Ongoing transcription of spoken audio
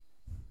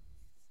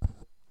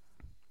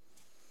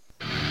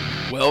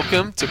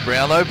Welcome to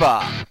Brownlow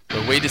Bar,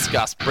 where we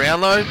discuss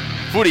Brownlow,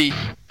 footy,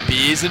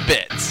 beers and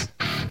bets.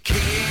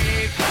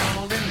 Keep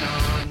holding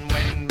on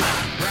when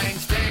my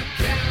brain's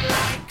ticking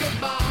like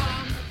a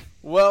bomb.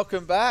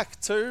 Welcome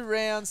back. 2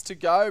 rounds to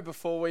go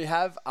before we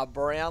have a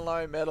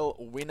Brownlow medal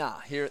winner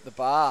here at the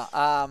bar.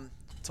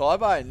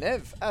 Tybo,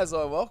 Nev, as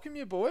I welcome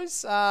you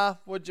boys,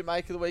 what'd you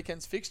make of the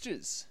weekend's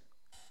fixtures?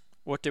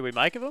 What do we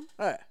make of them?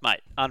 Oh,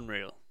 Mate,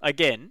 unreal.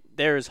 Again,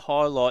 there is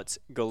highlights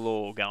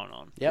galore going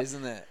on. Yep.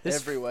 Isn't there? This-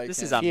 Every weekend.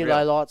 this is A few unreal.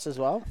 lowlights as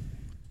well.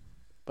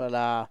 But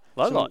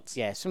Lowlights?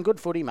 Yeah, some good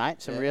footy,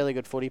 mate. Some Yeah. really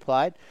good footy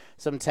played.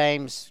 Some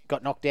teams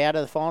got knocked out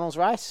of the finals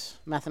race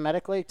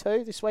mathematically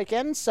too this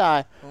weekend.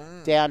 So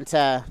down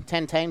to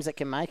 10 teams that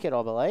can make it,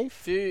 I believe.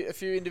 A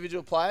few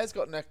individual players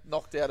got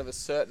knocked out of a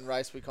certain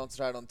race we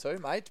concentrate on too,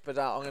 mate. But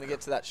I'm going to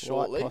get to that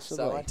shortly, so I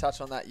possibly. won't touch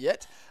on that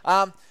yet.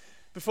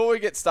 Before we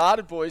get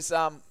started, boys,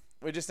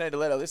 we just need to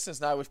let our listeners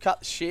know we've cut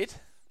the shit.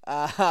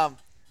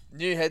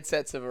 New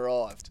headsets have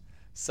arrived.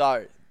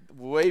 So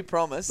we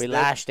promise We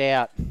lashed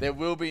out. there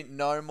will be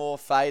no more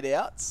fade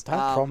outs.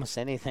 Don't promise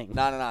anything.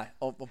 No.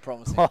 I'm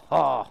promising.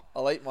 Oh,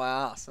 I'll eat my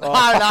ass. Here we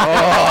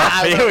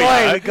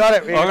go. we got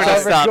it. I'm going to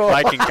start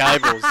breaking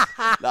cables.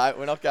 No,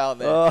 we're not going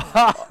there.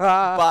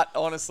 But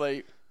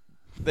honestly,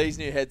 these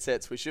new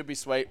headsets, we should be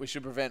sweet. We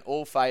should prevent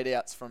all fade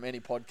outs from any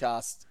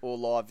podcast or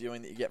live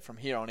viewing that you get from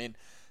here on in.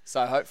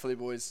 So hopefully,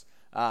 boys,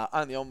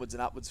 only onwards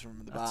and upwards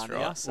from the bar That's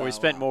now. right. So, Well, we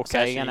spent more so cash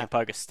you're than you gonna- can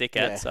poke a stick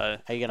at, so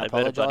Are you going they to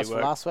better bloody apologise for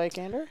work. last week,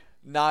 Andrew?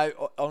 No,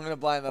 I'm going to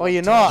blame that. Well, on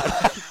you're Ty.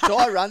 not.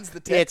 Ty runs the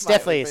tech. Yeah, it's mate.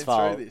 definitely We've his been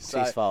through fault. this. It's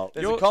his fault.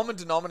 There's a common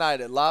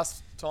denominator.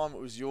 Last time it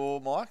was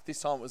your mic. This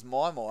time it was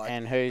my mic.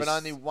 And who's- But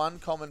only one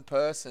common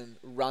person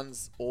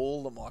runs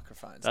all the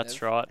microphones. That's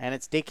Nev. right. And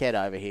it's dickhead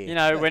over here. You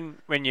know,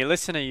 when you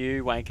listen to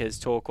you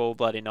wankers talk all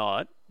bloody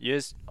night, I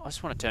just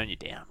want to turn you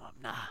down. I'm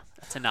like, nah,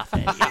 that's enough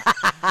out of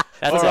you.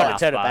 That's All right, enough,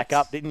 turn it back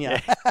bucks. up, didn't you?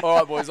 All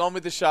right, boys, on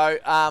with the show.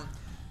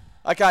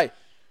 Okay,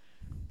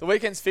 the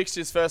weekend's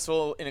fixtures, first of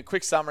all, in a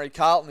quick summary,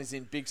 Carlton is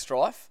in big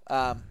strife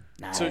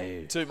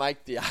to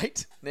make the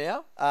 8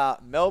 now.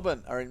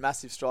 Melbourne are in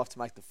massive strife to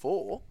make the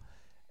 4.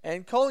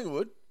 And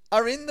Collingwood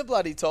are in the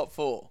bloody top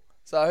 4.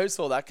 So who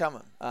saw that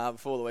coming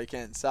before the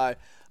weekend? So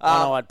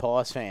One-eyed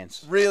Pies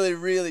fans. really,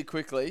 really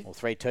quickly, Or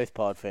 3 Tooth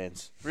Pod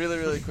fans.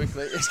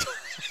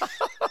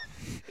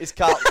 is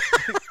Carlton,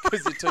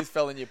 because your tooth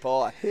fell in your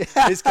pie,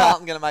 is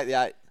Carlton going to make the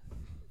 8?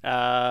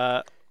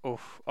 I'm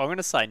going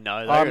to say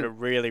no. They got a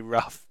really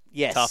rough,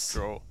 Yes. tough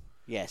draw.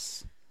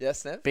 Yes.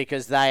 Yes, Nev?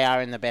 Because they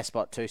are in the best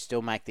spot to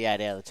still make the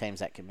 8 out of the teams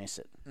that can miss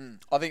it.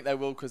 I think they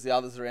will, because the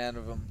others around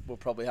of them will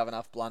probably have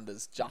enough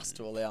blunders just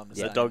to allow them to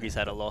The stay. doggies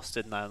had a loss,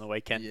 didn't they, on the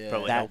weekend? Yeah.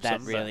 Probably That helps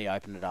them. really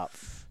opened it up.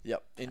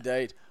 Yep,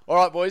 indeed. All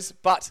right, boys.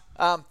 But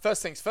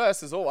first things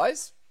first, as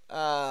always,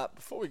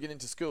 before we get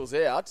into schools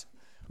out,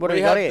 What do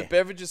we got have here? the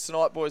beverages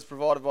tonight, boys,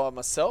 provided by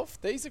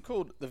myself. These are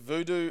called the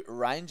Voodoo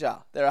Ranger.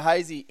 They're a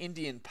hazy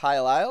Indian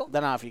pale ale.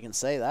 Don't know if you can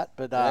see that,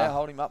 but Yeah,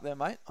 hold him up there,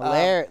 mate.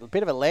 a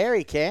bit of a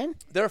Larry can.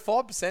 They're a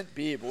 5%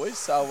 beer, boys,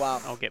 so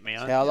I'll get me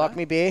own. How I like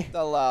me beer.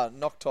 they'll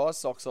knock Ty's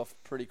socks off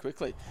pretty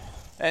quickly.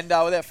 And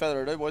without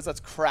further ado, boys, let's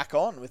crack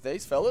on with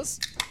these fellas.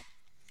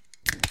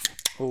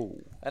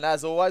 Ooh. And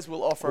as always,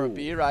 we'll offer a Ooh.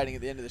 beer rating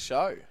at the end of the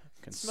show.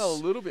 Can smell a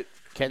little bit.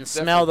 Can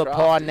definitely smell the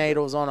crafty. pine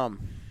needles on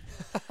them.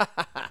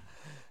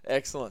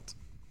 Excellent.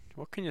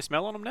 What can you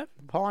smell on them, Nev?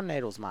 Pine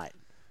needles, mate.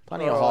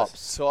 Plenty All of right,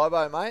 hops.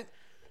 Tybo, mate.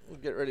 We'll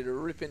get ready to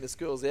rip into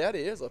schools out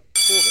here as I pour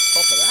the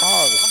top of that.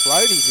 Oh,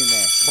 there's floaties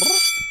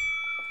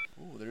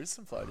in there. Ooh, there is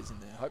some floaties in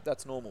there. Hope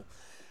that's normal.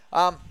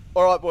 All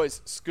right,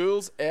 boys.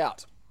 Schools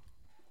out.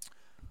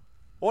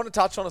 I want to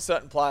touch on a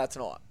certain player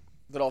tonight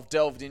that I've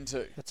delved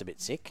into. That's a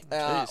bit sick.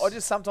 I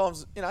just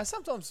sometimes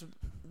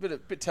a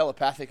bit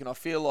telepathic, and I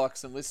feel like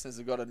some listeners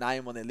have got a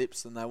name on their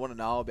lips and they want to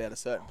know about a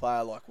certain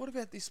player. Like, what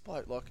about this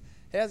bloke? Like,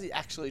 how's he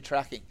actually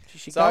tracking?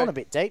 She's going a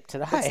bit deep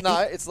today.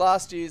 It's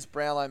last year's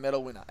Brownlow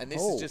medal winner, and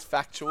this is just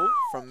factual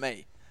from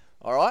me.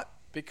 All right?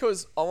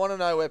 Because I want to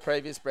know where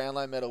previous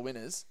Brownlow medal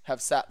winners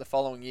have sat the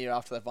following year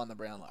after they've won the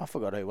Brownlow. I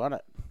forgot who won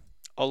it.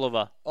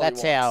 Oliver.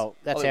 That's how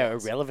Ollie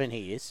Watts. irrelevant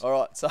he is. All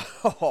right, so,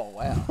 oh,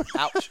 wow.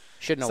 Ouch.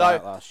 Shouldn't have won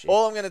it last year.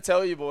 All I'm going to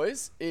tell you,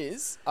 boys,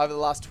 is over the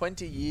last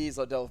 20 years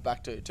I delved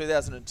back to,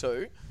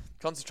 2002,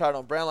 concentrate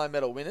on Brownlow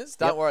medal winners.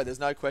 Don't worry, there's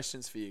no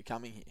questions for you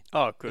coming here.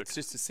 Oh, good. It's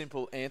just a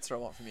simple answer I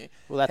want from you.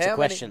 Well, that's How a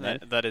question then.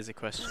 That is a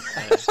question.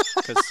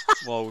 Because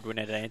why would we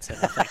need an answer?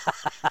 Nothing.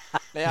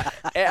 Now,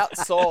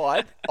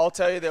 outside, I'll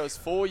tell you there was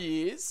 4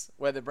 years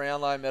where the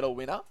Brownlow medal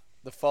winner,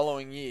 the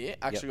following year,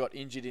 actually got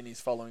injured in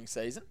his following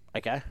season.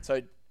 Okay.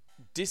 So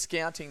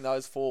discounting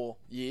those 4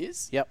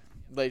 years Yep.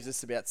 leaves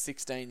us about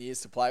 16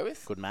 years to play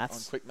with. Good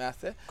maths. On quick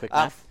math there. Quick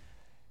math.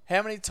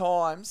 How many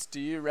times do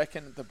you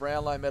reckon the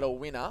Brownlow medal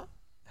winner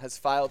has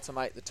failed to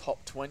make the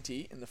top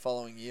 20 in the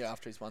following year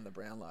after he's won the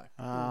Brownlow?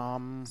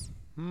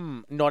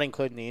 Not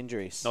including the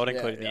injuries. Not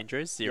including the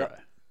injuries, 0. Yep.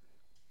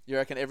 You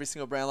reckon every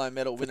single Brownlow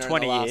medal winner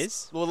 20 in the last,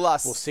 years? Well, the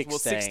last Well, 16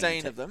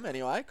 16 of them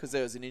anyway, because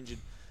there was an injured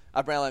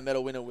a Brownlow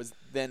medal winner was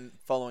then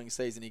following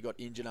season he got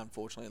injured,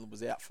 unfortunately, and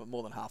was out for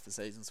more than half the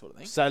season, sort of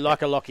thing. So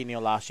like a Lockie Neal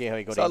last year, who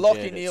he got So injured.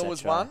 Lockie Neal was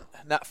etc. one,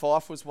 Nat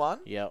Fyfe was one,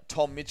 Yep.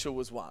 Tom Mitchell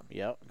was one.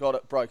 Yep. Got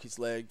it, broke his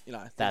leg, things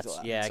That's- like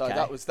that. yeah, So okay.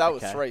 that was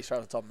Okay. 3 straight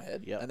off the top of my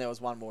head, Yep. and there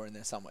was one more in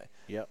there somewhere.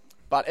 Yep.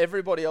 But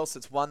everybody else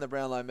that's won the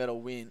Brownlow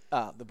medal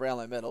the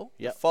Brownlow medal,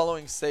 Yep. the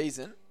following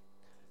season,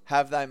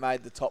 have they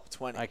made the top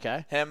 20?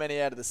 Okay. How many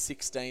out of the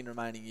 16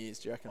 remaining years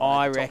do you reckon?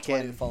 I made the top 20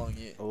 reckon- the following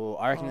year. Oh,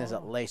 I reckon there's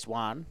at least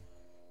one.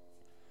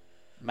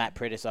 Matt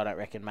Prittis, I don't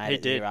reckon, made He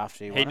it the year did.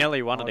 after he won He it.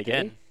 nearly won Oh, it did he?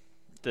 again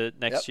the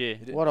next Yep, year.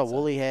 he did. What a So-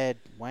 woolly haired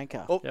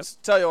wanker. Well, Yep.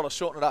 tell you what, I'll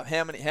shorten it up.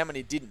 How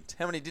many didn't?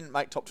 How many didn't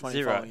make top 20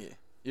 the 0. following year?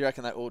 You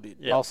reckon they all did?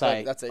 Yeah. I'll So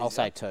say that's easy. I'll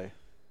say 2.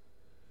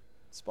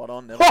 Spot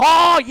on. Never.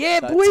 Oh yeah,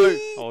 So boy.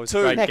 two- Oh, it was a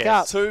two- great Neck guess.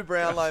 up. 2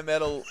 Brownlow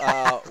medal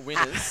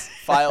winners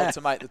failed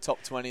to make the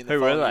top 20 in the Who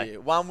were following they?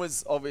 year. One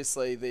was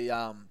obviously the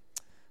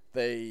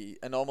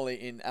anomaly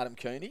in Adam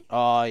Cooney,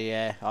 Oh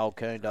yeah, old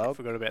coon I dog.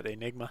 forgot about the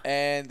enigma.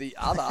 and the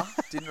other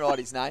didn't write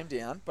his name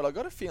down, but I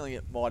got a feeling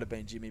it might have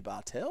been Jimmy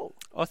Bartell.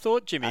 I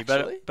thought Jimmy,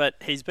 Actually? but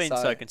he's been so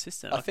So,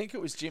 consistent. I think it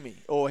was Jimmy,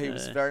 or he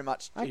was Yeah. very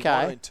much he Okay. might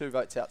have been 2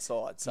 votes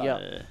outside. So Yeah.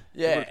 it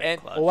yeah, would've been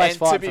and close. Always and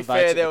fighting to be for votes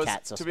fair, at there the was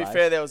Cats, I to be suppose.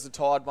 fair, there was a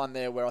tied one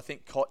there where I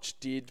think Koch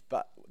did,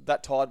 but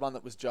that tied one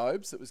that was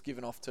Job's that was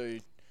given off to.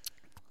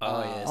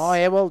 Oh, yes. Oh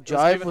yeah, well,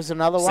 Job given- was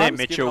another Sam one. was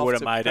given Mitchell off would have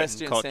to made it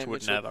Preston and and Koch Sam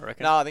wouldn't Mitchell. have, I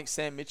reckon. No, I think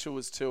Sam Mitchell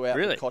was 2 out,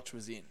 Really? but Koch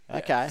was in. Yeah,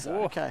 Okay,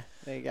 so- okay,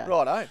 there you go.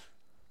 Righto.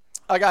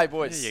 Okay,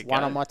 boys. There you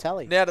One go. on my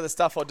tally. Now to the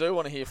stuff I do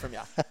want to hear from you.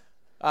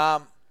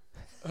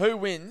 Who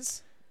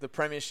wins the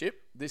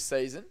premiership this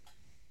season,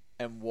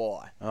 and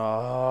why?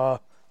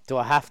 Oh, do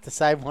I have to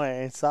say my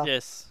answer?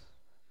 Yes.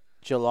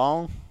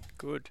 Geelong,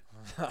 Good.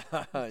 Yep.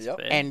 Fair.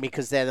 and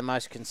because they're the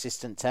most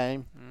consistent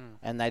team,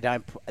 and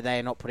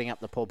they're not putting up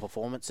the poor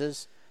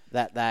performances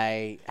that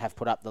they have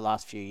put up the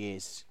last few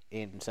years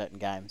in certain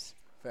games.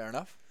 Fair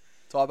enough.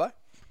 Tybo?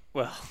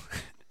 Well,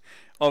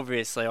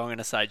 obviously, I'm going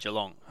to say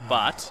Geelong.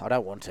 But, I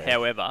don't want to.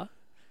 however,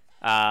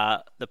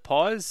 the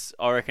Pies,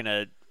 I reckon,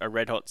 are a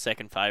red-hot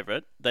second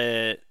favourite.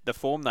 The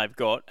form they've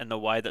got and the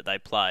way that they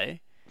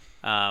play,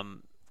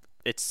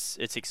 it's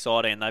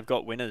exciting. And they've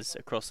got winners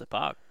across the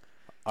park.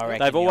 I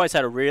reckon They've you- always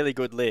had a really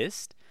good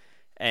list.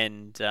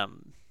 And, All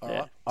yeah,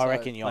 right. I So,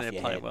 reckon you're off plenty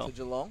your to play head. well. to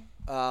Geelong.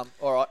 All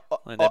right.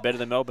 and they're better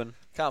than Melbourne.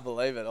 Can't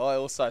believe it. I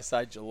also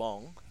say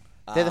Geelong.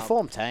 They're the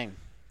form team.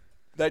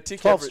 They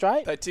tick 12 every,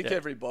 straight? They tick Yeah.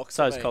 every box.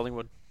 So I is mean,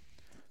 Collingwood.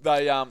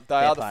 They are the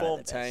playing form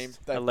at their team.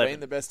 best. They've 11. been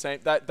the best team.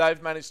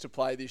 They've managed to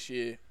play this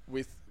year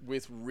with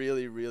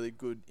really, really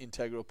good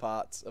integral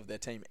parts of their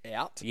team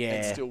out Yeah,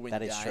 and still win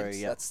that is games. true,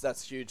 yep.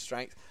 That's huge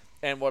strength.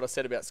 And what I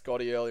said about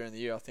Scotty earlier in the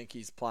year, I think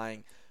he's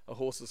playing a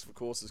horses for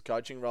courses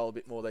coaching role a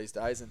bit more these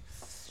days and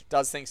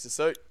does things to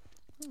suit.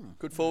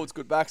 Good forwards,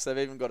 good backs. They've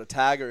even got a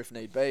tagger if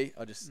need be.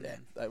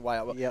 They weigh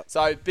up. Yep.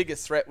 So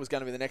biggest threat was going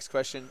to be the next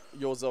question.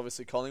 Yours is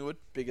obviously Collingwood.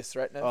 Biggest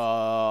threat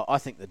now. I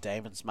think the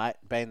Demons, mate,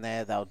 been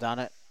there. They've done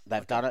it.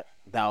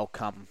 They'll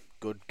come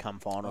good come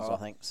finals, I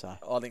think. So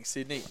I think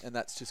Sydney, and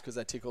that's just because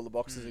they tick all the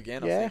boxes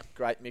again. Yeah. I think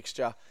great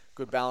mixture,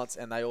 good balance,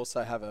 and they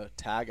also have a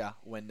tagger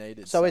when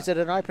needed. So is it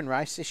an open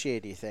race this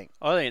year, do you think?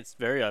 I think it's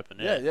very open.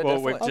 Yeah, Yeah. yeah, well,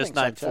 definitely. we've I just think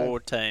so named too. 4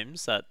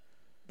 teams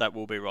that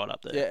will be right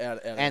up there. Yeah, out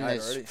of And eight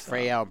there's already, so.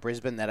 Freo and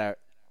Brisbane that are,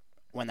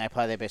 when they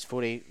play their best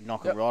footy,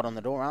 knocking Yep. right on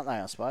the door, aren't they,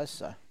 I suppose?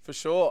 So For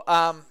sure.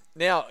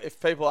 Now, if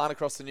people aren't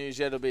across the news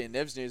yet, it'll be in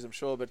Nev's news, I'm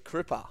sure, but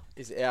Cripper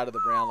is out of the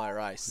Brownlow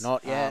race.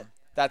 Not yet.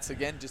 That's,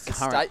 again, just a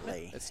Currently,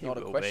 statement. It's he not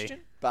a will question,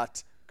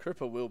 but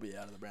Cripper will be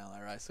out of the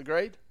Brownlow race.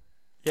 Agreed?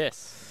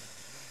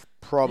 Yes.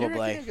 You reckon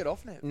probably. he'll get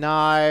off now?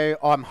 No,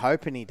 I'm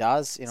hoping he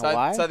does, in a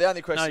way. So the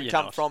only question No, that you're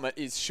come not. from it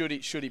is should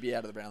he be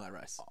out of the Brownlow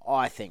race?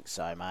 I think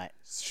so, mate.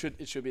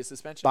 It should be a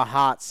suspension. My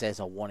heart says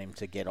I want him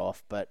to get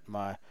off, but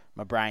my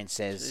brain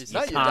says Jeez. you no,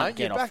 you can't don't. You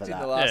get off backed for in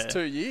that. the last Yeah. 2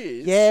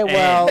 years. Yeah,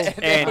 well,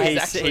 And he's he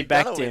actually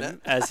backed gonna win him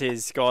it. as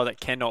his guy that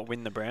cannot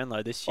win the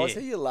Brownlow this Oh, year.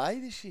 is he your lay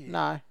this year?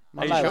 no,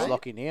 my Are you mate was sure?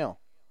 Lockie Neal.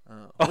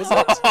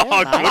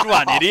 Oh, good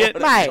one, idiot.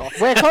 Mate,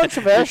 we're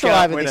controversial You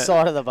can't over win this it.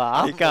 side of the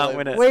bar. You can't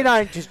win it. We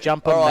don't just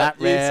jump on All right, that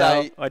you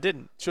rail. say I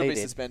didn't. should He be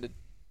did. suspended.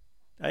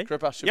 Eh?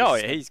 Cripper should be Yeah, oh,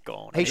 yeah, suspended. he's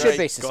gone. He should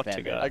He's be got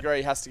suspended. to go. I agree.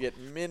 He has to get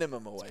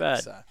minimum a week.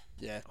 bad. So,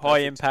 yeah. High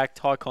perfect. impact,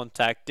 high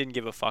contact. Didn't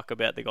give a fuck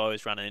about the guy he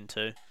was running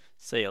into.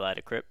 See you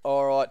later, Crip.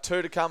 All right,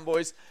 2 to come,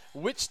 boys.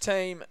 Which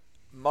team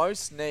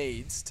most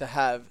needs to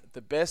have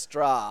the best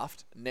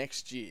draft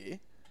next year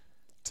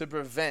to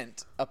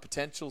prevent a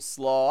potential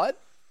slide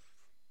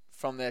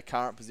from their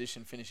current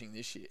position finishing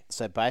this year?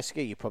 So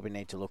basically, you probably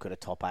need to look at a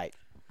top 8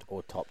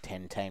 or top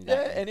 10 team. Yeah,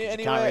 don't you? 'Cause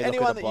you can't anyone really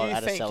look at that a bloke you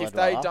at a think cellar if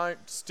they dweller.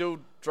 don't still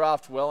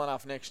draft well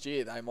enough next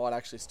year, they might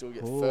actually still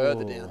get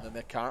further down than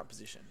their current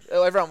position.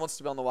 Well, everyone wants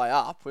to be on the way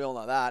up. We all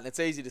know that. And it's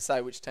easy to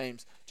say which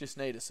teams just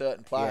need a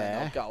certain player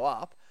Yeah. and they'll go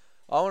up.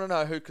 I want to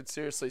know who could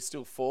seriously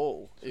still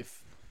fall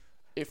if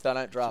they don't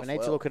So draft we need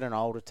well. to look at an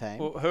older team.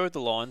 Well, who have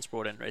the Lions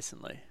brought in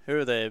recently? Who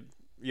are their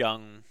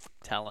young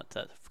talent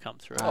that have come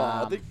through.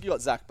 I think you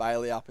got Zach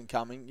Bailey up and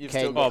coming. You've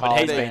Cam still got but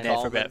he's Coleman. been there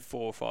for Coleman. about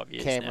 4 or 5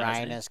 years Cam now. hasn't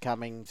he? Rayner's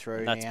coming through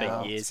And that's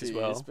now. been years Few as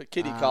well. years, but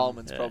Kitty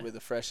Coleman's yeah. probably the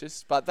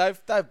freshest. But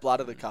they've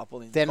blooded a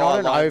couple in. They're Kyle not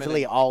an Lohman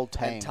overly old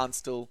team. and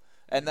Tunstall.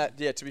 And that,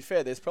 to be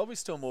fair, there's probably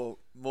still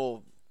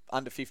more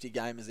under 50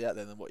 gamers out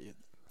there than what you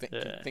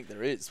think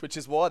there is, which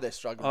is why they're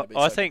struggling to be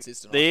I so think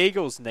consistent. the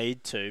Eagles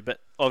need to, but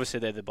obviously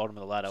they're the bottom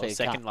of the ladder, So or you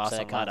second can't- last so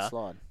they on can't ladder.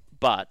 slide.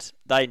 But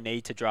they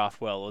need to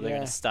draft well, or they're Yeah.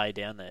 going to stay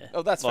down there.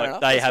 Oh, that's fair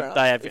enough. They that's have fair enough.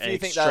 they have if an you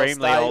think they'll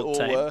extremely stay old or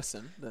team.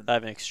 worsen, then They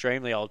have an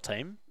extremely old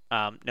team,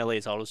 nearly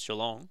as old as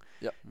Geelong.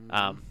 Yep.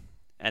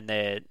 And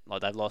they've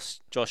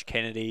lost Josh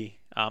Kennedy.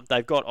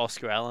 They've got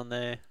Oscar Allen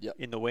there Yep.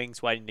 in the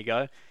wings waiting to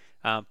go.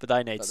 But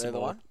they need But some they're the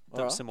more, one?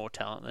 Alright. some more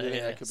talent there. Yeah,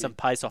 Yeah, it could some be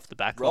pace off the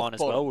back rock line as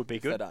bottom well would be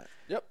if they good. don't.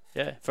 Yep.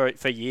 Yeah,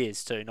 for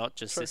years too, not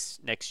just True. this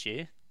next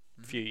year.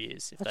 A few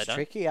years if That's they don't.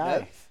 tricky, Yeah.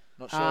 eh?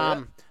 Not sure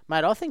yet.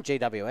 Mate, I think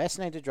GWS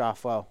need to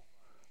draft well.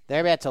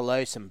 They're about to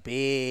lose some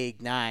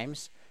big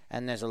names,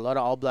 and there's a lot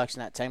of old blokes in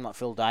that team, like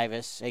Phil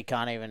Davis. He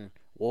can't even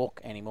walk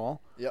anymore.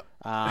 Yep.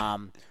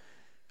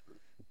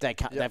 They've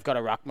got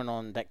a ruckman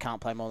on that can't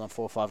play more than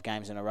 4 or 5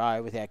 games in a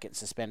row without getting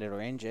suspended or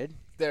injured.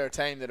 They're a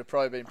team that have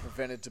probably been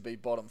prevented to be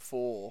bottom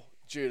 4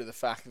 due to the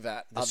fact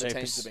that other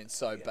teams have been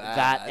so bad.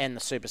 That and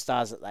the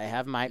superstars that they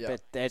have, mate. Yeah.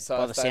 But they're, So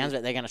by if the they sounds of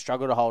it, they're going to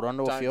struggle to hold on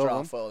to a don't few of them.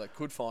 draft well, they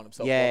could find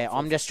themselves. Yeah, bottom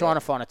I'm 4 just for trying to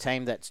sure. find a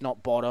team that's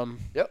not bottom.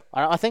 Yep.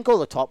 I think all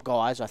the top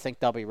guys, I think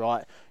they'll be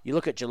right. You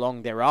look at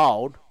Geelong, they're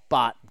old,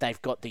 but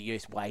they've got the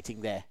youth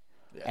waiting there.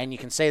 Yeah. And you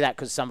can see that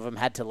because some of them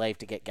had to leave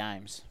to get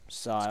games.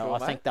 So cool, I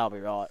think mate. they'll be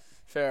right.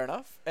 Fair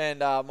enough. And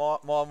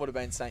mine would have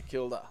been St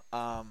Kilda.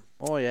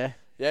 Oh, yeah.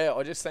 Yeah,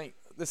 I just think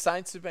the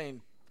Saints have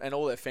been, and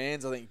all their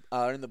fans, I think,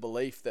 are in the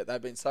belief that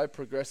they've been so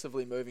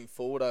progressively moving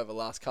forward over the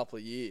last couple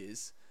of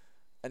years.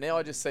 And now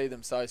I just see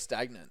them so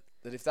stagnant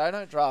that if they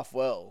don't draft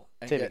well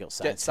and Typical get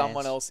Saints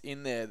someone fans. else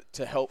in there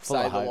to help, Full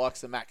say, of the hope.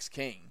 likes of Max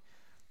King,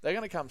 they're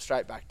going to come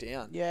straight back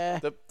down. Yeah.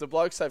 The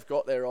blokes they've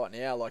got there right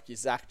now, like your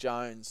Zach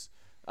Jones,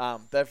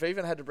 they've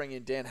even had to bring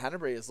in Dan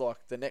Hanbury as like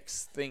the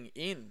next thing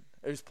in,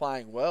 who's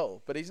playing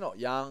well, but he's not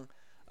young.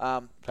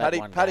 Paddy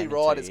one game in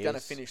Wright 2 is going to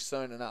years. finish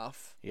soon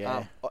enough.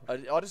 Yeah.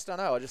 I just don't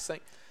know. I just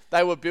think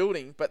they were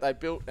building, but they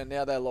built, and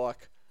now they're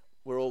like,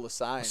 we're all the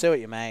same. I see what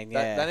you mean,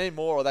 yeah. They need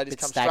more, or they just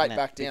Bit come stagnant, straight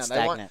back bit down. They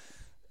won't. stagnant.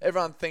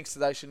 Everyone thinks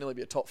that they should nearly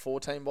be a top 4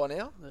 team by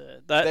now. They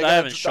They're haven't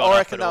gonna- shot I up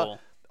reckon at they'll- all.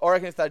 I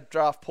reckon if they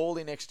draft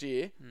poorly next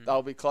year,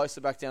 they'll be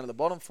closer back down to the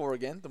bottom 4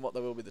 again than what they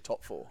will be the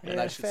top 4. Yeah, and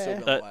they should fair.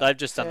 still be on the way. They've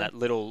just done Yeah. that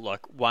little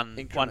like one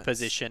Increments.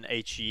 position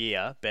each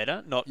year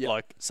better. Not Yep.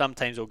 like some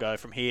teams will go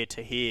from here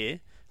to here.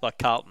 Like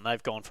Carlton,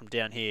 they've gone from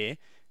down here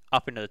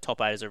up into the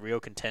top 8 as a real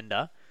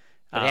contender.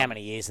 But how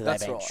many years have they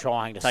that's been right.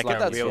 trying to Take slow a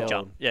that's real right.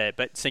 jump? Yeah,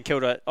 but St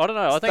Kilda, I don't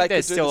know. I They think they're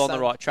could do still the on the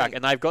same right track, thing.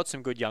 and they've got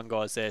some good young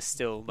guys there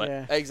still. But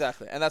Yeah.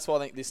 Exactly, and that's why I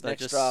think this They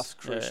next just- draft's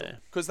crucial yeah.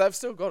 because they've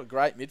still got a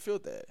great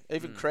midfield there.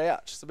 Even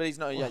Crouch, but he's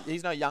no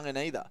youngin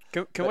either.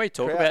 can But we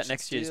talk Crouch about and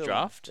next year's Steele,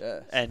 draft yeah.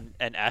 and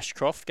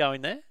Ashcroft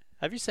going there?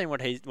 Have you seen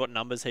what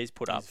numbers he's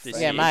put up this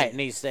Yeah, year? mate, and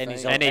he's And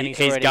He's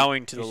already,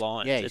 going to the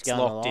Lions. Yeah, he's it's going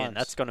to the locked in. Lions.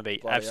 That's going to be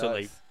Bloody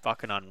absolutely oath.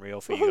 fucking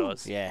unreal for you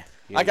guys. Yeah.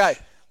 Okay,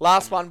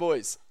 last one,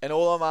 boys, and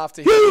all I'm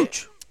after here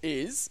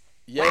is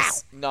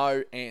yes,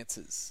 no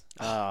answers.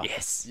 Oh.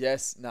 Yes.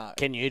 Yes, no.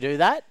 Can you do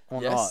that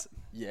or Yes,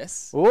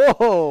 yes, not?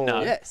 Whoa.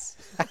 No. yes.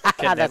 Can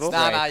That's Neville?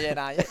 No, great.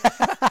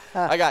 yeah.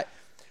 Okay.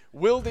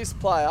 Will this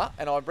player,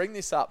 and I bring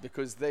this up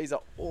because these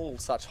are all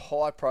such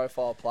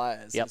high-profile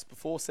players. Yep. It's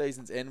before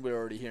seasons end, we're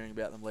already hearing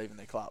about them leaving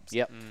their clubs.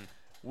 Yep.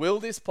 Will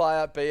this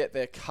player be at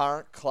their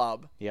current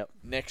club Yep.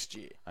 next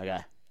year? Okay.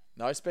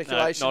 No No,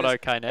 speculation. not as-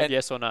 okay, Ned. and-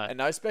 Yes or no? And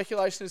no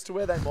speculation as to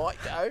where they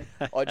might go.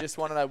 I just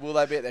want to know, will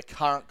they be at their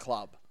current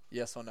club?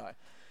 Yes or no?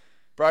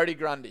 Brodie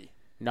Grundy?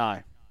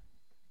 No.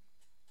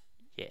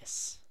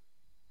 Yes.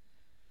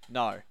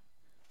 No.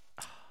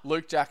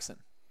 Luke Jackson?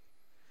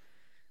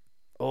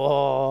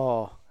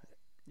 Oh.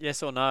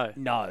 Yes or no?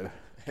 No.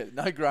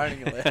 No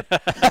groaning allowed.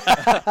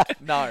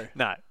 No.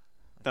 No.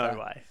 No Okay.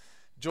 way.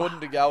 Jordan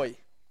DeGoey?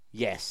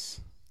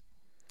 Yes.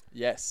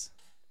 Yes.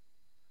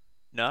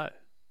 No.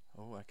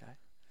 Oh, okay.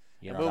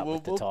 You're not up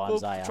with the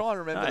times, are you? try and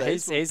remember No,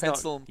 these. he's not-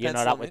 Pencil, You're not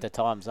pencil up them with in. the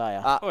times, are you?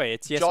 Oh,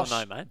 it's yes Josh,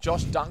 or no, mate.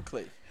 Josh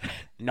Dunkley?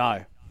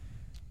 No.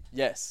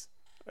 Yes.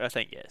 I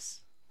think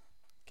yes.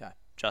 Okay.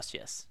 Just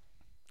yes.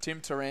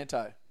 Tim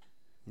Taranto?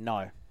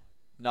 No.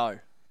 No.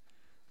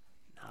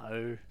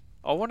 No.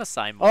 I want to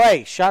say more.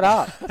 Oi, shut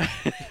up.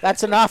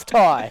 That's enough,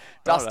 Ty.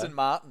 Dustin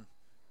Martin?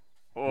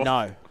 Oh,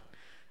 No.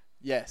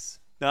 Yes.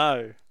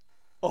 No.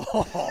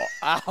 Oh,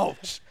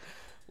 ouch.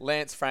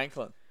 Lance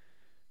Franklin?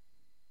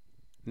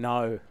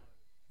 No.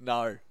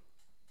 No.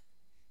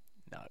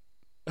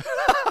 No.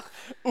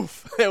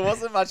 Oof. There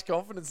wasn't much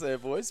confidence there,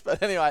 boys.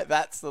 But anyway,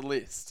 that's the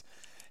list.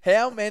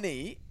 How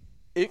many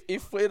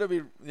if we're to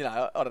be,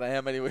 I don't know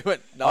how many we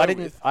went no I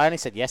didn't. with. I only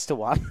said yes to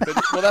one. But,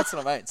 well, that's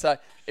what I mean. So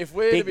if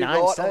we're Big to be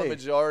names right on the too.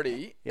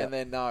 majority Yep. and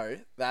then no,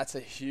 that's a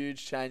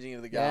huge changing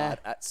of the Yeah. guard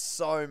at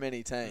so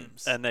many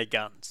teams. And their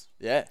guns.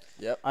 Yeah,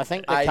 yep. I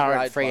think the A-grade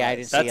current free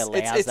players. agency That's-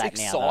 allows It's that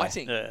now. though.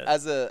 exciting Yeah.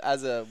 as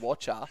a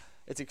watcher.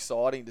 It's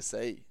exciting to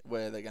see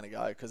where they're going to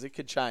go because it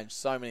could change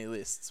so many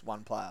lists,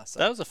 one player. So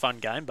That was a fun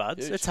game,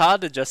 buds. Huge. It's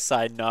hard to just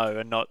say no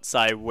and not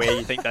say where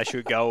you think they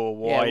should go or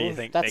why Yeah, you well,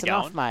 think that's they're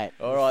enough, going. mate.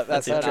 all right,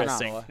 that's That's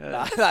enough.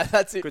 interesting. No,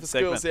 that's it Good for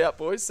Schools segment. Out,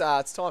 boys.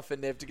 It's time for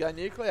Nev to go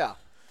nuclear.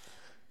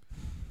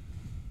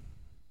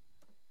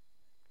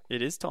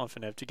 It is time for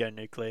Nev to go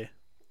nuclear.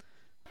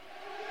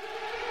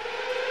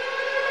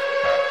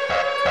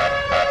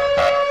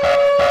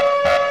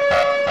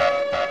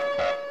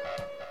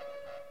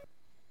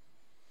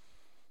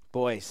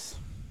 Boys,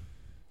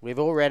 we've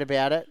all read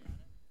about it,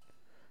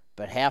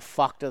 but how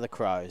fucked are the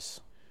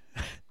Crows?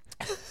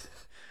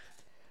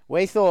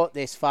 We thought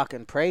this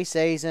fucking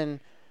pre-season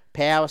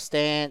power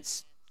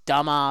stance,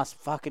 dumbass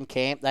fucking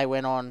camp they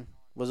went on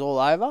was all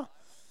over.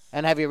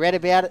 And have you read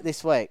about it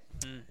this week?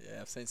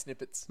 Yeah, I've seen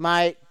snippets.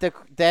 Mate,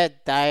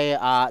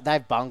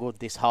 they've bungled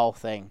this whole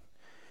thing.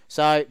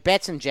 So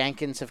Betts and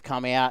Jenkins have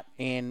come out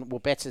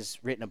Betts has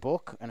written a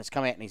book, and it's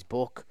come out in his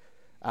book,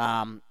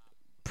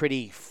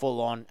 pretty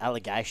full-on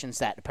allegations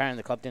that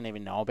apparently the club didn't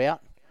even know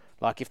about.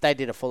 Like, if they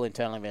did a full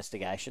internal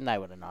investigation, they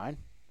would have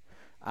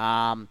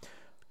known.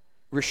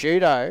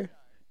 Rashudo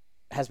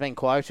has been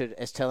quoted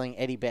as telling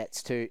Eddie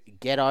Betts to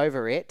get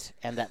over it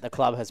and that the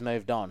club has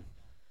moved on.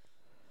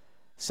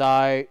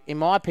 So, in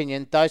my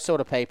opinion, those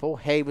sort of people,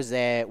 he was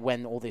there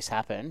when all this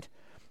happened.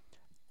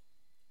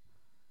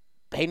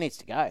 He needs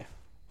to go.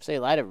 See you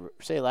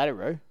later,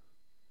 Roo.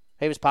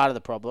 He was part of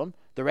the problem.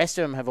 The rest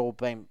of them have all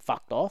been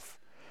fucked off.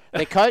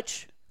 Their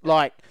coach,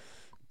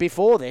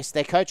 before this,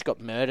 their coach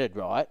got murdered,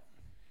 right?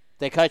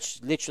 Their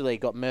coach literally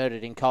got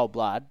murdered in cold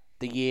blood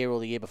the year or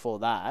the year before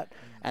that.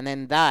 And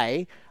then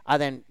they are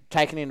then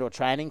taken into a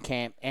training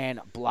camp and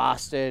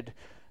blasted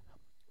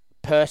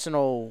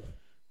personal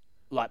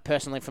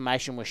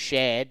information was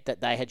shared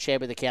that they had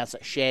shared with the council,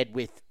 shared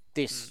with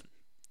this.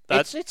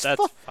 That's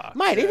fucked.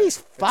 Mate, it is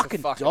fucking It's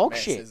a fucking dog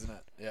mess, shit. isn't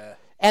it? Yeah.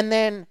 And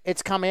then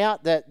it's come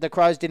out that the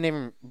Crows didn't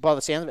even, by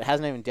the sound of it,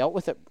 hasn't even dealt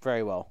with it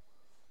very well.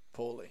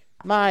 Poorly.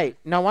 Mate,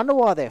 no wonder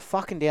why they're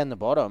fucking down the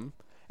bottom.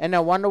 And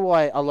no wonder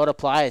why a lot of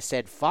players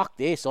said, fuck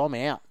this, I'm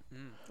out.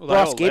 Well, they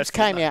Ross all Gibbs left,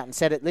 didn't came they? out and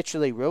said it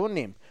literally ruined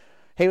him.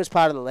 He was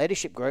part of the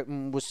leadership group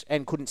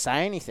and couldn't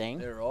say anything.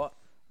 They're right.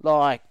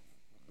 Like,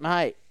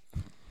 mate,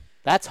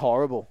 that's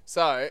horrible.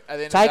 So, at the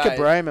end of Take the a day,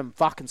 broom and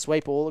fucking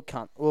sweep all the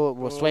cunt. Or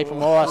we'll sweep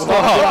them all. Did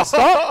I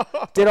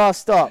stop? Did I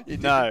stop?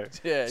 No.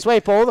 Yeah.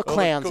 Sweep all the all the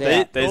clowns cookies-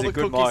 out. There's all a the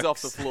good cookies mic.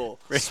 off the floor.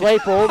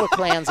 Sweep all the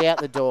clowns out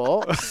the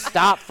door.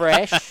 Start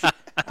fresh.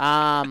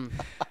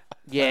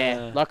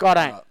 Yeah, like I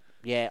don't.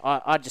 Yeah,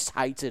 I just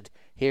hated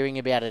hearing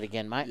about it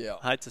again, mate. Yeah.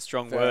 Hate's a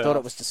strong Fair word. I thought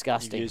it was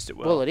disgusting. You used it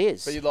well. Well, it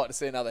is, But you'd like to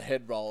see another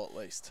head roll at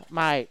least.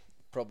 mate.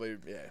 Probably,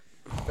 yeah.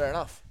 Fair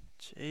enough.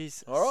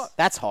 Jesus. All right.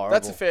 That's horrible.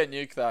 That's a fair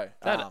nuke, though.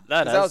 That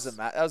 'Cause has-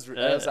 that was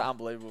an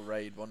unbelievable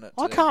read, wasn't it?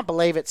 I too? can't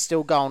believe it's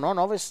still going on.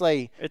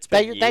 Obviously, It's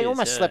they been they years,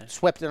 almost yeah.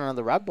 swept it under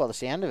the rug by the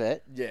sound of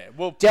it. Yeah,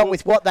 well, Dealt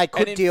with what they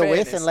could and in deal with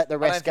fairness, and let the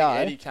rest I don't go.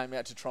 think Eddie came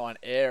out to try and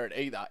air it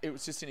either. It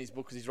was just in his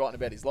book because he's writing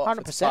about his life.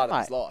 100%, It's part of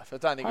his mate. life. I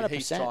don't think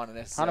he's 100%. trying to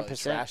necessarily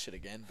 100%. trash it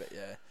again, but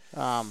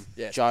yeah,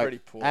 it's Joke, pretty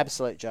poor.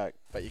 absolute joke.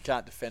 But you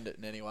can't defend it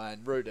in any way,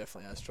 and Rue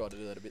definitely has tried to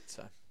do that a bit.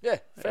 So yeah,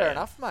 fair Yeah.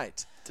 enough,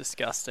 mate.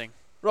 Disgusting.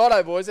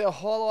 Righto, boys. Our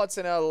highlights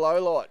and our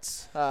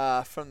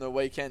lowlights from the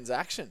weekend's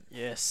action.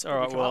 Yes. What All did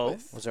right. we come up Well,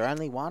 with? Was there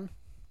only one?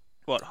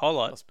 what That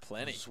highlight was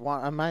plenty. There's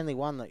one, mainly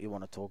one that you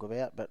want to talk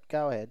about, but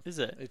go ahead. is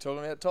it? Are you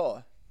talking about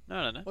Ty?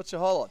 No. What's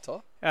your highlight,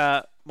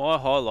 Ty? My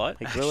highlight.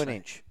 He grew an actually-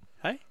 inch.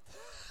 Hey,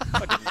 I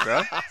didn't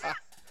grow.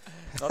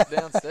 Not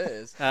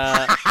downstairs.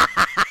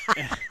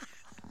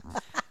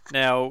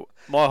 Now,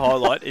 my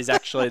highlight is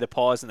actually the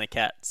Pies and the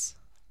Cats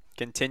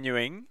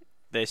continuing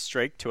their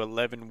streak to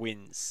 11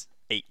 wins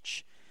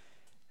each.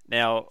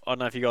 Now, I don't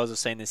know if you guys have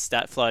seen this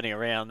stat floating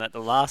around that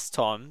the last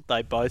time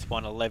they both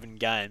won 11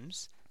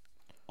 games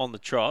on the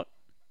trot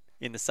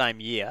in the same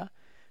year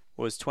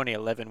was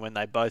 2011 when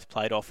they both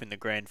played off in the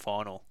grand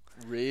final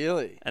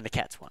Really? and the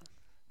Cats won.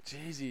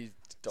 Jeez, you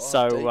dived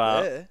So, deep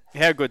there.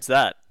 how good's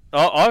that?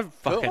 I've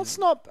fucking. That's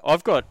not.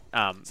 I've got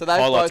So they've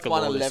highlights both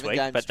won galore this 11 week,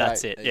 games but that's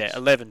straight it. Yeah, each.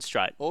 11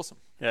 straight. Awesome.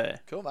 Yeah.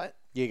 Cool, mate.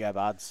 You go,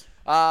 buds.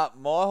 My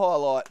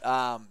highlight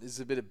is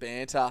a bit of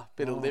banter,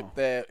 bit of lip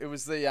there. It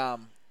was the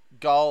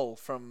goal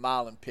from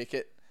Marlon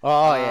Pickett.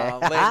 Oh,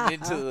 yeah. Leading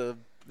into the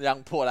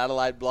young Port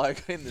Adelaide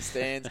bloke in the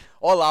stands.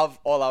 I love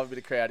a bit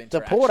of crowd The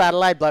interaction. Port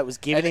Adelaide bloke was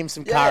giving And him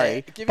some yeah,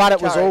 curry, give but him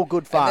it was curry. all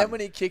good fun. And then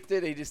when he kicked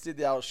it, he just did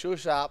the old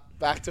shush up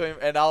back to him,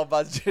 and old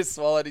Buzz just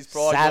swallowed his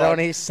pride. sat like, on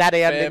his, sat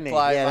down, fair didn't he?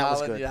 play, Yeah, that Marlon,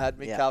 was good. you had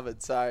me Yeah.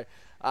 covered. So,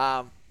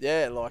 Marlon,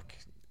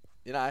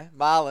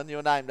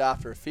 you're named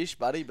after a fish,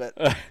 buddy, but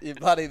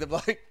the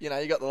bloke, you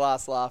got the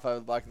last laugh over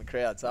the bloke in the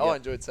crowd. So I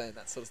enjoyed seeing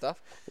that sort of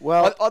stuff.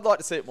 Well, I'd like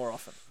to see it more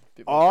often.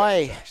 bit more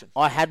attraction.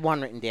 I had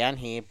one written down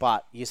here,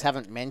 but you just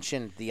haven't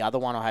mentioned the other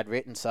one I had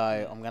written, so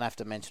I'm going to have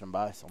to mention them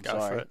both. I'm Go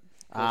sorry. for it.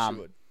 Of course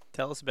you would.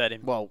 Tell us about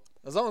him. Well,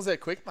 As long as they're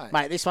quick, mate.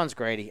 mate, this one's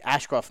greedy.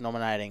 Ashcroft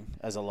nominating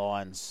as a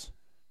Lions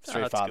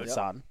through that's father good.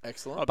 son.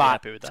 Excellent. I'll be But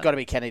happy with it's that. got to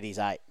be Kennedy's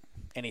 8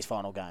 in his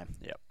final game.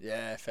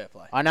 Yeah, fair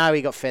play. I know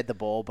he got fed the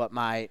ball, but,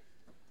 mate,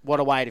 what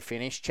a way to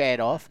finish. Chaired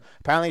off.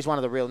 Apparently he's one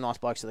of the real nice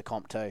blokes of the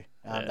comp too.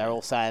 They're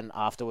all saying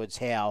afterwards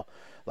how,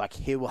 like,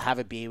 he will have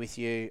a beer with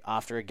you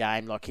after a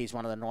game. Like, he's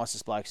one of the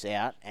nicest blokes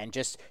out. And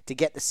just to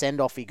get the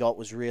send-off he got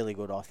was really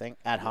good, I think,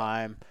 at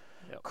home.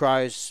 Yep.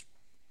 Crows,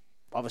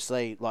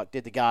 obviously, like,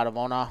 did the guard of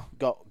honour.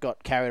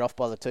 Got carried off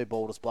by the two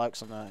baldest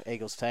blokes on the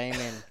Eagles team.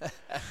 And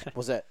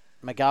was it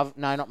McGovern?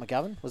 No, not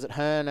McGovern. Was it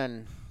Hearn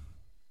and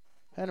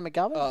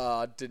McGovern?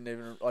 I didn't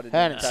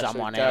Hearn and catch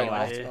someone who Gary anyway.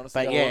 was, to be honest.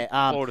 But Go yeah,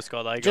 on. Oldest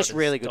guy they got just is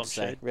really good Tom to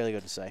see. Sheed. Really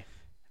good to see.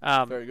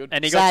 Very good.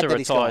 And he Sad got to that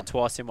he's retire gone.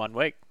 twice in 1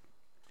 week.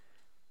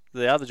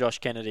 The other Josh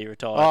Kennedy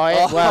retired. Oh,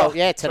 yeah, well,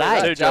 yeah,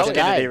 today. Two Josh Joey.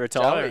 Kennedy Today.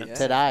 retire. Joey, yeah,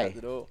 Today. out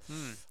the door.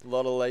 A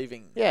lot of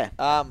leaving. Yeah.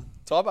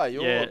 Tybo,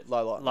 you're Yeah,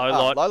 low light. low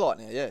light. Low light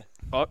now, yeah.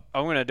 I'm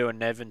going to do a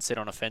Nev and sit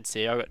on a fence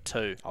here. I got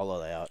 2. I'll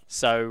let that out.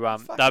 So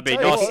that'd be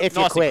tell you nice, what. If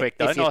you're nice quick, and quick,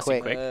 though. if you're Nice quick.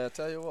 and quick. Yeah,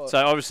 tell you what. So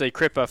obviously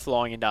Cripper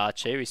flying into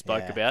Archie, we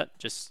spoke Yeah. about.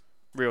 Just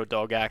real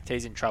dog act.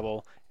 He's in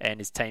trouble, and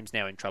his team's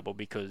now in trouble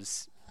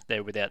because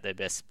they're without their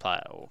best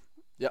player or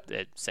Yep.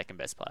 their second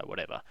best player,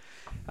 whatever.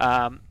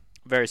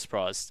 Very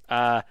surprised.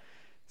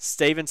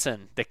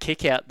 Stevenson, the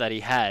kick out that he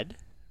had,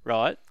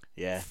 right,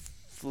 Yeah.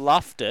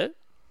 fluffed it,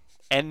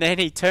 and then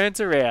he turns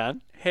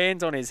around,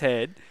 hands on his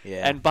head,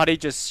 Yeah. and Buddy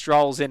just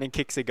strolls in and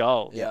kicks a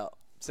goal. Yeah.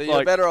 So you're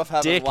Like, better off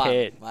having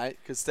dickhead. one, mate,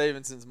 because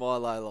Stevenson's my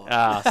low light.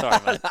 Ah,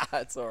 sorry, mate.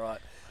 That's all right.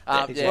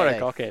 What yeah,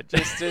 a cockhead.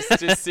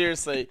 just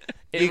seriously.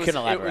 You can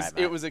elaborate, It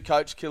mate. was a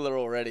coach killer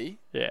already,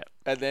 Yeah.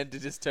 and then to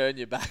just turn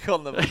your back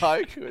on the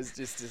bloke was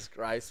just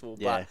disgraceful.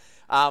 Yeah.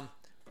 But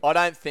I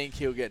don't think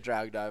he'll get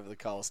dragged over the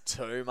coals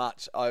too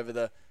much over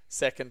the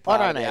second part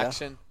of don't the either.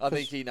 action. I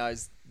think he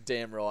knows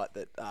damn right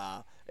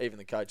that even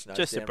the coach knows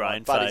Just a damn brain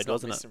right. But he's fade, not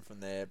wasn't it? missing from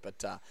there.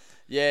 But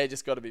yeah,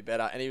 just got to be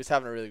better. And he was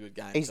having a really good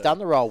game. He's too. done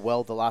the role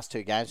well the last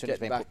 2 games when he's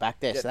Getting been put back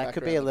there, so getting that back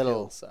could be around a the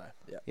little... kills, so,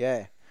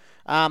 yeah.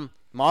 Yeah.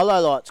 My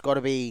low light's got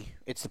to be...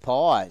 It's the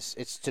Pies.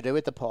 It's to do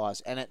with the Pies.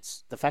 And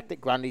it's the fact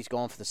that Grundy's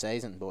gone for the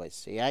season,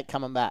 boys. He ain't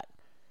coming back.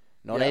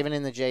 Not Yeah. even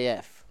in the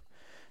GF.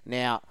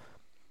 Now,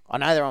 I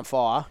know they're on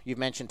fire. You've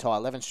mentioned Ty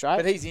 11 straight.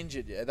 But he's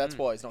injured, yeah. That's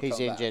why he's not He's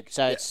coming injured. back.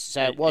 So Yeah.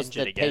 so it was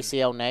Injured the again.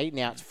 PCL knee.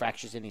 Now it's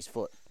fractures in his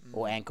foot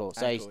or ankle.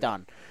 So he's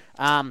Ankle,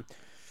 done.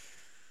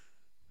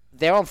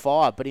 They're on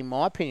fire, but in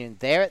my opinion,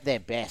 they're at their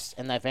best,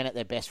 and they've been at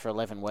their best for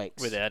 11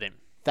 weeks. Without him.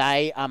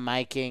 They are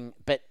making...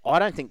 But I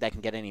don't think they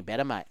can get any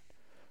better, mate.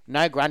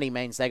 No Grundy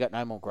means they got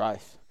no more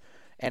growth.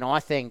 And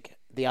I think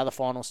the other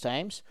finals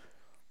teams,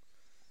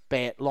 be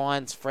it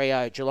Lions,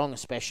 Freo, Geelong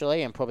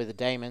especially, and probably the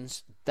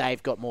Demons,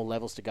 they've got more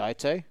levels to go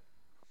to.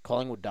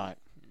 Collingwood don't.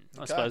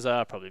 I suppose they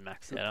are probably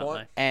maxed Good out, point.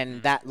 aren't they?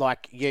 And that,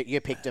 like,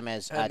 you picked them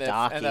as a And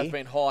darkie. they've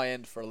been high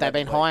end for 11 They've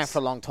been high end weeks. for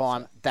a long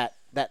time. That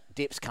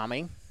dip's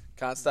coming,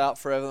 Can't stay up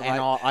forever, mate.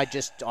 and I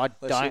Unless you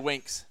don't.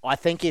 winks. I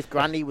think if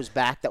Grundy was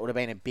back, that would have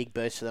been a big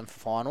boost for them for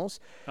finals.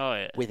 Oh,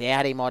 yeah.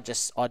 Without him, I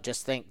just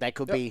think they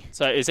could be.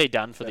 So is he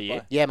done for the Fair year?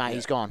 play. Yeah, mate,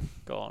 he's gone.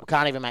 Gone.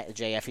 Can't even make the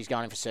GF. He's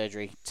going in for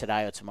surgery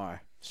today or tomorrow.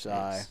 So,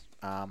 Yes.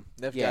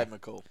 Never yeah. gave him a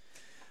call.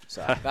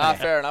 So, Nah,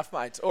 fair enough,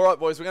 mate. All right,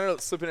 boys, we're going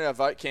to slip into our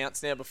vote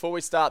counts now. Before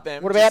we start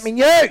them... what about me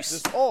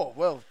news?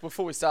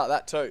 Before we start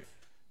that too,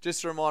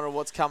 just a reminder of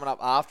what's coming up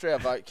after our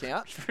vote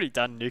count. You've already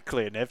done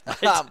nuclear, Nev.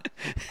 mate.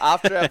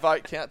 After our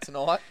vote count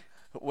tonight,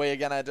 we're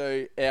going to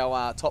do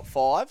our top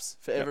 5s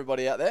for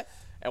everybody out there.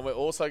 And we're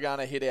also going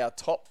to hit our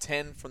top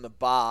 10 from the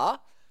bar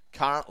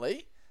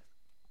currently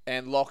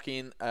and lock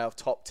in our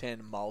top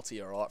 10 multi,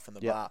 all right, from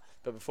the Yep. bar.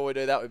 But before we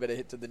do that, we better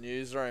hit to the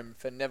newsroom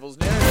for Neville's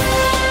News.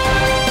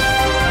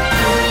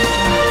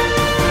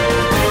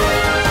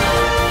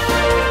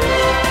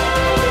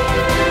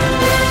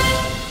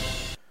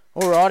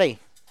 Alrighty.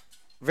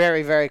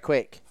 Very, very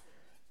quick.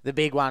 The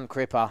big one,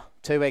 Cripper.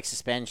 2-week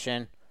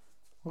suspension.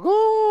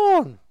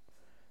 Gone.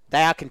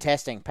 They are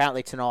contesting,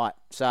 apparently tonight.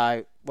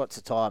 So, what's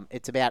the time?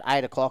 It's about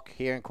 8 o'clock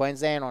here in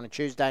Queensland on a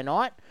Tuesday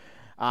night.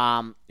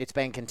 It's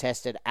been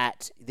contested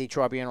at the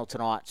tribunal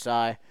tonight.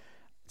 So,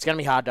 it's going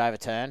to be hard to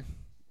overturn.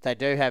 They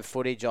do have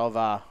footage of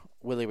a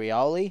Willie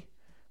Rioli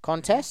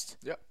contest.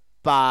 Yep.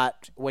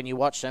 But when you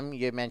watch them,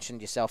 you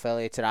mentioned yourself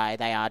earlier today,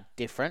 they are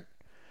different.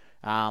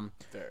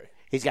 Very.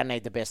 He's going to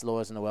need the best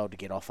lawyers in the world to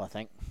get off, I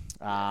think.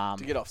 To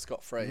get off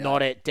scot-free.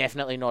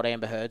 Definitely not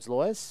Amber Heard's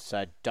lawyers,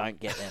 so don't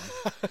get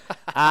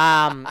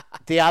them.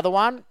 The other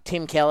one,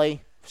 Tim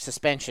Kelly,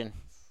 suspension,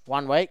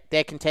 1 week.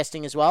 They're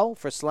contesting as well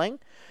for a sling.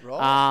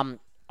 Right.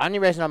 Only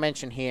reason I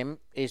mention him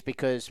is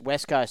because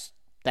West Coast,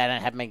 they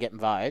don't have been getting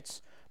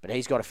votes, but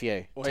he's got a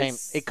few. Well, Team,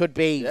 he's- it could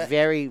be yeah.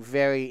 very,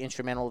 very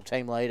instrumental of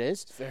team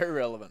leaders. Very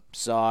relevant.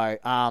 So,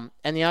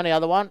 and the only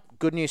other one,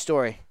 good news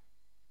story.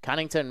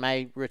 Cunnington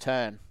may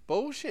return.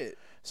 Bullshit.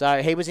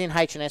 So he was in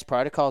H&S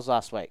protocols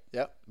last week.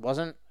 Yep.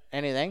 Wasn't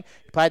anything.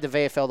 He played the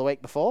VFL the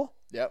week before.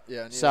 Yep, yeah.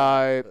 I knew So,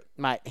 that,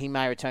 but- mate, he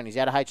may return. He's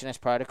out of H&S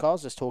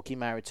protocols. There's talk he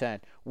may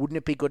return. Wouldn't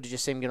it be good to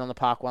just see him get on the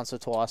park once or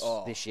twice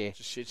this year?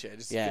 Just shit, yeah.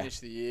 Just Yeah. finish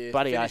the year.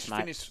 Bloody finish, oath, mate.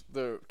 Finish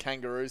the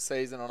Kangaroo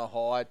season on a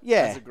high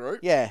Yeah, as a group.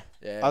 Yeah,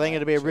 Yeah, I think mate,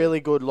 it'll be a true. really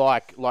good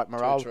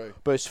morale true.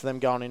 boost for them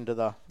going into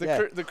the.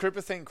 The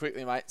Cripper thing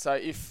quickly, mate. So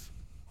if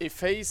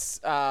he's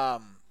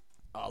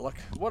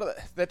what are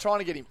they? They're trying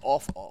to get him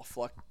off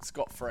like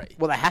scot free.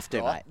 Well, they have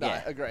to, right? mate. No,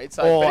 Yeah, agreed.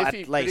 So, Or but at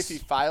if least- he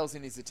fails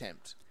in his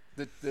attempt,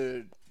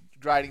 the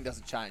grading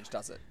doesn't change,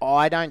 does it?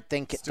 I don't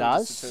think it Still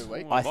just does. a 2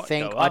 week? I It might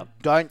think go I up.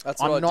 don't.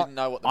 That's what I'm I not. didn't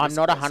know what the I'm risk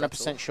not was,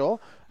 100% that's sure.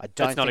 I don't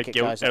That's not think a it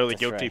goes up early to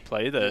guilty 3.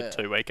 plea, the Yeah.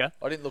 2-weeker.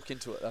 I didn't look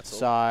into it. That's all.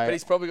 So- But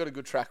he's probably got a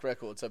good track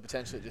record, so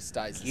potentially it just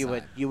stays the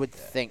same. You would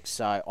think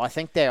so. I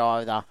think they're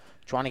either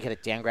trying to get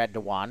it downgraded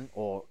to 1,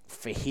 or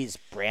for his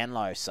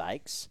Brownlow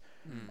sakes,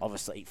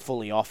 obviously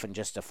fully off and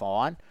just a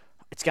fine.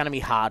 It's going to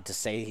be hard to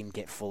see him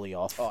get fully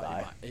off, Oh,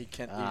 though. he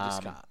can. He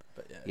just can't.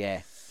 But yeah.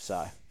 Yeah.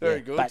 So Very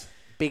yeah. good. But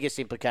biggest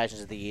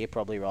implications of the year,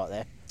 probably right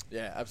there.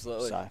 Yeah,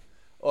 absolutely. So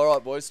All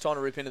right, boys, time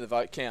to rip into the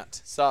vote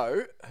count.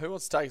 So, who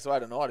wants to take us away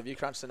tonight? Have you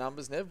crunched the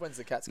numbers, Nev? When's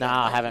the Cats no, game?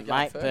 I You haven't, going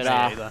mate. first?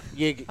 But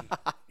Me either.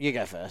 you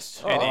go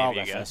first. Any I'll of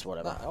go you go. first.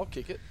 Whatever. No, I'll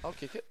kick it.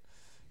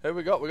 Who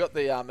we got? We got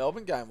the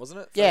Melbourne game,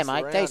 wasn't it? Yeah, First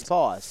mate. round. These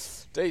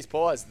pies. D's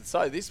Pies.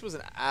 So this was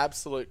an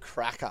absolute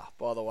cracker,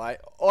 by the way.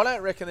 I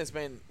don't reckon there's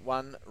been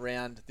one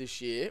round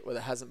this year where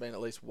there hasn't been at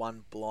least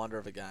one blinder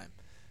of a game,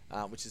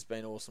 which has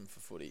been awesome for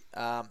footy.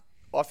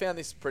 I found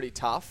this pretty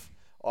tough.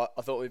 I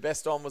thought my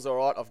best on was all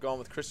right. I've gone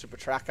with Christian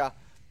Petracca.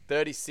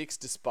 36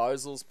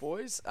 disposals,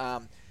 boys.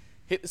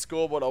 Hit the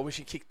scoreboard. I wish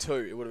he kicked 2.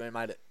 It would have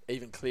made it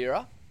even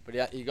clearer. But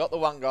yeah, he got the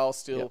 1 goal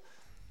still.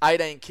 Yep.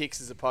 18 kicks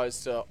as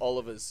opposed to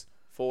Oliver's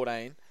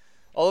 14.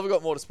 Oliver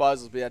got more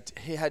disposals, but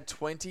he had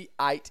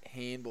 28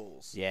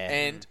 handballs. Yeah.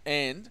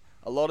 And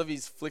a lot of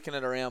his flicking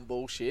it around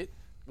bullshit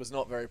was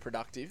not very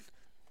productive.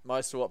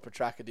 Most of what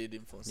Petracca did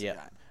influenced the Yeah.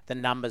 game. The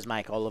numbers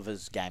make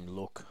Oliver's game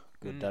look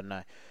good, don't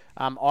they?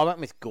 I went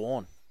with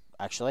Gawn,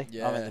 actually. I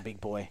Yeah. went the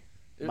big boy.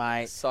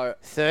 Mate, So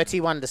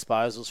 31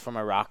 disposals from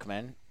a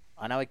ruckman.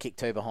 I know he kicked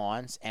 2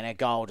 behinds, and a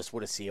goal just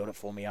would have sealed it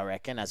for me, I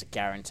reckon, as a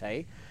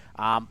guarantee.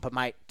 But,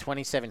 mate,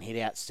 27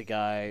 hit-outs to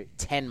go,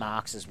 10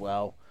 marks as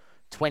well,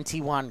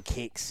 21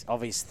 kicks of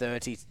his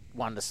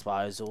 31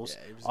 disposals.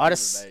 Yeah, he was a bit of a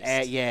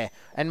beast. Yeah.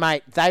 And,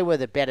 mate, they were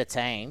the better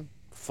team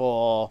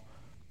for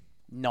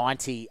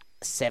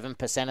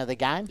 97% of the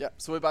game. yep.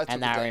 So we both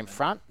And took they a were D, in mate.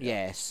 front.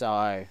 Yeah,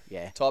 so,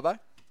 yeah. Tybo?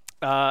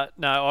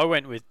 No, I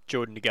went with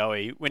Jordan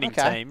DeGoey, winning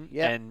Okay, team,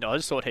 yeah. and I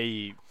just thought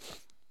he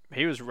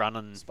was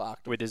running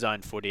Sparked. with his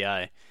own footy.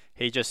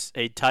 He'd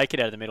take it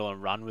out of the middle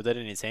and run with it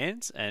in his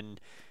hands, and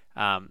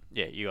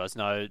you guys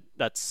know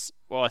that's.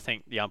 Well, I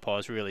think the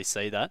umpires really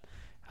see that.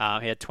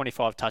 He had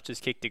 25 touches,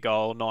 kicked a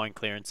goal, 9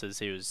 clearances.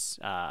 He was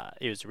a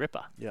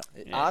ripper. Yeah.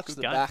 He Yeah, arched good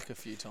the game. back a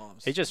few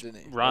times. He just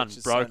didn't he? run, Which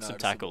is broke so some noticeable.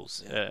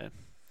 tackles. Yeah.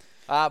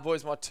 Yeah.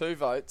 Boys, my 2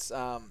 votes,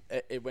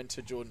 it went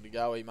to Jordan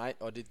DeGoey, mate.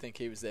 I did think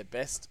he was their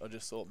best. I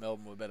just thought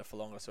Melbourne were better for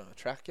longer on the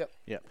track. Yep.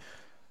 Yep.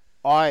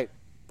 I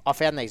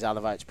found these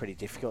other votes pretty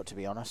difficult, to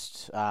be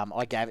honest.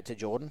 I gave it to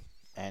Jordan,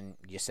 and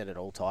you said it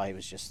all, Ty. He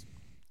was just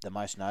the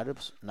most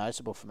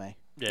noticeable for me.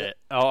 Yeah.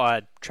 Oh, I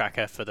had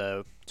Tracker for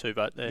the 2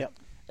 vote there. Yep.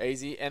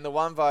 Easy. And the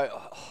 1 vote,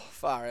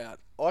 far out.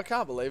 I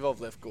can't believe I've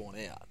left Gawn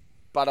out.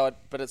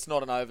 But it's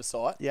not an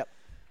oversight. Yep.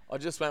 I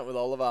just went with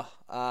Oliver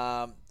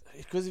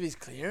because of his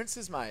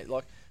clearances, mate.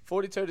 Like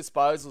 42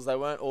 disposals, they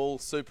weren't all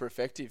super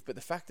effective, but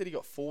the fact that he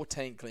got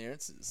 14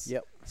 clearances,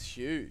 Yep. it's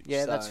huge.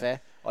 Yeah, that's So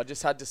fair. I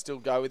just had to still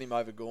go with him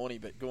over Gawny,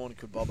 but Gawn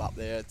could bob up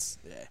there.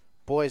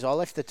 Boys, I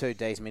left the 2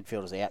 D's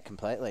midfielders out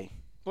completely.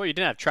 Well, you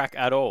didn't have Track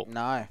at all.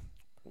 No.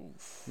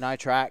 No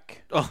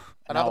track. Oh,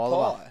 Another no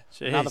Oliver. pie.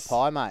 jeez. Another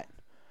pie, mate.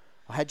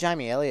 I had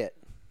Jamie Elliott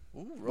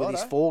Ooh, with his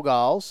righto. 4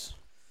 goals.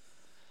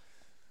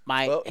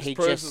 Mate, Well, he it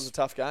proves just... it was a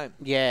tough game.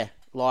 Yeah,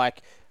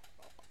 like,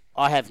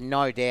 I have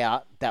no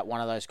doubt that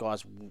one of those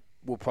guys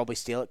will probably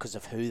steal it because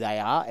of who they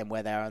are and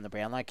where they are in the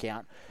Brownlow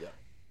count. Yep.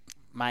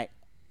 Mate,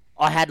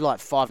 I had like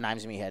 5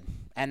 names in my head,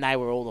 and they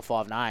were all the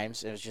 5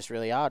 names. It was just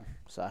really hard.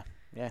 So,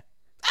 yeah.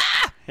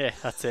 Yeah,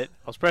 that's it.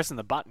 I was pressing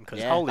the button because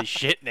Yeah. holy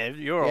shit, Nev,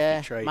 you're Yeah,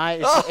 off your tree. mate,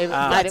 it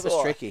That's was all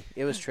right. tricky.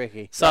 It was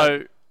tricky.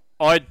 So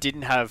I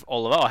didn't have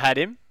Oliver. I had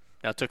him.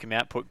 I took him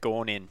out, put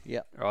Gawn in.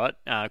 Yep. Right,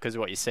 because of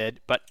what you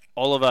said. But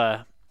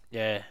Oliver,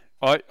 yeah,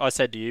 I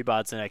said to you,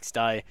 Bards, the next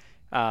day,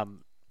 I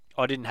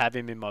didn't have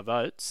him in my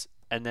votes,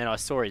 and then I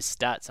saw his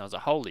stats, and I was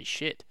like, holy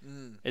shit,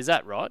 is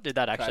that right? Did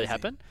that actually Crazy.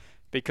 happen?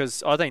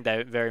 Because I think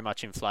they very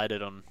much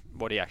inflated on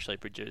what he actually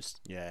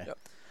produced. Yeah. Yep.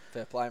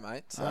 Fair play,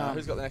 mate. So Um,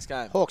 who's got the next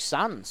game? Hawks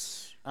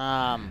Suns.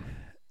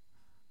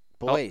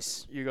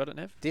 Boys, You got it,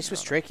 Nev? this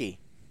was tricky.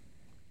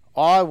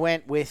 I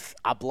went with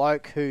a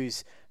bloke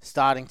who's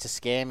starting to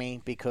scare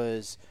me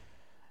because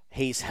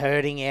he's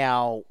hurting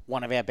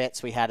one of our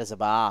bets we had as a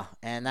bar,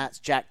 and that's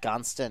Jack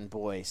Gunston,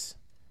 boys.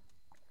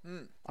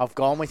 I've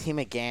gone with him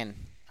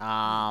again.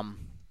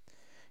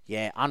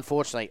 Yeah,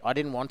 unfortunately, I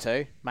didn't want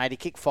to. Mate, he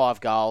kicked 5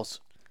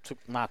 goals,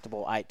 marked the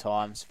ball 8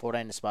 times,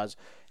 14 disposals.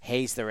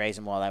 He's the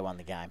reason why they won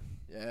the game.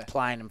 Yeah.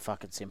 Plain and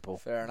fucking simple.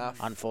 Fair enough.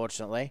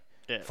 Unfortunately,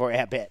 Yeah. for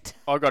our bet.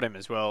 I got him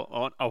as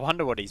well. I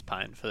wonder what he's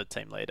paying for the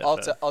team leader. I'll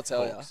for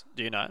tell you. Hawks.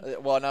 Do you know?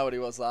 Well, I know what he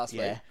was last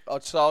Yeah.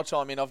 week. I'll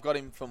chime in. I've got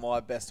him for my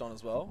best on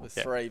as well with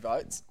 3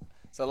 votes.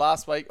 So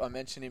last week I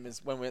mentioned him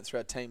as when we went through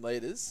our team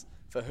leaders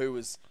for who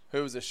was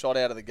a shot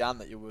out of the gun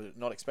that you were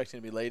not expecting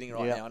to be leading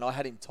right Yeah. now, and I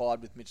had him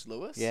tied with Mitch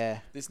Lewis. Yeah.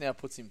 This now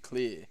puts him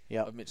clear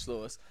Yep. of Mitch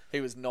Lewis.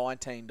 He was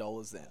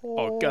 $19 then.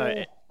 I'll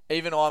go.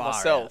 Even I Far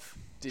myself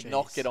did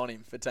not Jeez. get on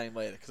him for team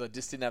leader because I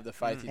just didn't have the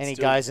faith. And he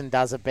goes and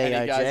does a BOG.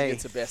 and he goes and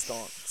gets the best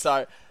on.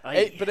 So,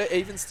 but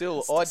even still,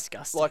 It's I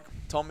disgusting. like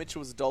Tom Mitchell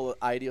was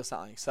 $1.80 or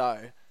something. So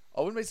I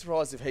wouldn't be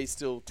surprised if he's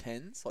still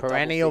tens. Like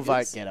Perennial double vote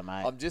figures. getter,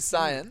 mate. I'm just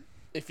saying,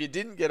 if you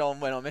didn't get on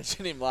when I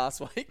mentioned him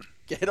last week,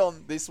 get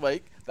on this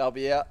week. They'll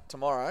be out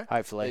tomorrow.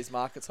 Hopefully. These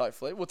markets,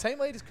 hopefully. Well, team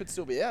leaders could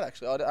still be out,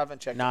 actually. I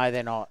haven't checked. No,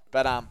 they're not.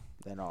 But,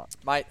 They're not.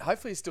 mate,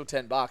 hopefully he's still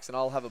 $10 and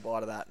I'll have a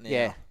bite of that now.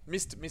 Yeah.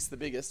 Missed the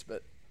biggest,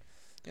 but,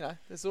 you know,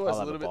 there's always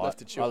a little bit left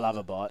to chew I on. love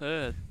a bite.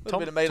 Little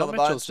bit of meat on the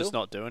bone Mitchell's still. just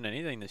not doing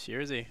anything this year,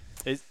 is he?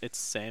 It's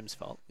Sam's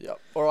fault. Yep.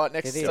 All right,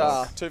 next, It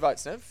is. 2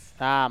 votes, Nev.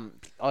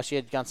 She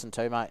had Gunson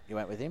too, mate. You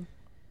went with him.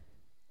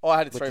 Oh, I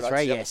had With 3 the votes.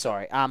 3, yep. yeah,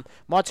 sorry.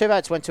 My 2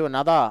 votes went to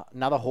another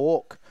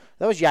Hawk.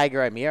 That was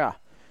Jaeger O'Meara.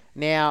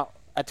 Now,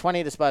 a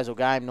 20 disposal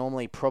game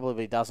normally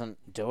probably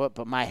doesn't do it,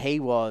 but mate, he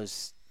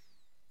was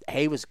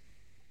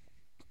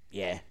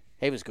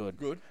good.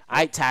 Good.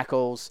 8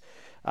 tackles,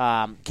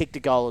 kicked a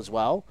goal as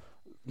well.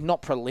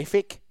 Not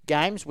prolific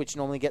games, which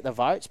normally get the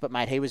votes, but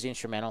mate, he was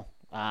instrumental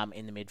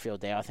in the midfield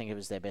there. I think he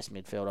was their best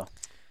midfielder.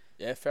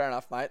 Yeah, fair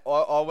enough, mate.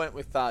 I went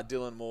with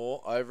Dylan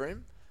Moore over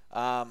him.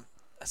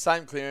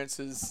 Same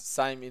clearances,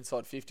 same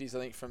inside 50s, I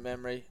think, from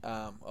memory.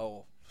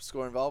 Or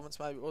score involvements,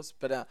 maybe it was.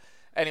 But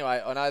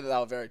anyway, I know that they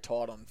were very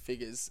tight on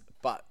figures,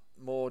 but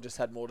Moore just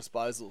had more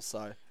disposals.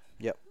 So,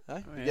 Yep.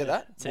 hey, you get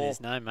that? It's in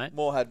his name, mate.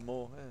 Moore had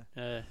more.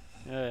 Yeah,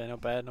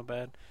 not bad.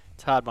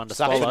 It's a hard one to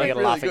Sucks He's when swallow. you been gotta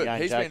really laugh at good. your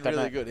own He's joke, been doesn't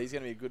really it? good. He's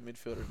going to be a good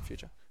midfielder in the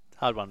future.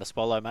 Hard one to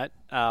swallow, mate.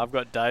 I've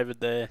got David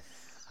there.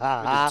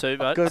 the 2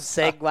 votes. Good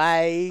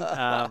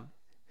segue.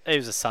 He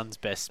was the Suns'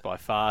 best by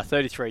far.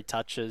 33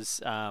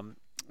 touches,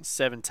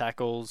 7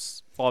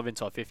 tackles, 5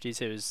 inside 50s.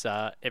 He was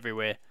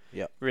everywhere.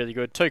 Yep. Really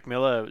good. Tuke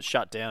Miller was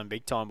shut down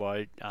big time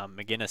by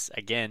McGuinness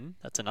again.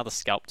 That's another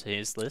scalp to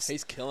his list.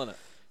 He's killing it.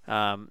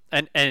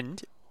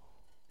 And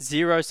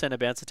 0 centre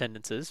bounce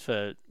attendances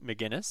for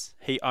McGuinness.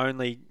 He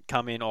only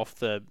come in off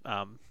the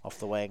Off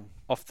the wing.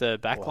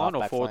 back Or line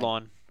or half-back forward flank.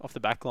 line, off the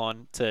back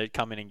line to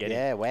come in and get him.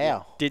 Yeah,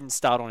 wow. Didn't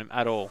start on him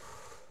at all.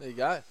 There you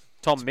go.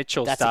 Tom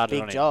Mitchell That's a started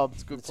big on him. job.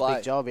 It's a good It's play. a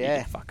big job, He yeah.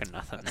 did fucking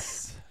nothing.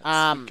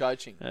 Good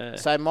coaching.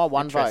 So my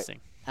 1 vote,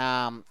 Interesting.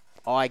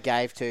 I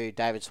gave to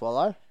David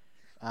Swallow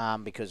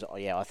because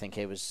I think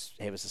he was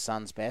the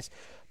Suns' best.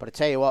 But I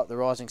tell you what, the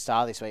rising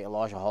star this week,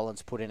 Elijah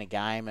Hollands, put in a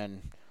game,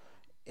 and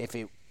if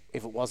it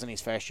wasn't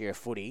his first year of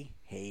footy,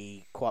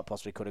 he quite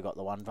possibly could have got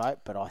the 1 vote.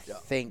 But I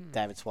think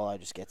David Swallow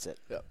just gets it.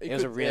 Yeah. It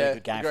was a really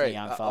good game for the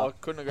young I fella.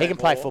 couldn't agree He can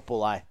play more.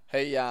 football,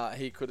 eh?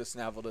 He could have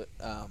snaveled it.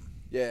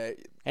 Yeah,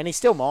 And he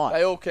still might.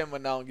 they all can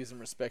when no one gives him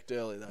respect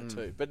early though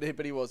too. But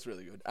he was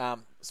really good.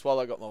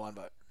 Swallow got my 1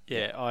 vote.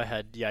 Yeah, I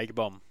had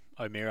Jagerbomb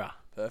O'Meara,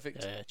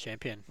 Perfect.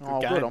 champion. Good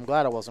Oh, game. good. I'm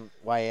glad I wasn't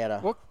way out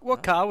of...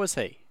 What car was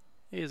he?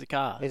 He was a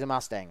car. He's a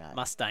Mustang, mate.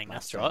 Mustang,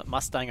 that's Mustang. right.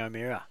 Mustang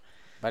O'Meara.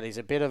 But he's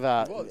a bit of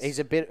a... He was. He's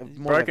a bit of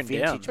more Broken of a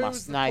vintage down. Who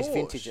was Mustang. the No, he's Porsche?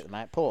 vintage at the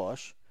mate.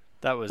 Porsche.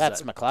 That was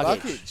That's McCluggage.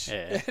 Luggage.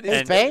 Yeah. it He's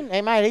is. been...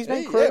 Hey, mate, he's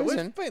been Yeah, cruising.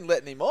 we've been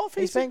letting him off.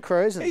 He's been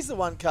cruising. He's the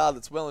one car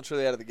that's well and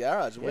truly out of the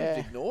garage, and Yeah.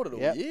 we've ignored it all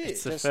Yep. year.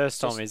 It's the Just- first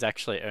time just- he's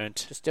actually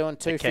earned. Just doing The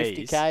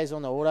 250Ks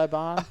on the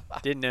Autobahn.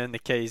 Didn't earn the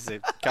keys a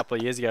couple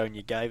of years ago when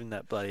you gave him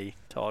that bloody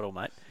title,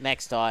 mate.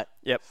 Next tight.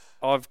 Yep.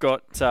 I've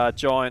got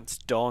Giants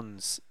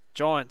Dons.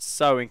 Giants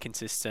so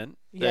inconsistent.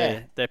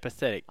 Yeah. They're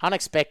pathetic.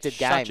 Unexpected Such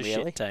game, a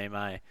really. shit team,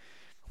 eh?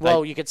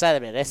 Well, you could say that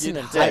about You'd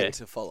Essendon hate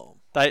too. to follow him.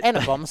 They And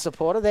a Bomber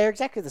supporter. They're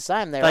exactly the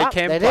same. They're They up,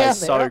 can they're play down,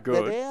 so they're up,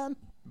 good. They're down.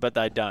 but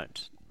they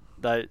don't.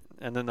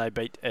 And then they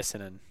beat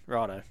Essendon.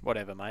 Righto,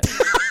 whatever, mate.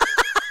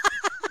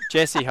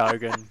 Jesse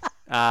Hogan.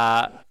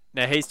 Now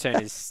he's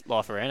turned his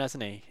life around,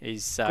 hasn't he?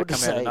 He's Good to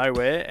come out of see.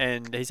 nowhere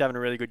and he's having a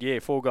really good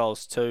year. 4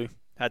 goals, 2.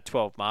 Had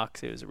 12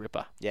 marks. He was a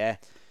ripper. Yeah.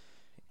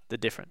 The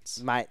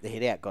difference. Mate, the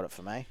hit out got it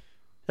for me.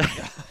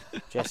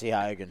 Jesse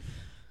Hogan.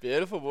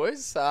 Beautiful,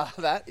 boys.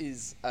 That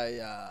is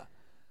a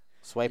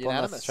Sweep on the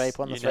Unanimous. sweep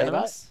on the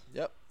Unanimous?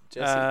 yep.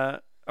 Jesse.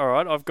 All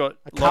right, I've got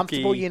A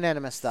comfortable Lockie.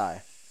 unanimous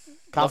though.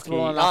 Comfortable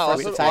Lockie. enough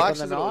No, for us to I take on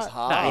actually the thought it was night.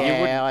 hard. No, Yeah,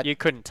 you wouldn't. I- You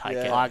couldn't take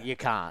Yeah. it. Like you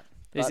can't.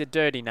 He's a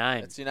dirty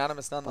name. It's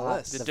unanimous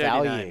nonetheless. The dirty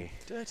value. name.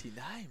 Dirty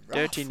name. Rough.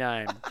 Dirty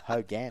name.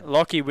 Hogan.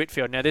 Lockie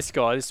Whitfield. Now this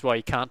is why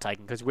you can't take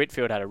him because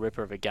Whitfield had a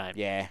ripper of a game.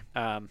 Yeah.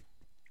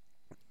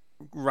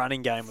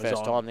 Running game was First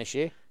on. time this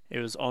year. It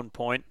was on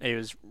point. He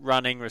was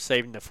running,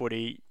 receiving the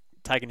footy,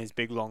 taking his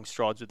big long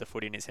strides with the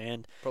footy in his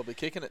hand. Probably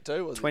kicking it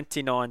too, was he?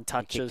 29 He kicked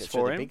touches it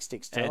through for the him big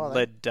sticks too, and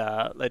I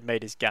think. led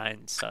meters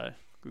gained. So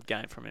good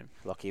game from him.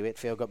 Lockie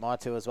Whitfield got my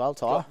 2 as well,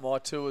 Ty. Got my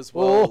 2 as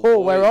well. Oh,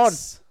 we're on.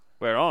 boys.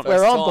 We're on. First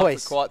We're on, time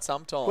boys. For quite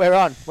some time. We're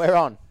on. We're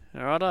on.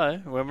 Righto.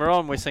 When we're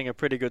on, we sing a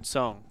pretty good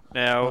song.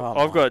 Now, Oh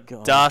I've my got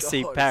God.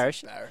 Darcy God, it's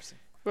Parish. embarrassing.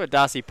 I've got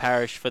Darcy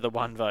Parish for the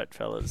 1 vote,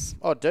 fellas.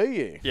 Oh, do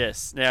you?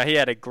 Yes. Now, he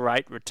had a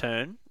great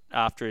return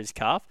after his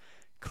calf.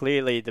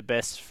 Clearly the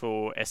best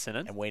for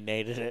Essendon. And we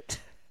needed it.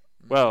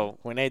 Well,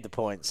 We need the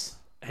points.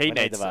 he we need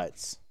needs the them.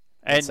 votes.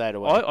 And so do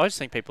we. I just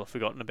think people have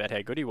forgotten about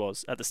how good he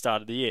was at the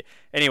start of the year.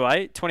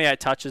 Anyway, 28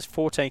 touches,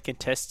 14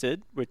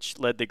 contested, which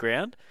led the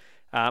ground.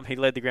 He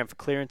led the ground for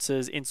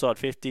clearances, inside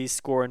 50s,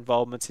 score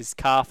involvements. His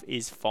calf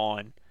is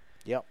fine.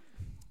 Yep.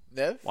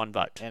 Nev? 1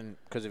 vote. And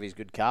because of his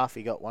good calf,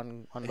 he got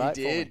one He vote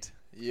did. for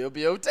You'll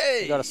be OT.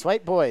 me. He got a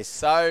sweet, boys.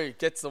 So,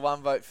 gets the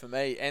 1 vote for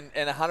me. And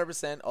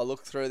 100%, I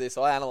looked through this.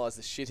 I analysed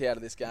the shit out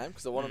of this game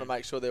because I wanted to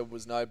make sure there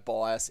was no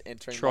bias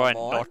entering Try my and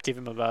mind. not give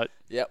him a vote.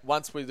 Yeah,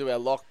 once we do our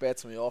lock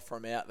bets and we offer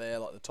them out there,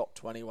 like the top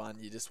 21,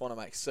 you just want to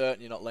make certain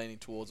you're not leaning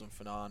towards them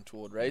for no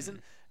untoward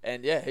reason.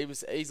 And yeah, he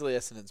was easily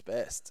Essendon's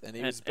best. And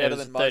he And was it better was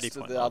than a most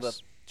 30-point of the other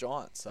loss.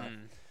 Giants. So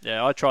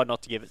Yeah, I tried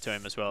not to give it to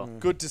him as well.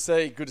 good to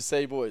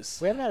see, boys.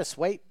 We haven't had a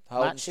sweet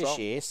Holding match this strong.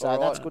 year, so All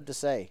that's right. good to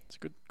see. It's a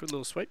good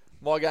little sweep.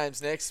 My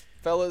game's next,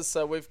 fellas.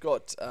 So we've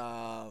got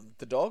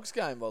the Dogs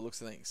game by the looks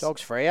of things.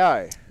 Dogs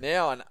Freo.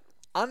 Now, an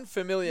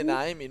unfamiliar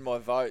name in my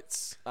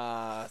votes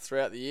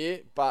throughout the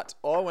year, but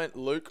I went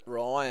Luke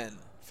Ryan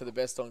for the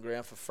best on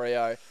ground for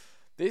Freo.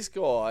 This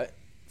guy,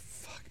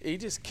 he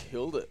just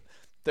killed it.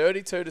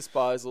 32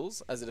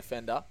 disposals as a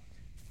defender,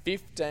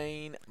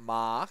 15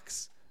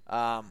 marks.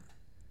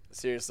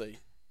 Seriously,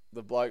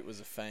 the bloke was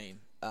a fiend.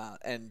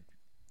 And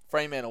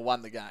Fremantle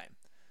won the game.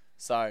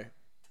 So,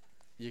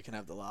 you can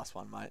have the last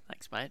one, mate.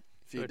 Thanks, mate.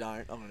 If you Good.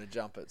 don't, I'm going to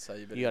jump it. So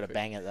you better You got to quick.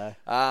 bang it, though.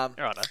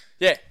 Righto.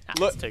 Yeah,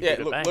 it's too good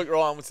to bang. Luke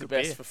Ryan was the Good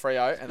best beer. for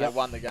Freo, and Yep. they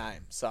won the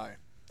game. So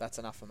that's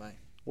enough for me.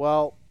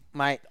 Well,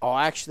 mate,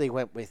 I actually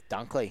went with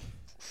Dunkley.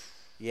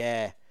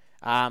 Yeah.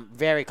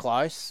 Very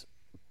close,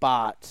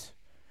 but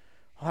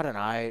I don't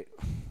know.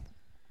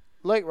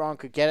 Luke Ryan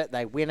could get it.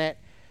 They win it.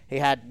 He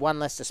had one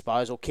less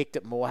disposal, kicked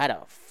it more, had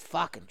a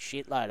fucking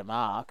shitload of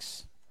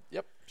marks.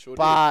 Yep, sure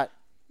But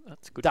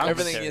That's good. Dunks- Everything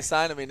commentary. you're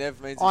saying to me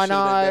never means it I should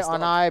have been best know,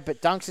 on. I know.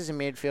 But Dunks is a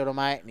midfielder,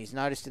 mate, and he's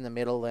noticed in the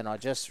middle, and I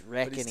just But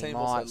reckon his he team might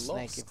also sneak in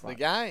lost the front.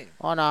 game.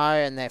 I know,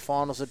 and their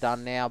finals are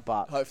done now,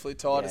 but Hopefully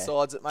Ty Yeah.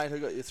 decides it, mate. Who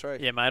got you 3?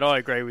 Yeah, mate, I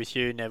agree with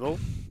you, Neville.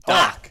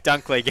 Duck.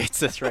 Dunkley gets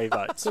the 3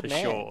 votes Good for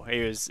man. sure.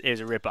 He was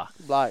a ripper.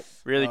 bloke,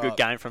 Really Right. good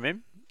game from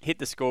him. Hit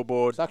the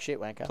scoreboard. suck shit,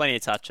 wanker. Plenty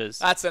of touches.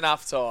 That's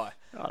enough, Ty.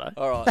 Righto.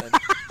 All right, then.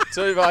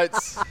 2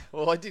 votes.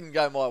 Well, it didn't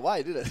go my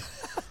way, did it?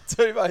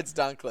 2 votes,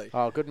 Dunkley.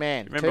 Oh, good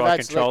man. Remember, 2 I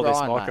votes control Luke this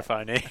Ryan, mate.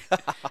 microphone here.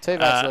 2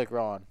 votes Luke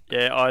Ryan.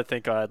 Yeah, I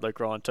think I had Luke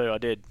Ryan too. I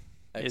did. It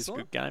was a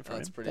Excellent. good game from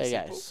That's him. pretty There you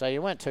simple. go. So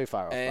you weren't too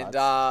far off. And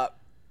buds.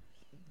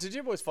 did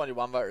you boys find your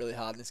 1 vote really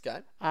hard in this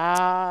game? When,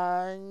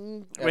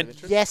 Out of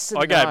interest? yes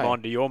and I gave no.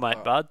 mine to your mate,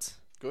 Alright. Buds.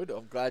 Good.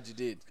 I'm glad you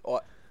did. I,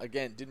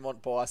 again, didn't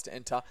want bias to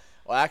enter.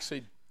 I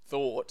actually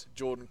thought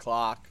Jordan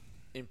Clark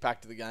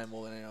impacted the game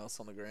more than anyone else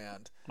on the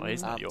ground. Well,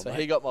 he's not your So mate.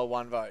 he got my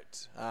 1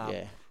 vote.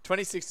 Yeah.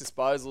 26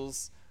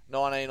 disposals,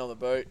 19 on the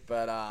boot,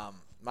 but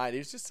mate, he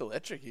was just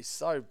electric. He's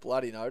so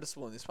bloody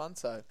noticeable in this one.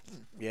 So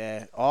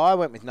Yeah, I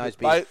went with nose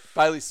beers.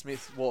 Bailey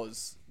Smith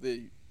was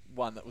the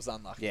one that was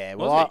unlucky. Yeah,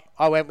 Was well,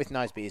 I went with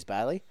nose beers,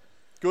 Bailey.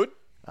 Good.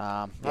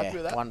 Yeah,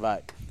 with that? 1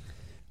 vote.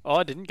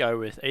 I didn't go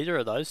with either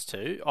of those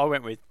two. I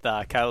went with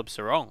Caleb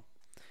Sarong.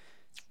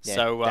 Yeah,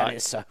 So that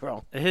is so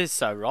wrong. it is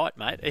so right,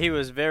 mate. He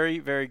was very,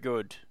 very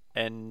good,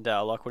 and I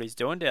like what he's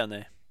doing down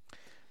there.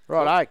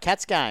 Righto,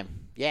 Cats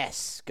game.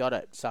 Yes, got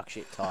it. Suck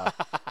shit, Ty.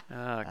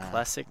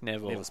 Classic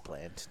Neville. It was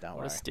planned. Don't What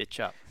worry. a stitch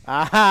up.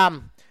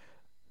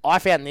 I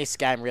found this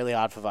game really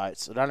hard for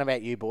votes. I don't know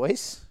about you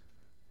boys.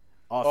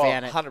 I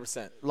found it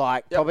 100%.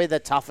 like probably the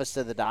toughest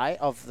of the day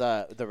of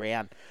the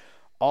round.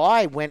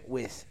 I went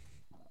with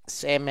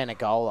Sam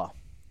Menegola.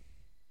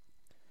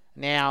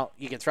 Now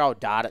you can throw a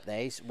dart at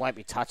these. Won't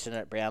be touching it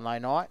at Brownlow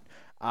night.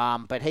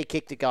 But he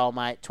kicked a goal,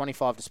 mate.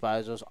 25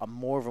 disposals.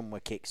 More of them were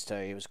kicks too.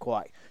 He was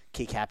quite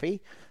kick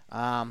happy.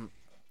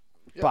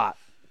 But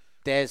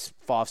there's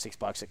 5-6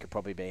 blokes that could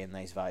probably be in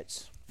these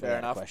votes. Fair without a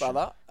enough, question.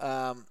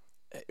 brother.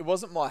 It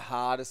wasn't my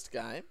hardest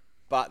game,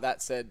 but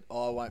that said,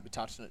 I won't be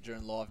touching it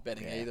during live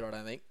betting either, I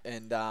don't think.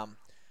 And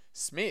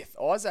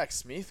Isaac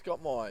Smith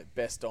got my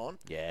best on.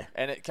 Yeah.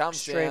 And it comes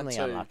Extremely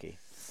down to unlucky.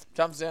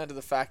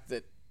 the fact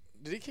that,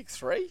 did he kick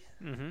 3?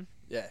 Mm-hmm.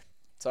 Yeah.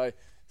 So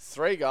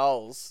 3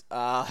 goals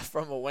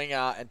from a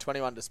winger and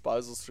 21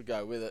 disposals to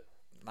go with it,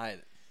 mate.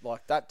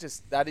 Like that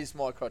is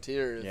my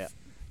criteria. Of, Yeah.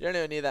 You're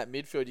anywhere near that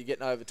midfield, you're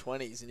getting over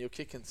 20s and you're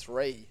kicking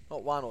 3,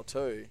 not 1 or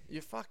 2.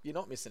 You're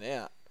not missing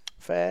out.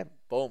 Fair.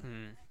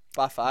 Boom.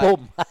 Buffet.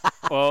 Boom.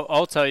 Well,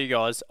 I'll tell you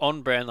guys,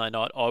 on Brownlow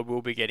night, I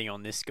will be getting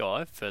on this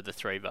guy for the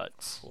 3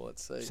 votes. Well,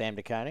 let's see. Sam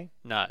DeConey.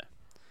 No.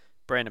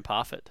 Brandon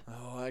Parfitt.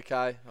 Oh,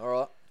 okay. All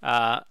right.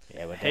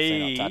 Yeah, we're definitely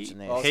He, not touching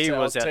this. Oh, he I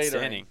was was teetering.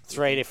 outstanding.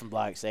 3 different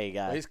blokes. There you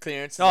go. His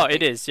clearance. Oh,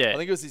 it is, yeah. I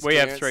think it was his we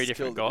have clearance 3 that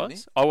different killed it,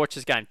 didn't guys. I watched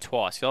this game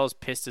twice 'cause I was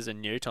pissed as a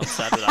newt on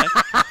Saturday.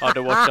 I had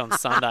to watch it on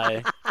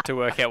Sunday to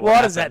work out what Why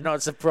happened. does that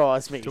not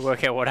surprise me? To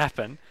work out what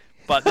happened.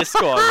 but this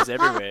guy was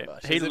everywhere.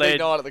 Gosh, He it's a big led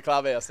night at the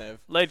clubhouse, Nev.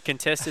 led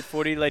contested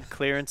footy, led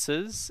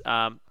clearances.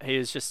 He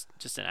was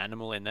just an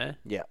animal in there.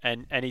 Yeah.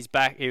 And he's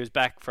back. He was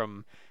back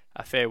from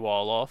a fair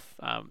while off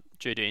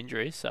due to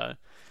injury. So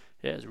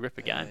yeah, it was a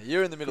ripper game. Yeah,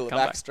 you're in the middle of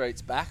comeback.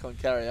 Backstreet's back on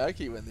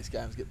karaoke when this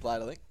games get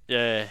played, I think.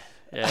 Yeah.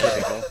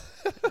 Typical.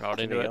 Right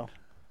into it. Typical.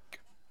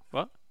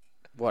 What?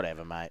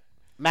 Whatever, mate.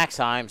 Max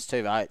Holmes,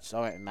 2 votes. I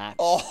went with Max.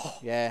 Oh,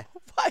 Yeah.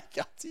 wake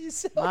up to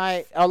yourself.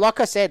 Mate, like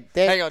I said,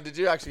 Hang on, did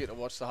you actually get to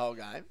watch the whole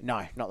game?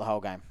 no, not the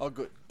whole game. Oh,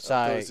 good. So,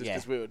 I thought it was just yeah.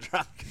 because we were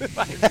drunk.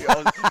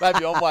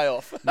 maybe I'm way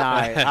off. No,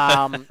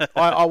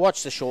 I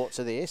watched the shorts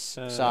of this,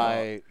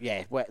 so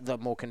yeah, the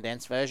more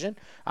condensed version.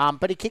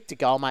 But he kicked a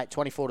goal, mate.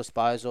 24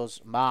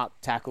 disposals,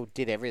 marked, tackled,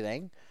 did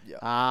everything.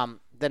 Yeah.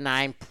 The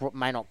name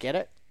may not get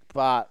it,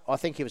 but I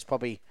think he was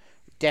probably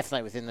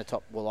definitely within the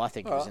top. Well, I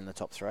think he was in the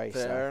top 3.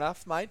 Fair So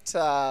enough, mate.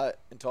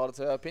 Entitled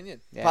to our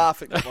opinion. Yeah.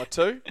 Perfect at my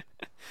 2.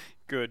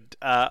 Good.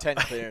 10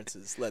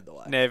 clearances led the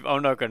way. Nev,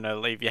 I'm not going to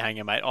leave you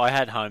hanging, mate. I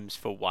had Holmes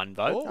for 1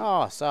 vote.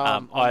 oh, so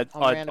I had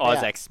I'm roundabout.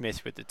 Isaac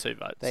Smith with the 2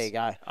 votes. There you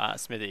go.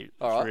 Smithy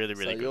All was right, really,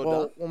 really so good. you're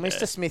Well, done.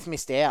 Mr. Smith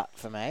missed out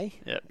for me.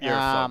 Yep, you're a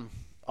flop.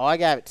 I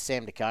gave it to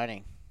Sam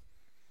DeConing.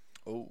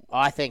 Ooh.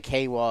 I think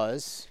he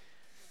was.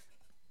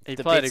 He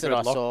the played a bits good that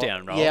I saw.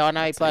 lockdown role. Yeah, I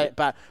know he That's played, it.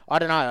 but I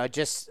don't know. I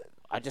just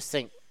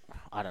think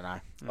I don't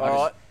know. All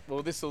right.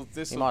 Well, this will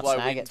might blow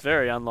snag wins. It's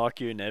very unlike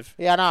you, Nev,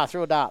 Yeah, no, I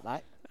threw a dart,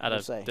 mate. at We'll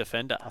a see.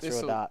 defender. I threw a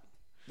This'll- dart.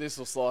 This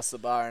will slice the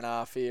bar in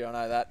half here. I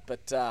know that,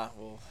 but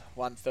well,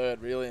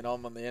 1/3 really, and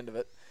I'm on the end of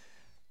it.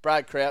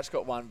 Brad Crouch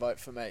got 1 vote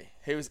for me.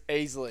 He was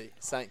easily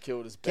St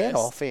Kilda's best. Get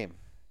off him.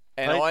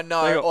 And They- I they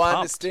know, got I pumped.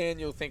 understand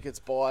you'll think it's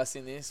bias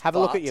in this. Have a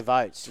look but at your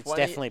votes. It's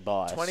 20 definitely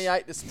biased.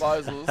 28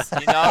 disposals.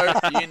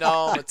 you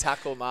know I'm a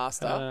tackle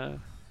master.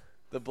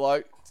 The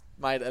bloke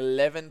made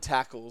 11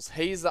 tackles.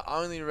 He's the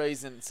only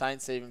reason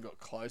Saints even got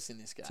close in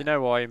this game. Do you know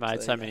why he made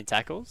there so you many go.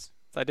 tackles?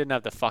 They didn't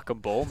have the fucking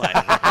ball, mate.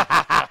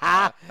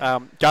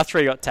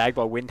 Guthrie got tagged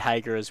by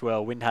Windhager as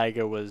well.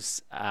 Windhager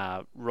was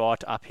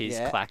right up his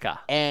Yeah. clacker.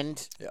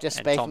 And Yep. just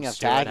And speaking Tom of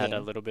Stewart had tagging, a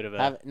little bit of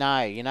a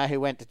no, you know who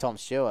went to Tom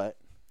Stewart?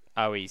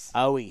 Owies.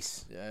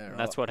 Owies. Yeah, right.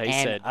 That's what he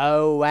And said.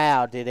 oh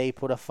wow, did he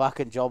put a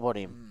fucking job on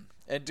him?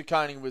 And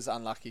DeConing was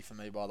unlucky for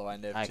me, by the way,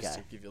 Nev, just Okay.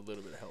 to give you a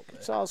little bit of help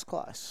there. So I was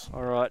close.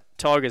 All right,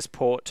 Tigers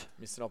Port.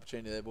 Missed an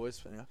opportunity there, boys.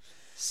 But anyway.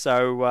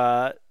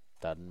 So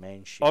Doesn't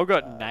mean shit. I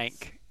got does.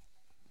 Nank.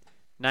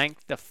 Nank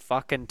the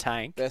fucking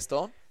tank. Best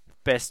on?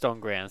 Best on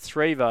ground.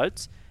 3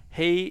 votes.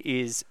 He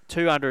is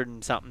 200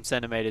 and something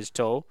centimetres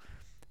tall.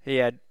 He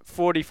had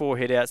 44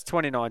 hitouts,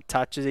 29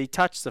 touches. He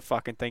touched the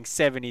fucking thing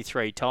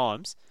 73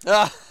 times.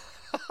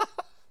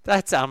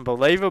 That's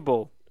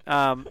unbelievable.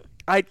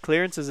 8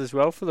 clearances as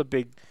well for the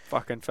big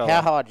fucking fella.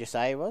 How hard did you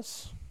say he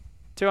was?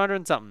 200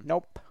 and something.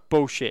 Nope.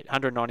 Bullshit.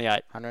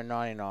 198.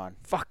 199.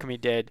 Fuck me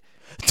dead.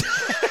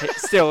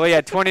 Still, he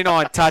had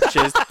 29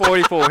 touches,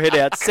 44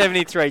 hitouts,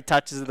 73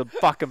 touches of the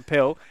fucking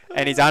pill,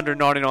 and he's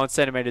 199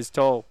 centimetres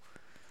tall.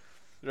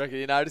 You reckon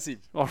you notice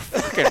him? Oh,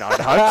 fucking, I'd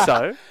hope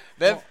so.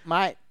 Nev?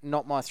 Mate,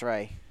 not my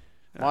 3.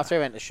 My Ah. 3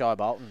 went to Shy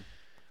Bolton.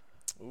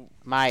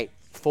 Mate,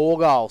 4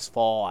 goals,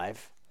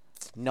 5.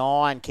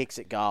 9 kicks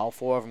at goal,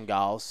 4 of them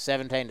goals,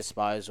 17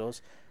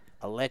 disposals.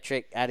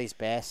 Electric at his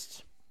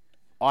best.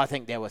 I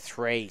think there were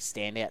 3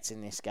 standouts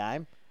in this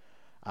game.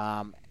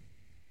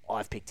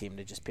 I've picked him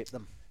to just pip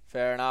them.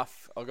 Fair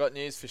enough. I've got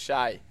news for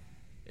Shay.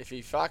 If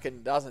he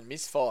fucking doesn't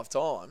miss 5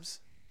 times,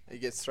 he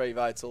gets 3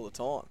 votes all the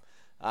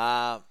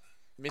time.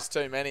 Missed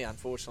too many,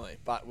 unfortunately,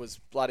 but was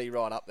bloody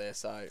right up there,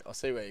 so I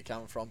see where you're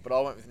coming from. But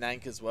I went with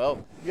Nank as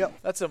well. Yep.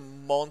 That's a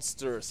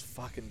monstrous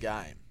fucking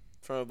game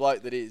from a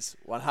bloke that is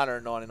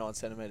 199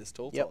 centimetres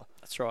tall. Yep. fella.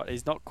 That's right.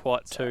 He's not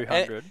quite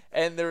 200.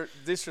 And they're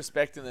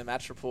disrespecting the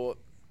match report.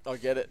 I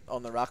get it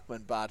on the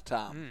ruckman, but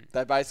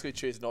they basically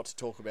choose not to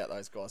talk about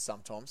those guys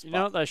sometimes. You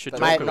know what they should they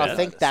talk Mate, will and be I about?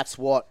 think noticed. that's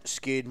what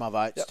skewed my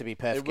votes, Yep. to be It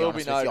perfectly will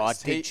honest be with you. I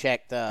noticed. did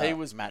check the he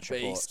was match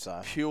beast,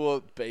 report. So.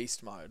 pure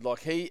beast mode.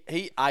 Like he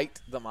ate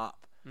them up.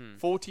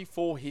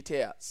 44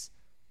 hitouts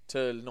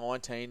to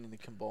 19 in the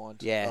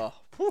combined. Yeah. Oh,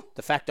 whew.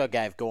 The fact I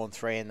gave Gorn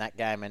 3 in that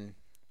game and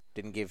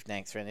didn't give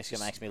Nank 3 in this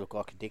game makes me look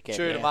like a dickhead.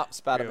 Chewed them up,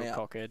 spat them Real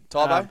out. cockhead.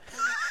 Tybo,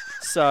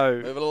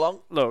 So, move it along.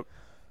 look,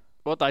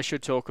 what they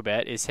should talk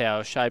about is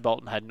how Shea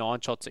Bolton had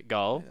 9 shots at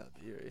goal, Yeah,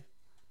 beauty.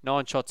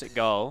 9 shots at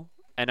goal,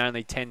 and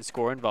only 10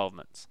 score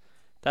involvements.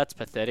 That's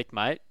pathetic,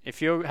 mate.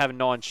 If you have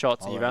 9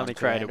 shots and Oh, you've we're only on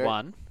created 200.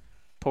 1,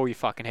 pull your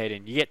fucking head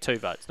in. You get 2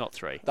 votes, not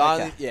 3. The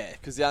Okay. only, yeah,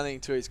 because the only thing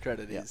to his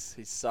credit is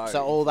he's so.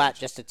 So all that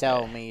just to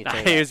tell me you No,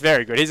 two he was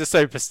very good. He's a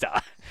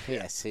superstar,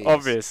 Yes, he is.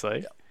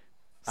 obviously.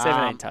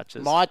 17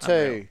 touches. My 2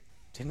 Unreal.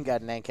 didn't go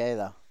to Nank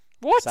either.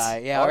 What? So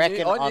yeah, I I reckon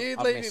knew- I knew I've you'd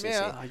leave missed him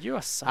this out. here. Oh, you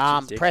are such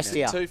Um, a dick,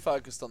 Prestia. man. Too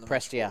focused on the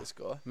match Prestia. for this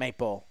guy.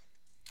 Meatball.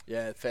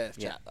 Yeah, fair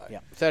Yeah, chat though. yeah.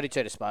 32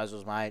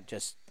 disposals, mate.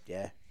 Just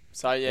yeah.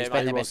 So yeah, He's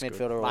been the mate, best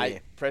midfielder all mate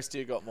year.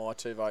 Prestia got my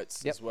 2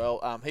 votes Yep. as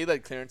well. He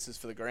led clearances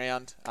for the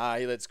ground.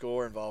 He led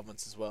score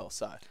involvements as well.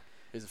 So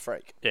he's a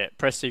freak. Yeah,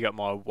 Prestia got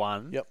my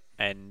 1. Yep.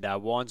 And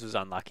Wines was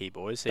unlucky,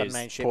 boys. He Doesn't was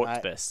mean shit, Port's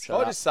mate. best.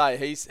 I'll just say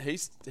he's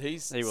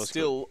He was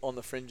still on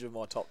the fringe of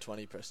my top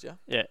 20, Prestia.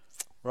 Yeah.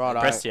 Right,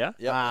 Prestia.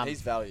 Yep,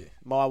 he's value.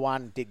 My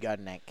one did go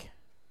to Neck.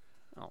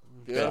 Oh,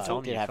 Beautiful.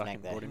 on, Did you have fucking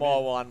Nick there. brought him My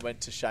in. one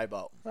went to Shea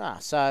Bolt.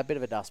 So a bit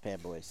of a dustpan,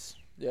 boys.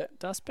 Yeah.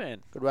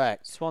 Dustpan. Good work.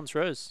 Swans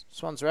Rose.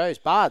 Swans Rose.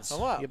 Bards, Oh,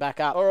 wow. you're back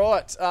up. All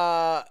right.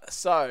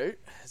 So,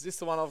 is this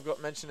the one I've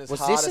got mentioned as Was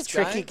this hardest a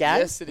tricky game?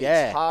 Yes, it is.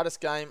 Yeah.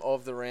 Hardest game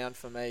of the round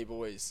for me,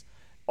 boys.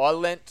 I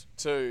lent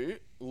to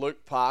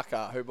Luke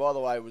Parker, who, by the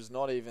way, was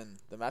not even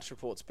the Match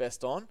Report's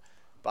best on,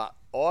 but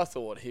I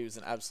thought he was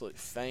an absolute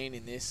fiend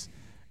in this.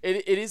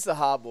 It is the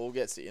hard ball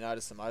gets that you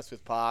notice the most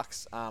with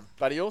Parks,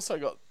 but he also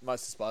got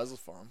most disposals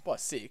for him by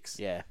 6.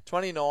 Yeah.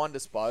 29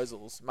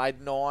 disposals, made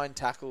 9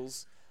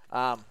 tackles.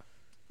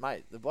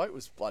 Mate, the bloke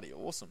was bloody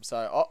awesome.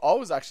 So I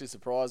was actually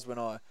surprised when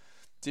I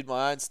did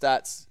my own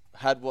stats,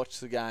 had watched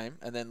the game,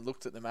 and then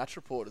looked at the Match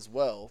Report as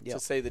well to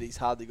see that he's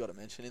hardly got a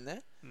mention in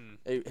there.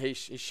 He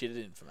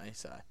shitted in for me,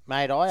 so.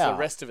 Mate, It's the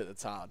rest of it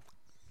that's hard.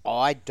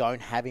 I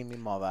don't have him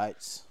in my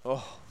votes.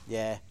 Oh,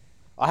 Yeah.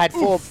 I had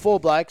four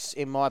blokes,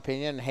 in my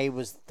opinion, and he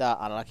was the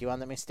unlucky one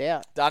that missed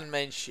out. doesn't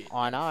mean shit.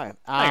 I know.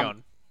 Hang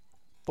on.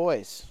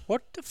 Boys.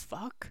 What the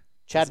fuck?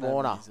 Chad His name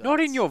Warner. is, Not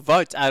in your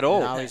votes at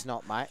all. No, he's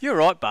not, mate. You're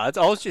right, Buds.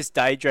 I was just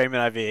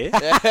daydreaming over here.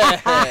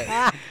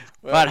 Yeah.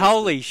 But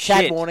holy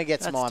Chad shit. Warner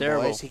gets That's mine,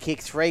 terrible. boys. He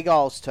kicked 3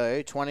 goals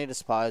too, 20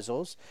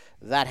 disposals.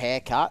 That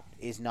haircut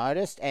is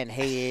noticed, and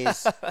he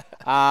is...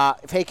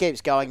 if he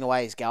keeps going the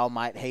way he's going,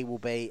 mate, he will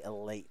be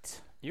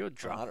elite. You're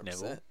drunk, 100%.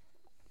 Neville.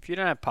 If you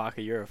don't have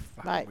Parker, you're a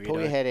fucking Mate, weirdo. pull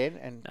your head in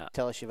and No.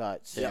 tell us your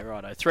votes. Yeah,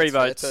 righto. 3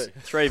 That's fair votes. too.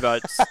 3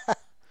 votes.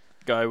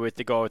 Go with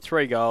the guy with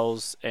 3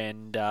 goals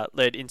and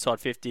led inside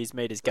 50s,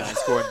 metres gained,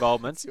 score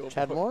involvements.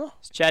 Chad Warner?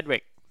 It's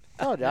Chadwick.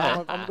 Oh,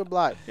 yeah, I'm a good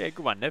bloke. Yeah,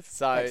 good one, Nev.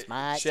 So, Thanks,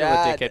 mate. You're a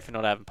Chad, dickhead for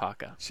not having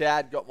Parker.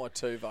 Chad got my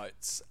 2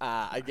 votes.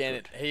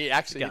 Again, he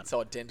actually Gun. hits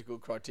identical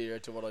criteria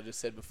to what I just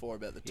said before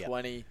about the Yep.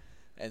 20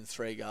 and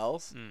 3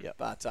 goals. Yep.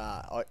 But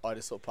I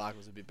just thought Parker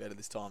was a bit better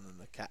this time than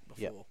the Cat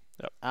before.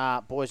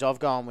 Yep. Boys, I've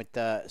gone with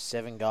the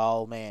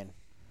 7-goal man.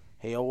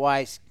 He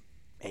always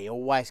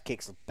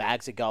kicks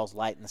bags of goals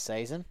late in the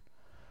season.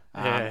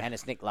 Yeah. And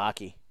it's Nick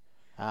Larkey.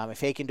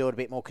 If he can do it a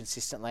bit more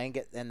consistently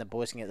and the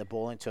boys can get the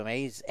ball into him,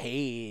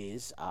 he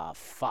is a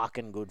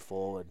fucking good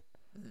forward.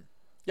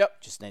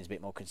 Yep. Just needs a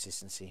bit more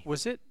consistency.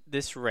 Was it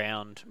this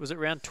round? Was it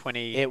round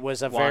 20? It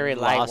was a very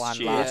late one last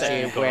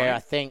year where I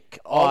think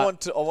I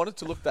wanted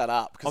to look that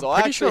up because I'm I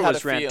pretty actually sure it had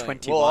was a round feeling.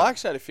 21. Well, I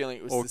actually had a feeling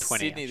it was Or the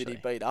 20 Sydney that he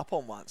actually. beat up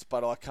on once,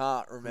 but I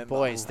can't remember.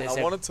 boys, And there's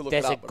I wanted to look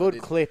there's it a up, but I good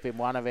didn't. clip in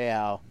one of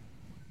our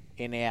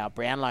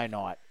Brownlow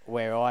night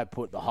where I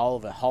put the whole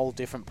of a whole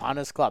different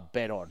punters club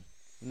bet on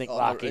Nick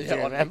Larkey. yeah, Do you on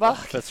Nick remember?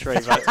 Larkey. For 3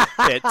 votes.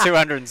 Yeah,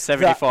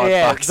 275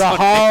 yeah, bucks. the on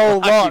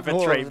whole Nick Larkey lot. for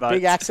Well, 3 it was a votes.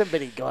 big accent,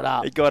 but he got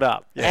up. He got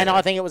up. Yeah. And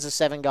I think it was a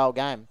 7-goal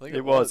game. I think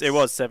It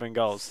was 7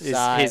 goals. His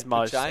So-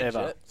 most change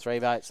ever. it. 3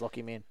 votes, lock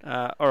him in.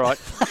 All right.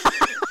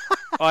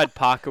 I had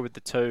Parker with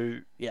the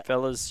 2 Yep.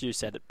 fellas. You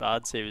said it,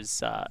 Buds. He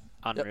was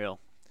unreal.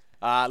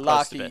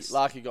 Larkey best.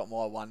 got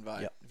my 1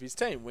 vote. Yep. If his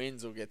team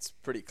wins or gets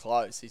pretty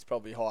close, he's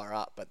probably higher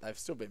up, but they've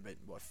still been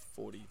beaten by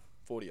 40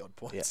 odd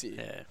points here.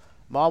 Yeah.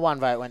 My 1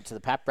 vote went to the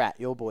Pap Rat,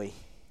 your boy.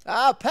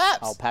 Paps.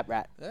 Oh, Pap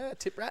Rat.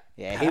 Tip rat.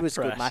 Yeah, he was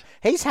good, Rat. mate.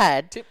 He's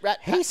had Tip rat,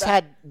 he's Pap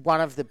had one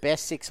of the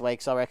best 6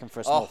 weeks, I reckon, for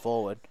a small Oh,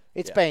 forward.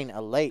 It's yeah. been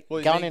elite. Well,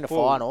 you Going think- into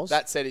well, finals,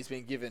 That said, he's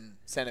been given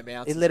centre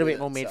mounts. a little bit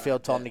more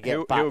midfield time to get.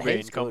 He'll, but he'll be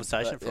he's in good.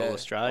 conversation for all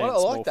Australian Well, I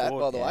small like that,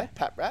 forward. by the yeah. way.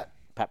 Pap rat.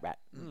 Pap Rat.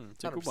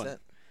 It's a good one.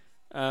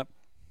 100%.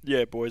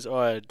 Yeah, boys.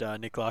 I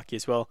had Nick Larkey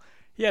as well.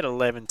 He had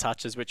 11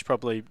 touches, which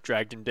probably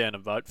dragged him down a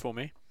vote for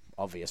me.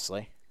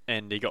 Obviously.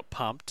 And he got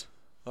pumped.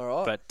 All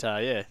right.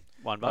 But, yeah,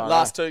 1 vote.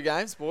 Last 2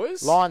 games,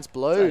 boys. Lions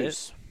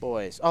Blues,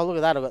 boys. Oh, look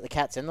at that. I've got the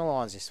Cats and the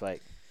Lions this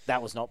week.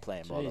 That was not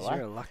planned, by the Jeez, way.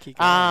 you're a lucky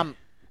guy.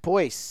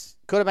 Boys,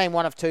 could have been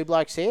one of 2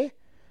 blokes here,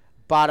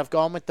 but I've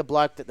gone with the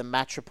bloke that the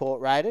Match Report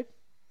rated,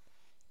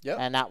 Yep.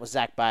 and that was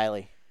Zach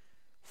Bailey.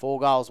 4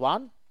 goals,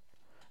 1.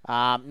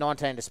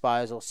 19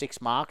 disposals,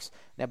 6 marks.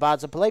 Now,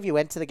 Bards, I believe you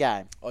went to the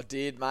game. I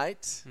did,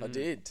 mate. I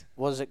did.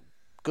 Was it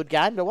a good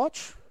game to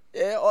watch?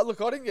 Yeah, look,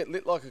 I didn't get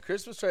lit like a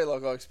Christmas tree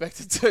like I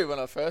expected to when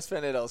I first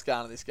found out I was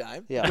going to this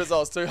game. Yeah. Because I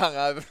was too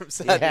hungover from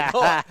Saturday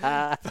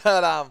night.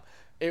 But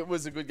it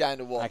was a good game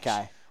to watch.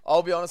 Okay.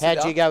 I'll be honest How'd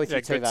with you you. go with Yeah,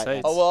 your 2 good votes?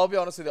 seats. Oh, well, I'll be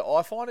honest with you.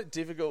 I find it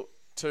difficult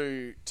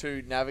to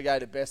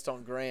navigate it best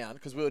on ground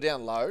because we were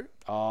down low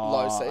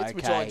seats,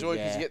 which I okay, enjoyed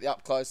because yeah. you get the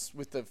up close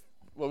with the...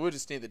 Well, we were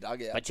just near the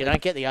dugout. But you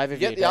don't get the overview, You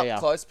get the do up you?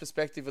 close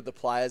perspective of the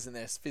players and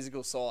their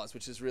physical size,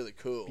 which is really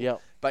cool.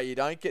 Yep. But you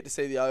don't get to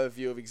see the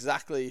overview of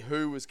exactly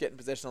who was getting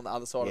possession on the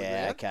other side of the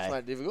Yeah, ground. okay. It's made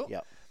it difficult.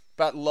 Yep.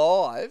 But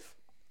live,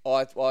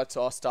 I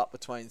tossed up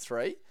between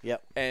 3.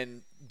 Yep.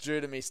 And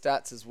due to me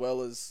stats as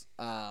well as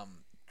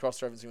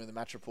cross-referencing with the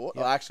Match Report,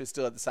 Yep. I actually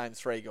still had the same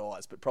 3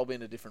 guys, but probably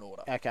in a different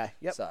order. Okay,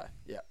 yep. So,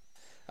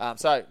 yeah.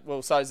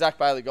 So Zach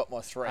Bailey got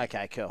my 3.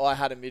 Okay, cool. I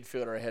had a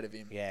midfielder ahead of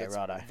him. Yeah, That's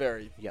righto.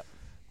 very Yep.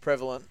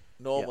 prevalent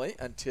normally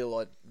until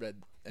I read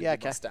and Yeah,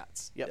 did my okay.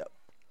 stats. Yep.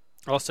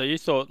 Oh, so you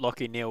thought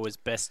Lockie Neal was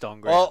best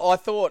on ground? Well, I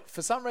thought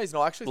for some reason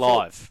I actually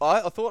Live. I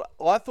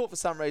thought for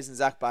some reason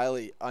Zach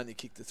Bailey only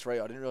kicked a 3.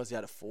 I didn't realise he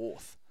had a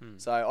 4th.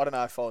 So I don't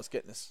know if I was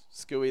getting a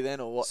skewy then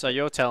or what. So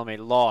you're telling me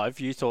live,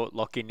 you thought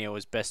Lockie Neal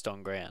was best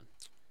on ground?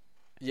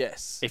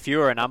 Yes, If you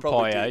were an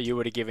probably umpire, did. you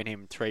would have given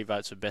him 3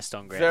 votes for best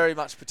on ground. very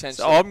much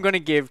potential. So I'm going to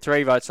give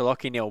 3 votes to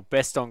Lockie Neal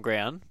best on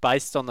ground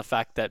based on the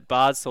fact that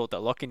Bards thought that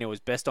Lockie Neal was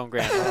best on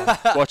ground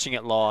watching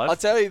it live. I'll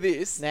tell you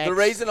this: Next. the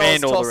reason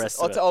And I all the was rest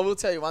tossing, of it. I will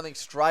tell you one thing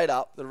straight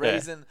up. The Yeah.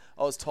 reason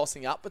I was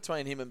tossing up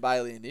between him and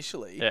Bailey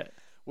initially Yeah.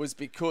 was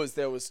because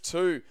there was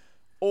 2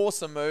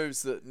 awesome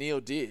moves that Neil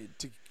did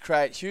to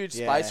create huge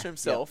space Yeah. for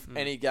himself,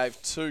 and he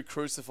gave 2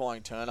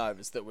 crucifying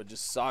turnovers that were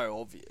just so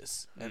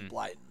obvious and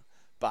blatant.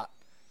 But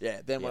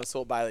yeah, then when I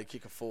saw Bailey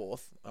kick a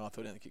 4th, and I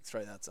thought he only kicked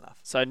 3, that's enough.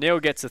 So Neal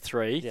gets a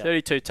 3, Yeah.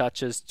 32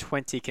 touches,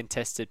 20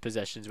 contested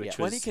possessions, which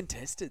Yeah. was 20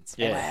 contested.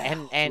 Yeah. Wow.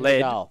 And a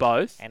led goal.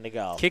 both, And a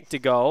goal. kicked a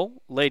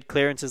goal, lead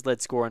clearances, led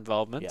score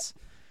involvements.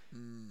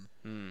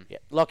 Yeah.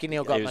 Lockie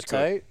Neal got He my was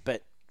good. 2,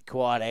 but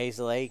quite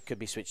easily could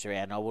be switched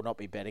around. I will not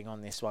be betting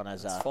on this one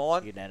as That's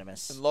fine.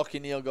 unanimous. And Lockie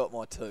Neal got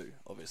my 2,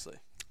 obviously.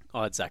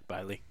 I had Zach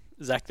Bailey.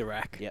 Zach the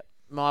Rack. Yep.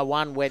 My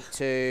 1 went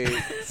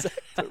to...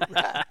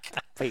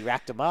 He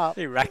racked them up.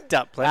 He racked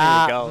up plenty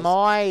of goals.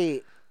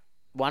 My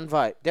 1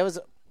 vote. There was...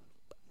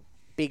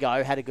 Big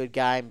O had a good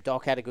game.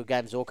 Doc had a good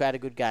game. Zorko had a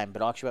good game.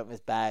 But I actually went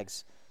with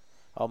Bags.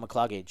 Old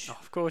McCluggage. Oh,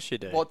 of course you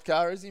do. What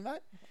car is he, mate?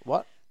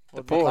 What?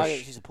 The McCluggage,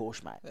 Porsche. he's a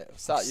Porsche, mate. Yeah,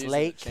 start using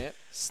Sleek. it, champ.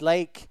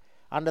 Sleek.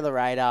 Under the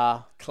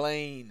radar.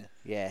 Clean.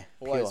 Yeah.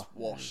 Always Pure.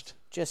 washed.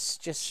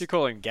 Just... You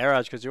call him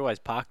garage because you're always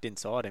parked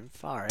inside him.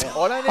 Far out.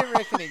 I don't even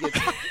reckon he gets...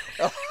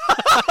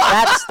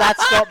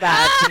 That's not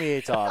bad from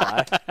you,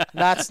 Tyler.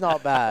 That's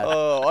not bad.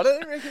 I don't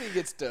even reckon he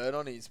gets dirt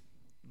on his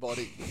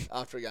body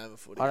after a game of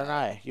footy. I don't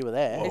know. You were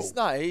there.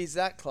 He's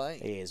that clean.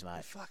 He is,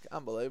 mate. Fuck,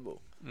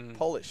 unbelievable.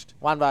 Polished.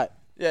 1 vote.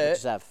 Yeah.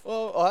 Just have.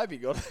 Well, I hope he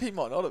got it. He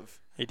might not have.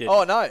 He did.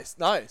 Oh, no.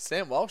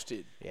 Sam Walsh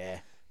did. Yeah.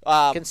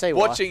 Can see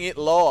why. Watching it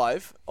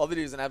live, I thought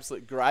he was an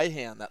absolute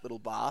greyhound, that little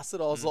bastard.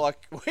 I was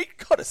like, we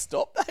got to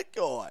stop that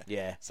guy.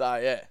 Yeah. So,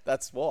 yeah,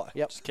 that's why.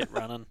 Yep. Just kept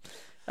running.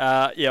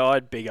 Yeah, I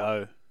had Big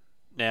O.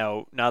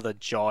 Now, another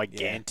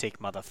gigantic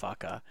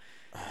motherfucker.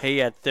 He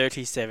had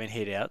 37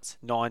 hitouts,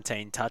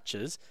 19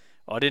 touches.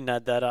 I didn't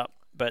add that up,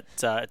 but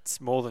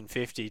it's more than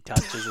 50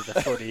 touches of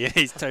the footy.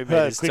 He's 2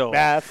 metres Quick tall.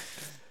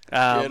 math.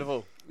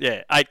 Beautiful.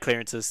 Yeah, 8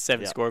 clearances,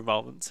 7 Yep. score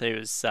involvements. He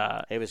was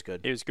He was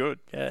good. good.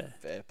 Yeah.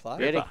 Fair play.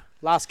 Ready?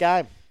 Last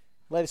game.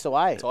 Let us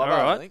away. Tybo, All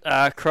I right.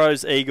 think.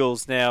 Crows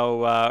Eagles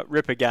now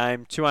Ripper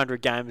game.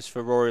 200 games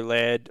for Rory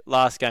Laird.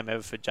 Last game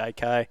ever for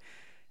JK.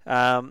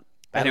 And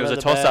it Battle was of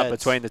a the toss-up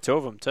Birds. between the two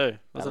of them too,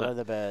 wasn't Battle it? of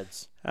the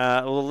Birds.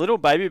 Well, the Little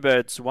Baby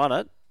Birds won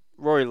it.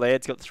 Rory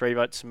Laird's got 3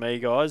 votes for me,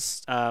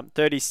 guys.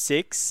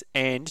 36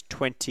 and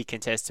 20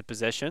 contested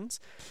possessions.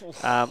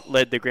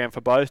 Led the ground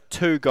for both.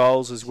 2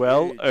 goals as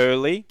well Huge.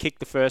 early. Kicked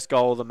the first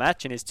goal of the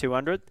match in his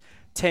 200th.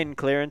 10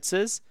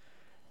 clearances.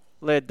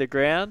 Led the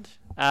ground.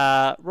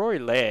 Rory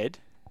Laird,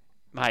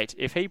 mate,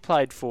 if he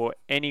played for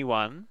any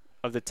one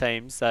of the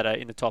teams that are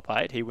in the top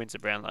 8, he wins a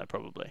Brownlow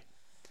probably.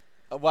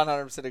 I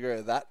 100% agree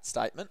with that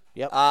statement.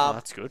 Yep. Oh,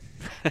 that's good.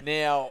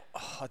 Now,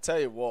 I tell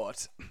you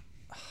what,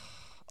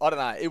 I don't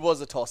know. It was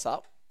a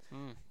toss-up,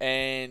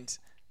 and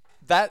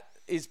that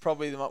is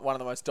probably one of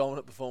the most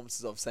dominant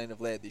performances I've seen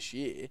of Laird this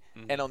year.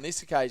 And on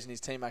this occasion,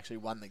 his team actually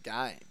won the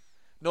game.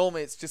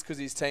 Normally, it's just because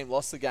his team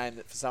lost the game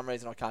that for some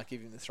reason I can't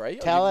give him the 3.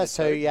 Tell us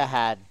who you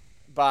had,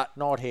 But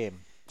not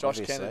him. Josh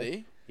obviously.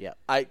 Kennedy, Yep.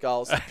 8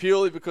 goals,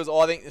 purely because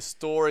I think the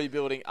story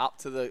building up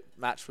to the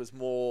match was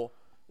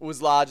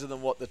larger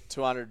than what the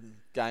 200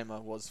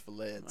 gamer was for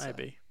Laird. So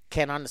Maybe.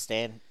 Can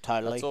understand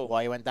totally That's all.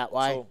 why you went that that's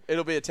way. all.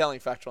 It'll be a telling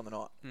factor on the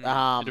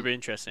night. It'll be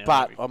interesting.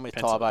 But I'll I'm with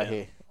pencil it Tybo down.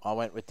 here. I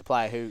went with the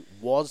player who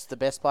was the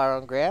best player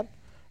on ground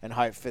and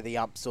hope for the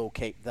umps will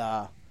keep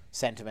the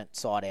sentiment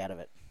side out of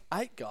it.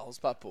 8 goals,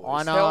 but boys,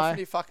 I know. how often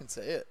do you fucking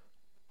see it?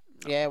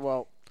 Yeah,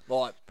 well,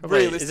 Like, Probably,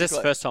 realistically. is this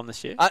the first time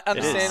this year?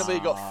 Understandably,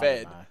 is. got I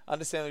fed. don't know.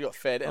 Understandably, got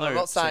fed. And I I'm know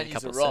not I've seen saying a you're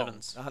couple of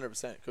wrong. sevens.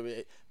 100% could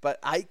be. But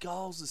 8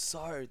 goals is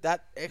so...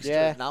 That extra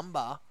Yeah.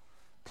 number...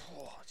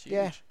 Oh, it's huge.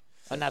 yeah.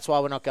 And that's why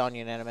we're not going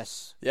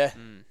unanimous. Yeah.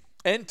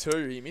 And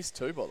 2. He missed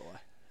 2, by the way.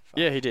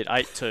 Yeah, he did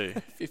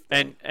 8-2,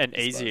 15 and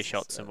easier disposals,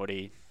 shots so. than what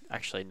he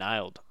actually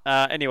nailed.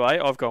 Anyway,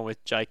 I've gone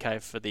with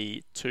JK for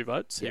the 2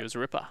 votes. He Yeah. was a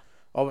ripper.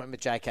 I went with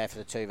JK for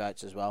the 2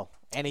 votes as well.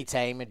 Any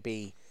team would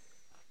be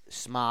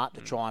smart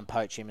to try and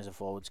poach him as a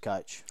forwards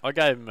coach. I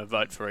gave him a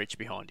vote for each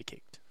behind he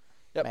kicked.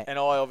 Yep. Mate. And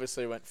I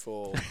obviously went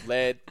for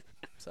Laird.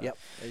 So Yep.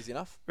 easy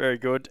enough. Very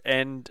good.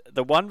 And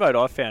the 1 vote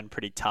I found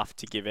pretty tough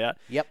to give out.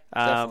 Yep.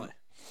 Definitely.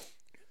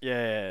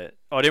 Yeah,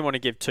 I didn't want to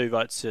give 2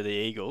 votes to the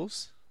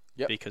Eagles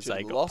Yep. because due to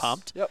they the got loss.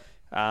 pumped. Yep.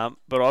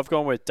 But I've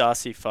gone with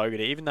Darcy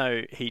Fogarty, even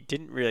though he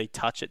didn't really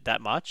touch it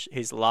that much.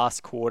 His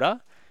last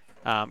quarter,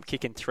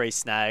 kicking 3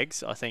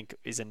 snags, I think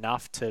is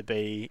enough to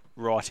be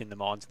right in the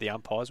minds of the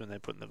umpires when they're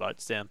putting the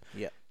votes down.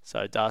 Yep.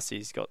 So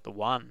Darcy's got the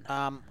 1.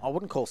 I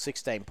wouldn't call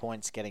 16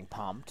 points getting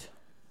pumped.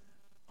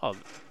 Oh,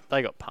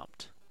 they got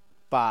pumped.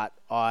 but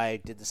I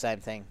did the same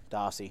thing,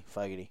 Darcy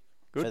Fogarty,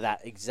 Good. for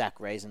that exact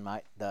reason,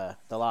 mate. The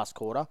last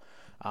quarter,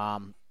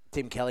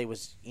 Tim Kelly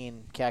was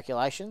in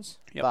calculations,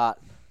 Yep. but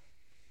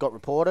got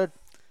reported.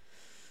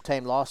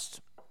 Team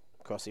lost.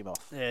 Cross him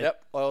off. Yeah.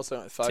 Yep, I also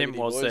went with Fogarty, Tim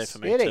was boys. there for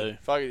me Did he? too.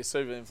 Fogarty's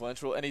super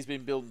influential, and he's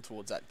been building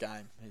towards that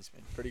game. He's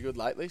been pretty good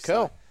lately.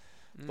 Cool.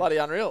 So, bloody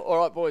unreal. All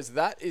right, boys,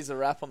 that is a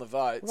wrap on the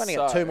votes. We've only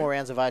got 2 more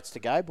rounds of votes to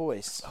go,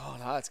 boys. Oh,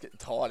 no, it's getting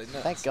tight, isn't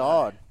it? Thank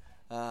God.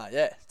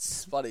 Yeah,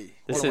 it's bloody.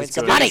 This Wanna win is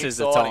some good. money. This is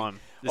the Exciting. time.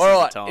 This All is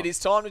right, the time. it is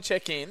time to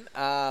check in.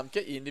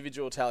 Get your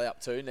individual tally up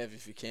too, Nev,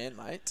 if you can,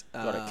 mate.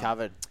 Got it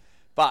covered.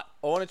 But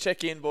I want to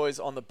check in, boys,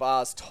 on the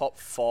bar's top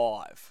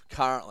 5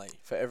 currently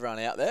for everyone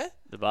out there.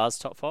 The bar's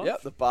top 5?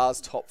 Yep, the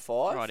bar's top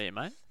 5. Right here,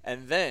 mate.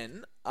 And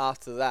then,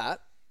 after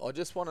that, I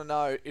just want to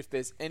know if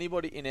there's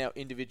anybody in our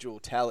individual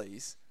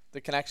tallies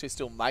that can actually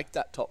still make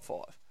that top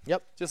 5.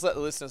 Yep. Just let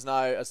the listeners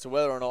know as to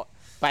whether or not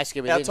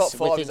Basically, our within, top 5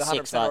 within is 100%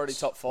 6 already votes.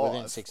 top 5.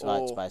 Within 6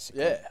 votes, or-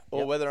 basically. Yeah, or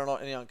Yep. whether or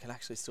not anyone can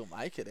actually still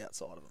make it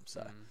outside of them.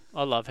 So.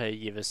 I love how you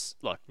give us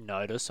like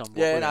notice on what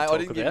Yeah, we're no, gonna I talk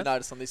didn't give you about.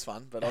 notice on this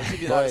one, but I'll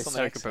give you notice on the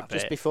So next can one. prepare.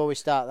 Just before we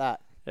start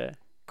that, Yeah.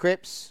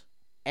 Cripps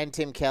and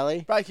Tim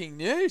Kelly Breaking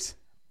news.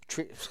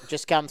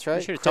 just come through.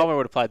 You should have told me we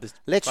would have played this.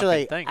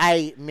 Literally fucking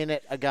thing. a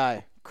minute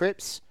ago.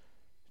 Cripps,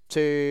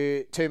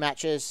 2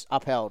 matches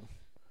upheld.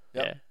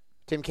 Yep. Yeah.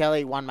 Tim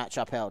Kelly, 1 match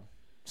upheld.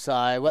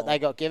 So what they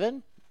got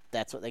given,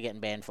 that's what they're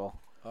getting banned for.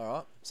 All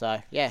right.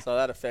 So, yeah. So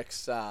that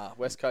affects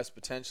West Coast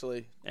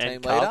potentially And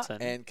team Carlton.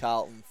 leader and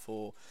Carlton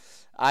for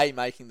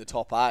making the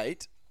top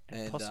 8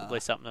 and Possibly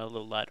something a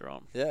little later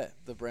on. yeah,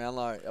 the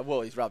Brownlow.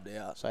 Well, he's rubbed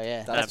out. So,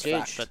 yeah, That's that's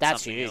fact. huge. But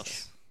That's something huge.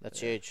 else. That's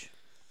huge.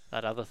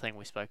 That other thing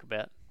we spoke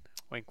about.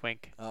 Wink,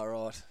 wink. All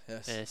right.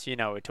 Yes. Yes, you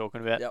know what we're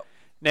talking about. Yep.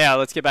 Now,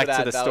 let's get back Good to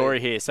add the value. story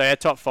here. So, our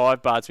top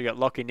 5 bards, we got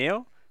Lockie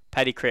Neal,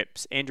 Paddy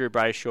Cripps, Andrew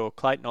Brayshaw,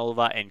 Clayton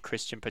Oliver, and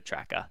Christian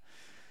Petracca.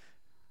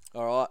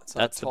 All right. So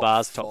That's the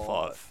bar's top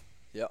 5.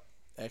 Yep.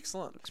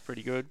 Excellent. Looks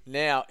pretty good.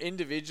 Now,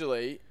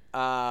 individually,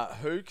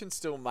 who can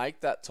still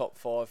make that top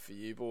 5 for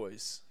you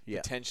boys?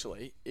 Yeah.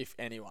 Potentially, if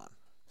anyone.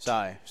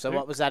 So Who?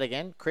 what was that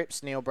again?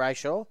 Cripps, Neil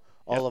Brayshaw,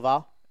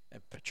 Oliver.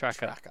 And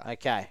Petracca.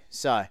 Okay,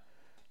 so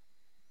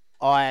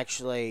I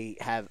actually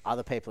have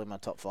other people in my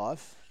top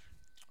 5.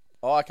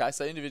 Oh, okay.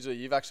 So individually,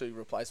 you've actually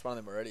replaced one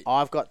of them already.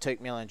 I've got Tuke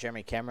Miller and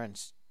Jeremy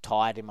Cameron's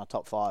tied in my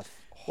top 5.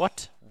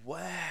 What? Wow.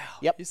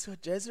 Yep. You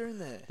got Jezza in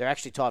there. They're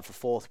actually tied for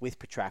 4th with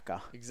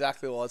Petracca.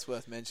 Exactly why it's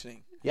worth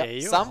mentioning. Yep. Yeah,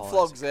 you're Some high as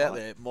flogs a out kite.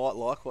 there might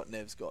like what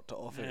Nev's got to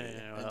offer Yeah,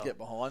 here well. and get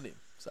behind him.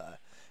 So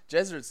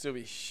Jezza would still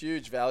be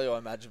huge value, I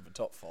imagine, for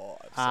top 5.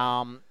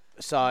 So.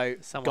 So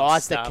Someone's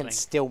guys that starving. can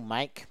still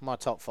make my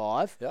top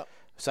 5. Yep.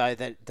 So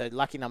the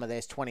lucky number there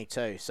is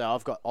 22. So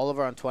I've got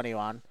Oliver on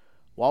 21,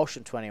 Walsh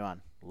on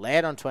 21,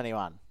 Laird on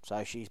 21.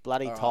 So she's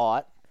bloody All right.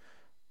 tight.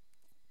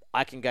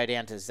 I can go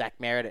down to Zach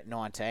Merritt at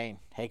 19.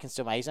 He can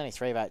still make. He's only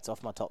 3 votes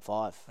off my top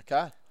 5.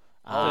 Okay.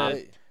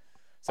 Um,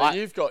 So I-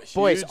 you've got huge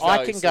boys, I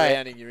value can go-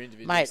 surrounding your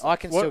individual Mate, stuff. I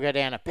can still go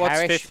down to What's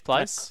Parish. 5th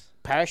place?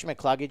 Parish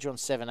McCluggage on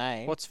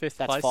 17. What's 5th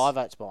That's place? 5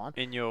 votes behind.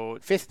 In your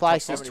 5th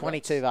place How is many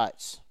 22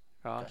 votes.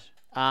 right.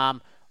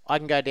 I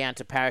can go down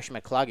to Parish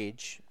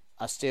McCluggage.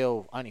 Are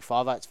still only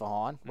 5 votes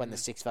behind when Mm-hmm.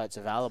 there's 6 votes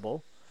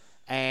available,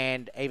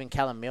 and even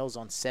Callum Mills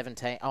on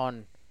 16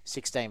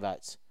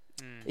 votes.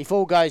 If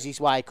all goes his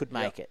way, could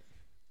make it.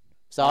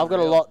 So I've got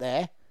a Unreal. lot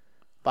there,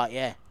 but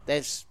yeah,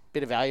 there's a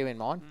bit of value in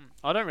mine.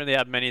 I don't really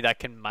have many that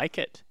can make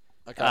it.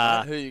 Okay,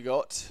 Uh, who you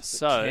got that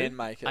So, can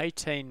make it?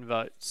 18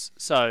 votes.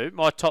 So,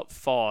 my top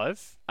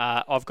 5,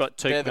 I've got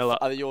They're Tuke Miller.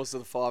 are yours are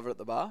the 5 at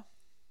the bar?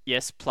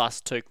 Yes, plus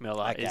Tuke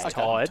Miller Okay. is Okay.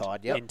 tied,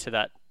 Tied, yep. into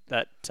that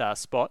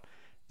spot.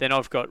 Then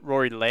I've got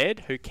Rory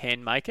Laird, who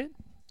can make it.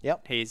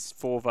 Yep. He's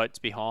 4 votes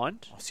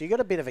behind. So you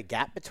got a bit of a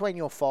gap between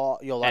your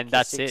lucky And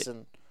that's 6 it.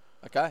 and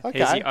Okay. Okay.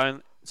 He's the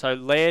only. So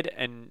Laird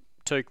and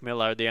Tuke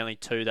Miller are the only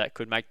 2 that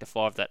could make the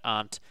 5 that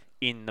aren't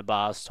in the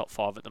bar's top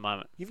 5 at the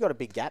moment. you've got a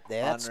big gap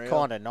there. That's Unreal.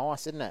 kind of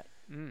nice, isn't it?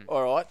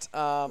 All right.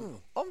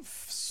 I'm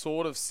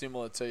sort of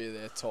similar to you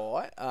there,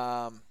 Ty.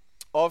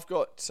 I've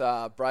got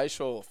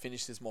Brayshaw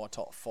finished as my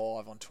top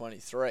 5 on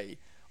 23.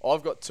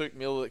 I've got Tuke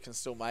Miller that can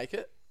still make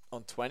it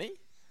on 20.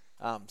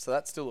 So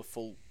that's still a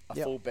full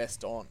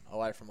best on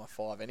away from my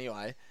 5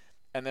 anyway.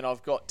 And then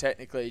I've got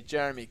technically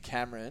Jeremy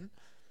Cameron,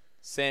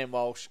 Sam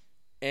Walsh,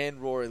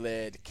 and Rory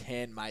Laird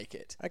can make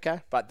it.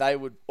 Okay. But they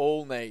would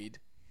all need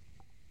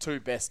 2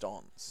 best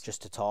ons.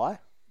 Just a tie.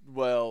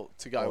 Well,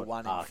 to go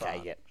one in Okay.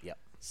 front. Yep.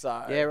 So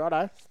Yeah.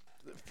 Righto.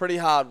 pretty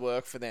hard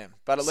work for them.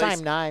 But at Same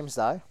least, names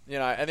though. you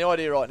know, and the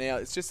idea right now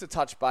is just to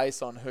touch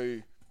base on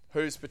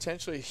who's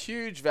potentially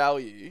huge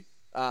value,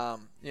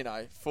 you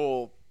know,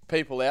 for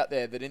people out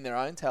there that in their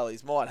own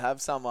tallies might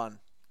have someone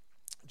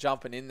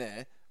jumping in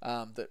there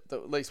that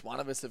at least one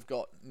of us have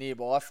got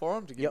nearby for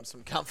them to give them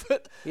some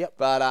comfort. Yep.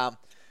 But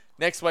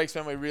next week's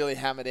when we really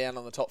hammer down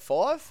on the top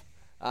 5.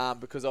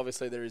 Because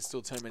obviously there is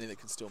still too many that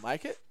can still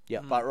make it.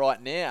 Yep. But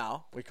right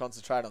now, we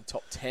concentrate on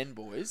top 10,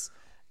 boys.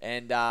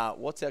 And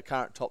what's our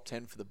current top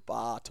 10 for the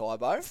bar,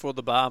 Tybo? For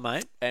the bar,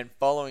 mate. And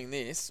following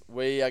this,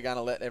 we are going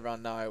to let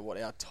everyone know what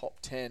our top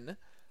 10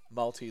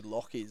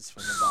 multi-lock is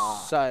from the bar.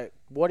 So,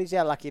 what is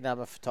our lucky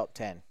number for top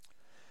 10?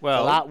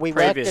 Well, we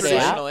worked it previously,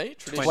 out.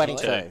 Traditionally,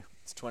 22.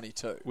 it's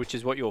 22. which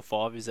is what your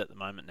 5 is at the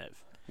moment,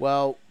 Nev.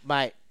 Well,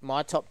 mate,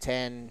 my top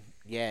 10,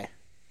 yeah.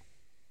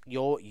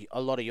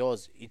 A lot of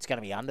yours, it's going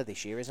to be under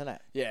this year, isn't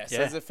it? Yeah, so Yeah.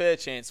 there's a fair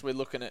chance we're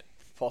looking at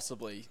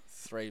possibly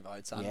 3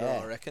 votes under,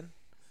 Yeah. I reckon,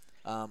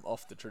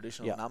 off the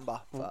traditional Yep.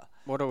 number.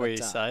 What do we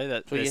But, say?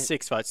 That so there's you-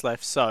 6 votes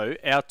left. So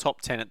our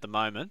top 10 at the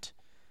moment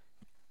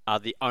are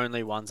the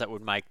only ones that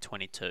would make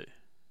 22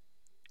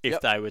 if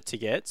Yep. they were to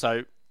get.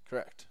 So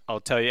Correct. I'll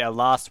tell you, our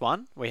last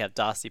one, we have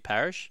Darcy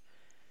Parish,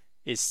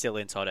 is still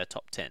inside our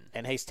top 10.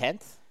 And he's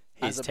 10th?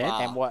 He's As a 10th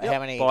bar. And what? Yep. How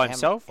many? by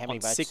himself how many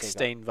on votes has he got?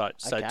 16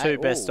 votes. So Okay. 2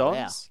 best Ooh,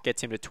 ons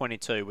gets him to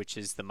 22, which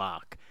is the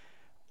mark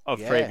of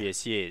Yeah.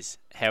 previous years.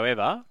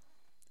 However,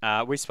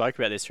 we spoke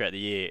about this throughout the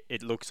year.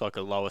 It looks like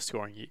a lower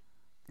scoring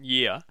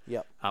year.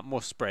 Yep.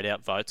 More spread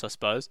out votes, I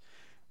suppose.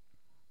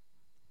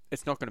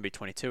 It's not going to be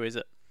 22, is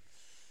it?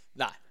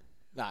 No.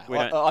 No. We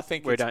don't- I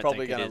think we it's don't probably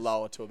think it going to is.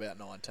 lower to about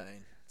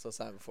 19. As I was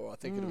saying before, I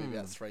think it'll be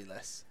about 3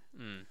 less.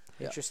 Yep.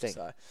 Interesting.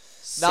 So,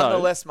 So,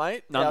 nonetheless,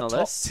 mate,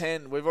 nonetheless- our top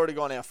 10, we've already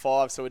gone our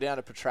 5, so we're down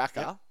to Petraka.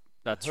 Yep.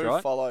 that's Who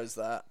right. follows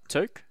that?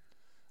 Took,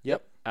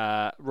 Yep.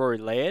 Rory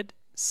Laird,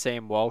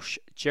 Sam Walsh,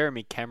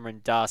 Jeremy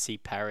Cameron, Darcy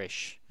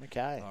Parish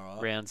Okay. All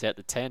right. rounds out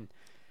the 10.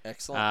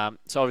 Excellent.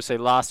 So obviously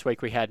last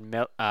week we had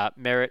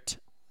Merritt,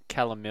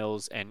 Callum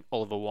Mills and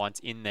Oliver Wines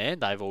in there.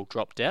 They've all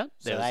dropped out.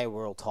 So they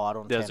were all tied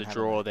on 10. There's a hadn't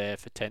draw they? there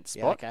for 10th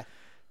Yeah, spot. okay.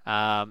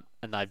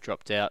 And they've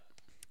dropped out.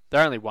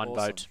 They're only one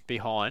Awesome. vote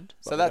behind.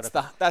 So that's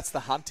the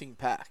hunting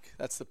pack.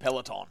 That's the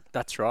peloton.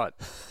 That's right.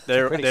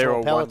 They're pretty they're small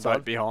all peloton. one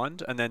vote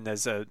behind, and then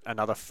there's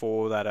another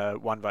 4 that are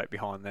 1 vote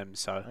behind them.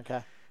 So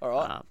Okay. All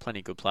right. plenty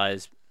of good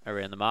players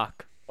around the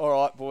mark. All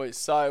right, boys.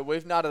 So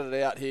we've nutted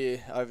it out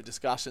here over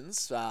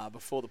discussions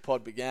before the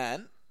pod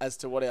began as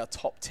to what our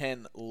top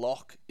 10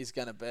 lock is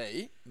going to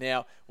be.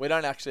 Now, we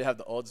don't actually have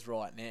the odds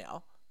right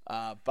now,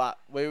 but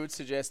we would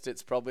suggest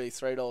it's probably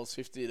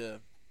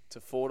 $3.50 to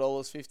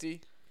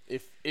 $4.50.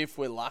 If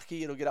we're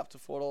lucky, it'll get up to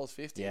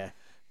 $4.50. Yeah.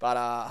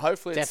 But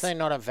hopefully Definitely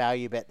not a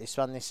value bet. This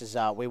one. This is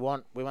we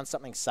want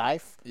something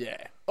safe. Yeah.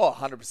 Oh,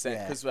 100%.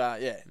 Yeah. Because,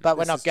 But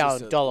we're this not is just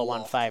going a $1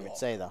 lock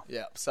favourites lock. either.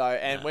 Yeah. So,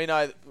 and we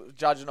know, that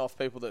judging off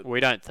people that We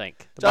don't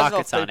think the judging off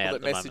markets aren't people out that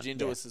at the message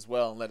moment. into us as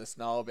well and let us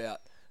know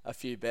about a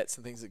few bets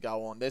and things that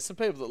go on. There's some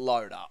people that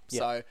load up. Yeah.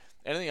 So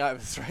anything over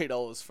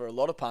 $3 for a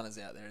lot of punters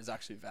out there is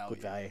actually value.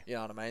 Good value. You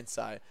know what I mean?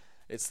 So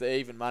it's the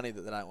even money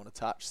that they don't want to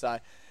touch. So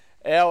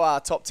our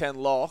top 10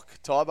 lock,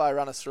 Tybo,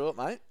 run us through it,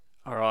 mate.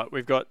 All right,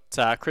 we've got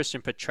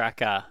Christian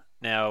Petraka.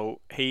 Now,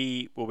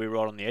 he will be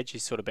right on the edge.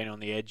 He's sort of been on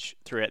the edge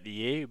throughout the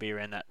year. He'll be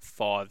around that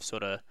 5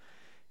 sort of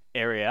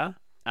area.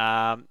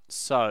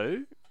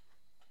 So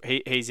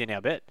he's in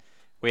our bet.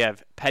 We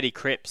have Paddy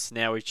Cripps.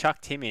 Now, we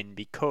chucked him in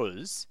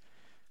because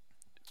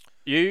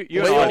you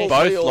and I we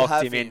both all locked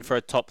have him in him. for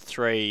a top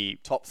 3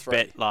 Top 3.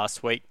 bet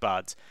last week,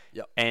 Buds.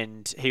 Yep.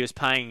 And he was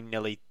paying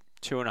nearly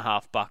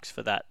 $2.50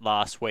 for that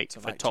last week To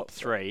for make top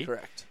 3.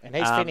 Correct. And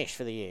he's finished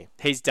for the year.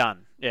 He's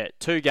done. Yeah,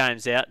 2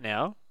 games out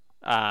now.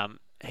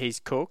 He's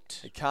cooked.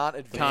 He can't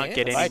advance. Can't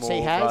get The any votes he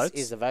more has votes.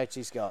 is the votes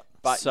he's got.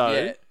 But So-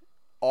 yet,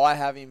 I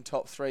have him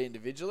top 3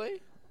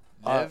 individually.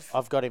 Nev,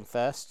 I've got him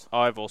first.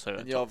 I've also got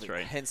and top you're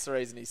 3. hence the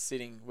reason he's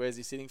sitting. Where's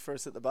he sitting for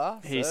us at the bar?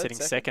 He's Third, sitting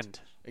second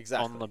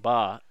Exactly. on the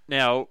bar.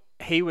 Now,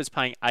 he was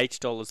paying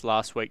 $8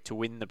 last week to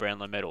win the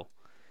Brownlow medal.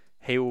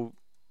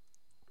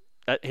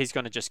 He's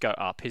going to just go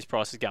up. His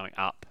price is going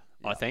up,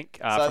 I think,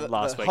 So from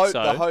last week. Hope,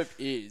 So the hope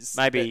is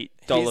maybe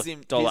that his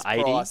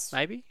 $1.80, price,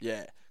 maybe?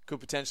 Yeah, could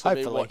potentially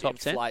be Hopefully. what Top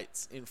 10?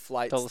 inflates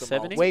the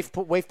 $1.70?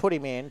 multiple. We've put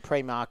him in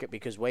pre-market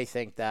because we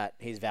think that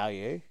his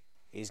value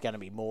is going to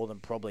be more than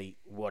probably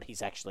what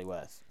he's actually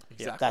worth.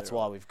 Exactly That's right.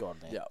 why we've gone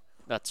there. Yeah.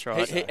 That's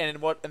right. And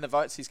the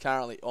votes he's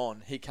currently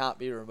on, he can't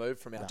be removed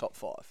from our top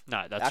 5.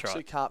 No, that's Actually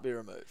right. can't be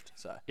removed.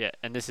 So Yeah,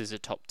 and this is a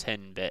top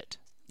 10 bet.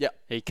 yeah,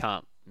 He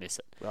can't miss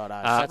it. Righto.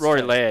 So that's Rory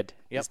 2. Laird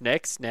Yep. is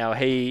next. Now,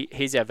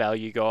 he's our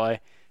value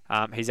guy.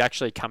 He's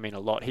actually come in a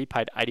lot. He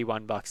paid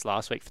 $81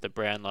 last week for the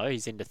Brownlow.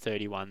 He's into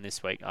 31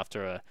 this week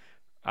after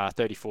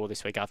 34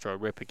 this week after a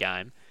ripper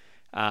game.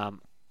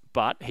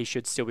 But he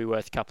should still be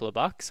worth a couple of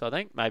bucks, I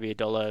think. Maybe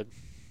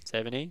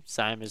 $1.70,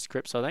 same as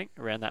Cripps, I think,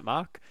 around that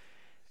mark.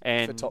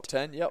 And for top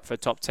 10. Yep. for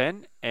top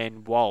 10.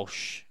 And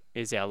Walsh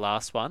is our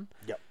last one.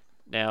 Yep.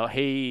 Now,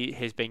 he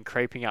has been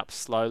creeping up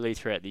slowly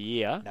throughout the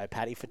year. No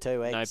Paddy for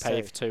 2 weeks. No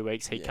pay too. for 2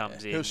 weeks. He Yeah,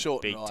 comes in he'll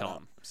shorten big right time.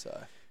 up,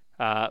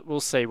 so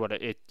We'll see what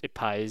it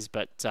pays,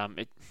 but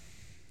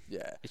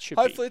yeah, it should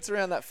hopefully it's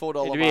around that $4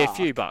 it'll mark. be a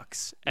few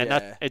bucks, and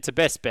Yeah. it's a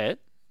best bet,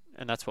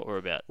 and that's what we're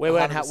about. We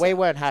weren't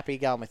 100%. happy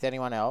going with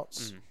anyone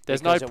else.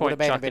 There's no because it would point have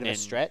been a chucking bit of in a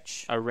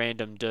stretch. a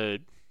random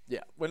dude.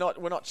 Yeah, we're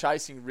not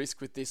chasing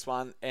risk with this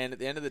one. And at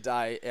the end of the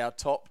day, our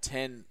top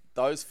 10,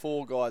 those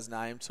 4 guys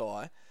named,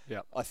 Ty,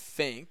 Yep. I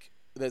think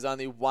there's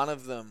only one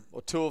of them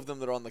or 2 of them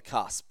that are on the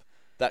cusp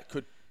that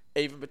could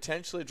even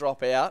potentially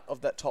drop out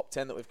of that top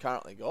 10 that we've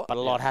currently got. But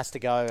a lot has to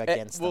go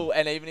against them.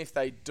 And even if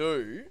they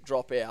do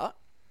drop out,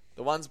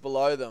 the ones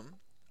below them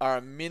are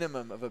a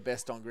minimum of a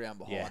best on ground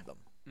behind Yeah. them.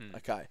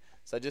 Okay,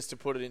 so just to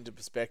put it into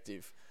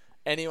perspective,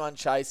 anyone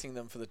chasing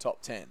them for the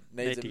top 10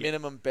 needs a Idiot.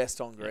 minimum best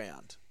on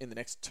ground in the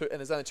next 2, and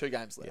there's only 2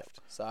 games left.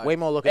 So We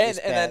more look at and, this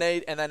and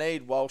bet. they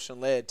need Walsh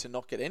and Laird to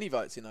not get any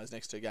votes in those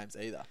next 2 games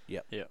either.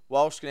 Yep. Yeah.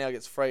 Walsh now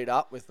gets freed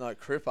up with no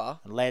Cripper,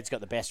 And Laird's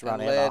got the best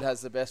run and Laird ever. has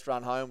the best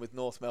run home with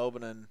North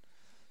Melbourne and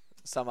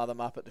some other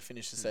muppet to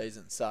finish the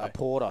season. So A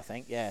Port, I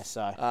think. Yeah.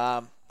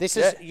 So this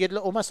yeah. is you'd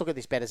almost look at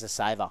this bet as a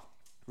saver,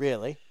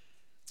 really.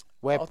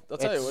 Where I'll tell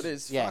you it's- what it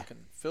is. Yeah.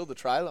 Fucking fill the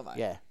trailer, mate.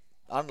 Yeah.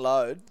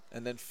 Unload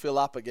and then fill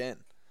up again.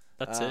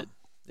 That's it.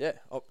 Yeah,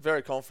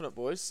 very confident,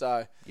 boys.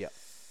 So Yep.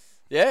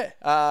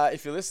 yeah,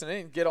 if you're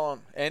listening, get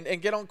on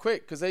and get on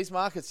quick because these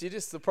markets,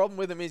 the problem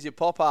with them is you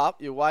pop up,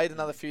 you wait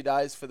another few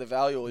days for the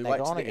value, or you They're wait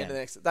till gone the end of again. the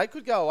next. They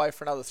could go away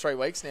for another 3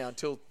 weeks now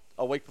until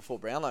a week before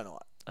Brownlow night.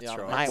 You That's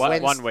know what right. I mean?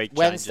 Mate, One week changes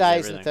Wednesdays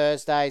everything. and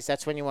Thursdays,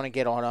 that's when you want to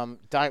get on them.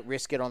 Don't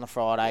risk it on the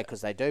Friday because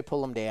they do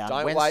pull them down.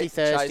 Don't Wednesday, wait, chase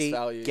Thursday,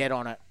 value. get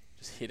on it.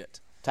 Just hit it.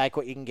 Take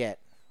what you can get.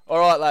 All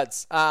right,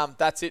 lads.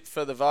 That's it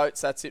for the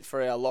votes. That's it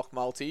for our lock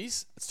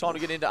multis. It's time to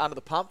get into under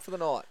the pump for the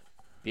night.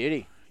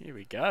 Beauty. Here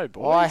we go,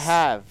 boys.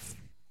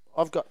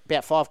 I've got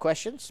about 5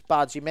 questions.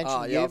 Bards, you mentioned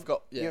Oh, yeah, you've I've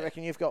got- yeah. You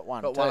reckon you've got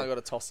one? Got too? one I got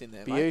to toss in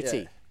there, mate. Beauty.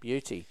 Yeah.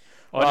 Beauty.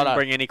 I didn't Righto.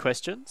 bring any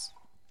questions.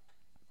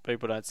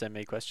 People don't send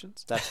me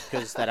questions. That's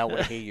because they don't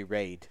want to hear you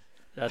read.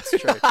 That's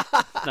true.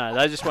 No,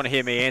 they just want to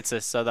hear me answer.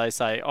 So they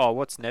say, "Oh,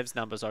 what's Nev's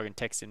number?" So I can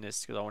text him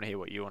this because I want to hear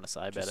what you want to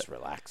say about Just it.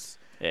 relax.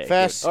 Yeah,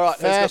 First, good. All right,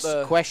 who's got first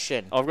the-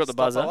 question. I've got the Stop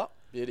buzzer. up.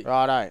 Beauty.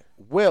 Righto.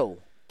 Will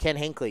Ken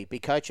Hinkley be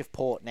coach of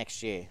Port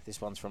next year?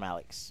 This one's from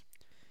Alex.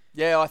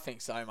 Yeah, I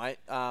think so, mate.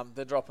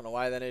 They're dropping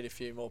away. They need a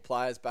few more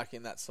players back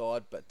in that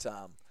side, but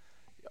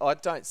I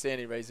don't see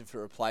any reason for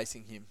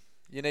replacing him.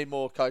 You need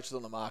more coaches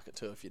on the market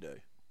too if you do.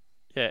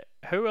 Yeah,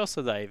 who else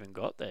have they even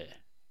got there?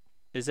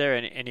 Is there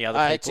any other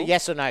It's a people?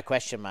 yes or no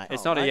question, mate.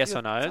 It's Oh, not a mate, yes you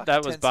or got no. fucking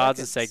That was 10 Bards'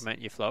 seconds.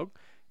 segment, you flog.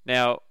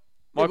 Now,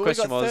 my Yeah, but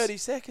question we've got was, 30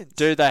 seconds.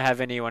 do they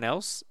have anyone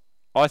else?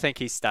 I think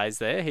he stays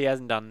there. He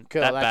hasn't done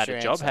Cool, that that's bad your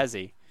a job, answer. has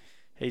he?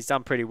 He's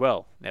done pretty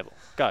well, Neville.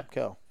 Go.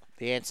 Cool.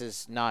 The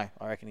answer's no.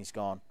 I reckon he's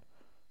gone.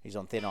 He's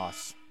on thin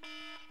ice.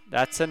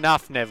 That's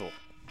enough, Neville.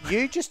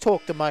 You just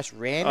talked the most I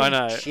random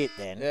know. shit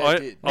then. Yeah, I, you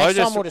did. Next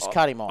time we'll just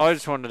cut him off. I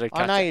just wanted to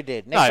cut I know you. you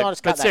did. Next No, time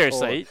just cut but that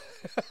seriously,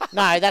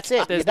 No, that's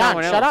it. There's You're no done.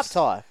 one Shut up, else.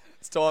 Ty.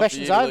 It's time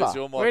Question's for you to over. lose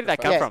your Where did that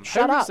come microphone. from?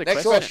 Shut Who up. was the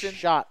Next question? question.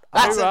 Shut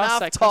That's Who asked enough,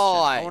 that question?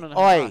 I Ty. wanna know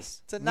who Oi,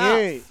 asked. It's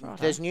enough.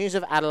 there's news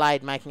of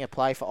Adelaide making a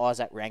play for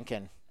Isaac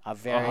Rankin. A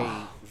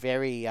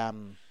very,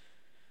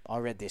 I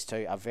read this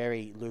too, a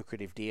very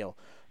lucrative deal.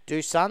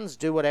 Do Suns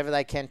do whatever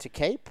they can to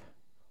keep?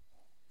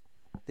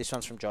 This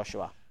one's from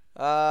Joshua.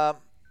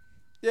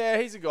 Yeah,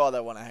 he's a guy they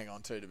want to hang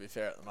on to be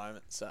fair, at the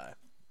moment. So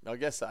I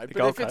guess so. But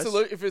Gold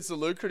if it's a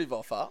lucrative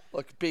offer,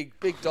 like big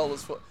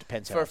dollars for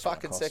Depends how for a much it's gonna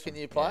fucking cost second them.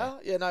 year player,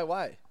 yeah, no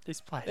way. He's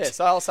played Yeah,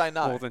 so I'll say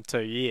no. more than 2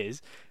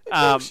 years.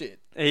 Bullshit.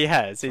 He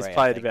has. He's 3, I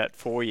played think. about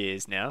 4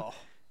 years now. Oh.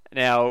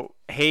 Now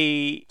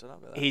he's Don't know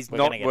about that. he's We're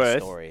not gonna get a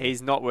worth story.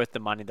 he's not worth the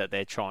money that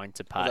they're trying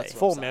to pay. that's what-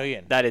 4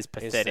 million. That is is the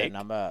pathetic.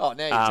 number. Oh,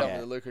 now you're telling me yeah.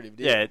 the lucrative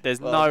deal. Yeah,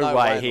 there's Well, no way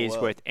way in the he's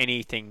world. worth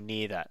anything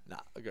near that. Nah,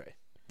 agree.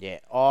 Yeah,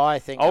 I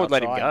think I would they'll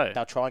let him try go. and-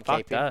 They'll try and Fuck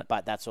keep him, that.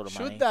 but that sort of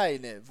money. Should they,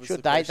 Nev? was Should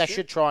the they? They question?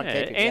 should try and Yeah,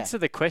 keep him. answer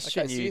the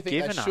question Okay, so you you've think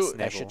they given us. should? Yeah. They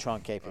Neville. should try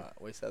and keep him.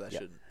 Right, we say they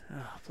shouldn't.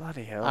 Oh,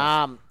 bloody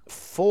hell.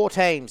 4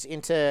 teams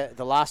into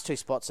the last 2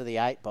 spots of the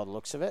 8 by the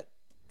looks of it.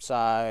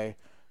 So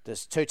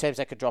there's 2 teams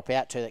that could drop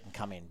out, 2 that can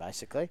come in,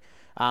 basically.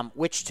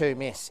 Which 2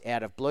 miss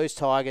out of Blues,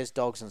 Tigers,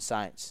 Dogs and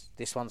Saints?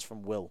 This one's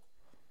from Will.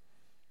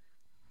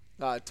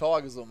 No,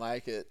 Tigers will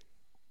make it.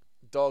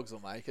 Dogs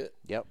will make it.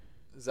 Yep.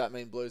 Does that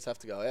mean Blues have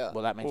to go out?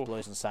 Well, that means Oof.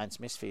 Blues and Saints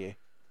miss for you.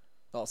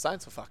 Oh,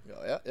 Saints will fucking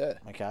go out, yeah.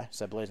 Okay,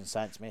 so Blues and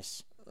Saints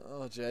miss.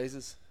 Oh,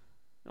 Jesus.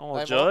 Oh, They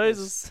might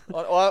Jesus. miss.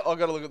 I've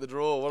got to look at the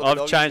draw. What have the I've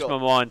Doggies changed got?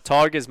 my mind.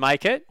 Tigers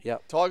make it,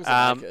 Yep. Tigers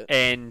will make it.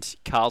 and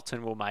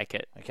Carlton will make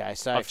it. Okay,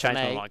 so I've for changed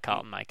my me, mind.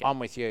 Carlton make it. I'm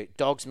with you.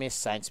 Dogs miss,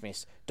 Saints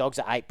miss. Dogs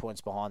are 8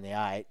 points behind the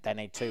 8. They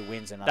need 2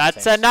 wins and other That's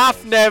teams to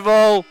enough, lose.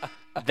 Neville.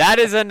 That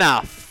is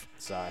enough.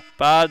 So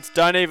Bards,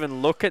 don't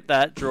even look at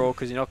that draw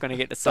because you're not going to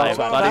get to say a Dogs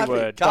won't bloody make it.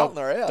 word. Carlton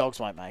are out. Dogs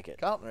won't make it.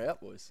 Carlton are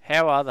out, boys.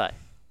 How are they?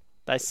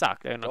 They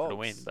suck. They're not going to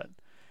win. Dogs. But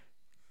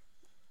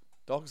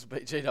Dogs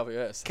beat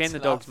GWS. can That's the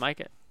enough. Dogs make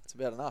it? It's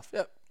about enough.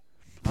 Yep.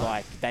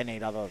 Like they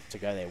need other to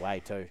go their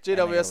way too. They need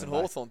GWS to and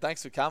win both. Hawthorn,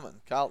 thanks for coming.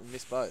 Carlton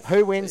missed both.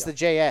 Who wins See the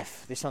ya.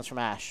 GF? This one's from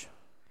Ash.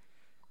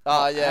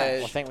 Oh,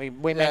 yeah. I think we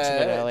mentioned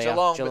it earlier.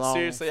 Geelong, but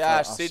seriously, for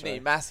Ash, us, Sydney,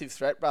 so- massive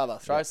threat, brother.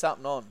 Throw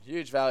something on.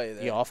 Huge value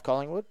there. You off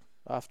Collingwood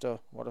after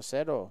what I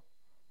said, or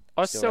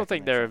I Still still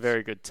think reckon they're a that's-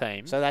 very good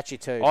team. so that's your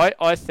 2.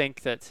 I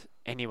think that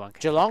anyone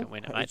can Geelong. fucking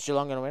win it, mate. Is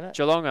Geelong going to win it?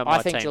 Geelong are my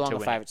I think team Geelong to are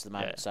win favourites it. at the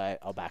moment, Yeah. so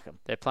I'll back them.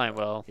 They're playing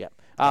well. Yep.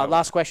 Oh.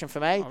 Last question for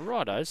me. Oh,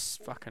 righto's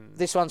fucking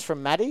This one's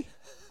from Maddie.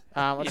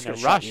 I'm in just a going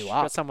to rush. shut you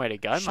up. Got somewhere to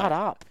go, Shut mate.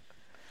 up.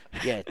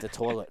 Yeah, the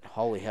toilet.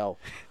 Holy hell.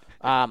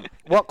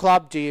 What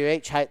club do you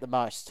each hate the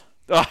most?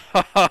 Do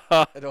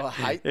I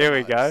hate Here the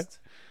we go. most?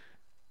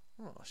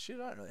 Oh, shit,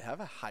 I don't really have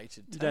a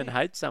hated team. You don't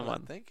hate I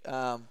someone. don't think.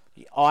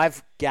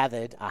 I've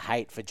gathered a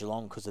hate for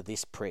Geelong because of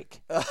this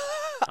prick.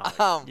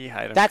 You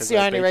hate them. That's the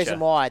only reason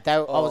why. I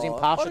was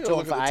impartial I to gotta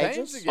them for look at the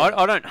teams ages. again.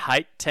 I don't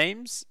hate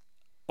teams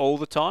all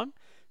the time.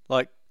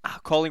 Like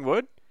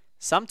Collingwood,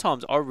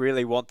 sometimes I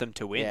really want them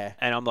to win. Yeah.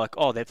 And I'm like,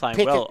 oh, they're playing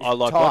Pick well. it, I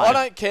like Ty. watching.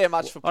 I don't care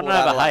much for I Port don't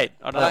have a Adelaide. hate.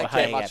 I don't have a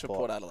care hate. much for Paul.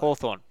 Port Adelaide.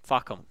 Hawthorn,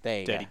 fuck them. There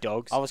you Dirty go.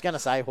 dogs. I was going to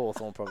say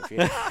Hawthorn probably for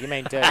you. You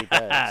mean Dirty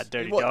Birds.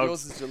 Dirty What, dogs.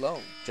 yours is Geelong.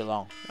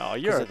 Geelong. Oh,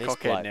 you're a 'Cause of this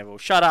cockhead, bloke. Neville.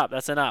 Shut up.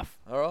 That's enough.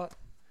 All right.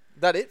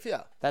 That it for you?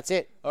 That's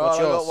it. All What's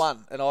right, I yours? got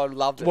one, and I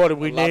loved it. What, do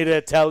we I loved need it.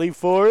 a tally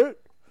for it?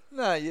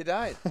 No, you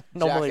don't.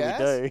 Normally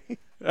jackass. we do.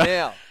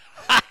 Now,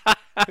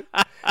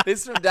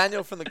 this is from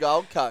Daniel from the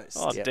Gold Coast.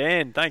 Oh, Yep.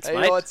 Dan. Thanks, He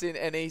mate. writes in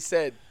and he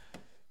said,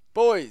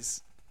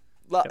 boys,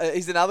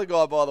 he's another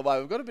guy, by the way.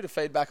 We've got a bit of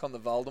feedback on the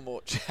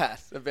Voldemort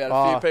chat about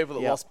a few people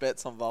that lost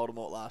bets on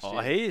Voldemort last year. Oh,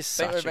 he is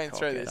I think such we've a been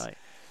through cockhead, this. eh?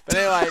 But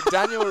anyway,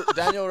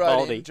 Daniel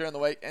wrote in Voldy. during the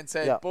week and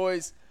said, Yeah.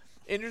 boys,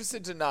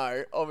 interested to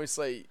know,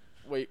 obviously,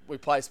 we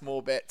place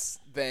more bets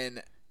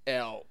than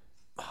our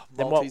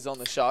Than what- multis on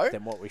the show.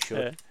 Then what we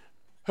Yeah. should.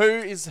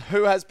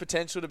 Who has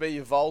potential to be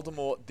your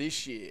Voldemort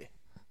this year?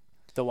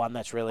 The one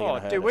that's really Oh, going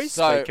to hurt do we us.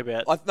 speak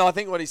about... I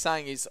think what he's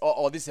saying is,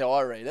 this is how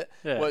I read it,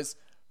 Yeah. was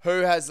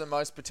who has the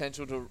most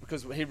potential to,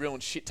 because he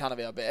ruined shit ton of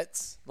our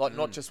bets, like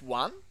not just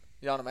one.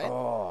 You know what I mean?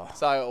 Oh.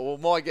 So, well,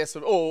 my guess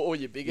would, or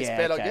your biggest Yeah,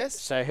 bet, okay. I guess.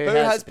 So who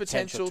has has the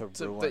potential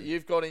to ruin? that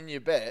you've got in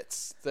your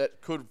bets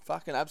that could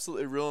fucking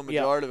absolutely ruin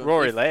Yeah. majority of them?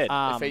 Rory if, Laird.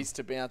 if he's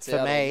to bounce for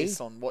out me- on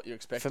this on what you're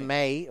For expecting.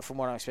 me, from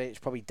what I'm expecting, it's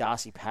probably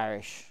Darcy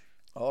Parish.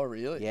 Oh,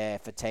 really? Yeah,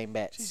 for team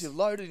bets. Jeez, you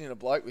loaded in a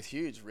bloke with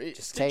huge risk.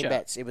 Just Did team ya?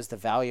 bets. It was the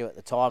value at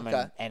the time,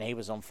 Okay. and he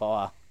was on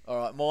fire. All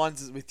right, mine's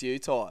is with you,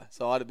 Ty.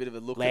 So I had a bit of a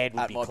look Laird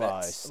would at be my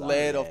close, bets. so,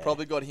 Laird, yeah. I've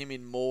probably got him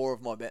in more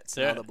of my bets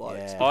than Yeah. other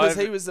blokes. Yeah. Because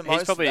he was the most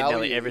He's probably in value.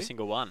 nearly every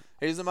single one.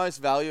 He was the most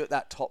value at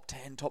that top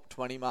 10, top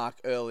 20 mark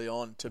early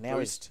on to Now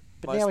boost.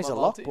 But most now of he's my a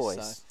lock, multis,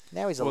 boys. so.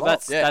 Now he's a Well,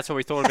 lock. Yeah. that's what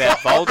we thought about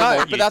Voldemort, No,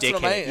 you but that's dickhead.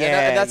 what I mean.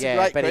 Yeah, and that's yeah, a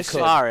great but he question.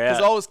 could. Far out.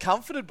 Because I was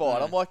comforted by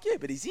it. I'm like, yeah,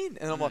 but he's in.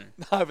 And I'm like,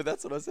 no, but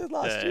that's what I said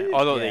last Yeah. year. I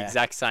thought the Yeah.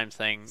 exact same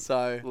thing.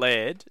 So,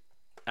 Laird,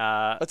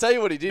 I'll tell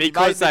you what he did.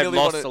 because he made me they've nearly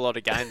lost want a lot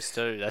of games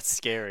too. That's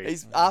scary.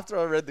 He's after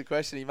I read the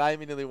question, he made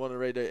me nearly want to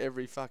redo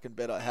every fucking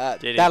bet I had.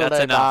 Did he? That'll That's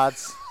do, enough.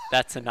 Bards.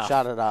 That's enough.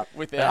 Shut it up.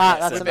 Without,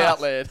 That's without enough.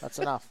 Laird. That's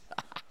enough.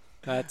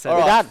 That's All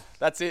enough. right, done.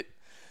 that's it.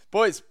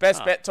 Boys,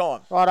 best bet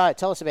time. Righto,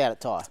 tell us about it,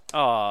 Ty.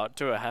 Oh,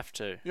 do I have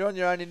to? You're on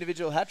your own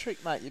individual hat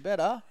trick, mate. You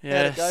better. How'd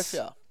it go Yes. for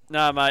you?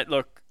 No, mate.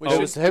 Look, We I should,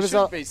 was- we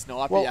should be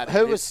snipey Well, at it. who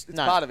It's- was It's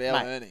no, part of our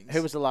mate, earnings.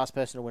 Who was the last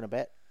person to win a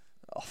bet?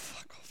 Oh,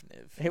 fuck off,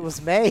 Nev. It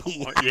was me.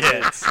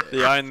 yeah,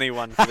 the only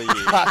one for the year.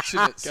 Clutching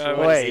it. Go sweet.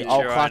 away. Boy, eat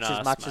I'll your clutch own as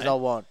ass, much as mate. I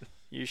want.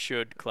 You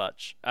should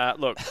clutch.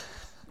 Look,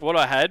 what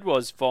I had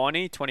was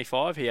Viney,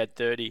 25. He had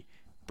 30.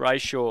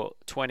 Brayshaw,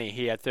 20.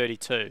 He had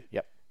 32.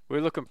 Yep. We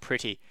were looking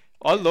pretty.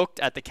 I looked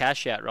at the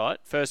cash out, right?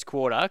 First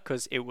quarter,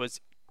 because it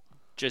was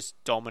just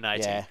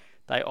dominating. Yeah.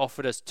 They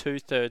offered us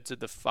 2/3 of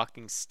the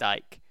fucking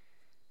stake,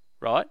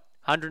 right?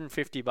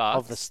 $150.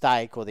 Of the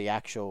stake or the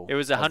actual. It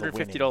was a of the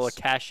 $150 winnings.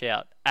 cash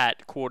out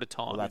at quarter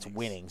time. Well, that's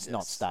winnings,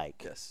 not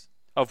stake. Yes.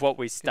 of what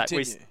we staked.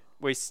 Continue.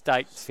 We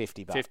staked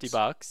 $50.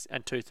 $50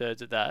 and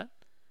 2/3 of that.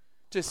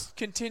 Just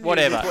continue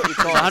Whatever. with what It's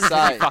you're trying to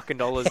 $150 say. fucking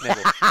dollars,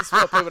 Neville. That's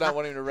why people don't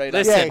want him to read.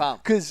 Listen. That's Yeah.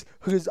 pump.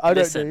 because I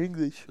Listen.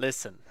 English.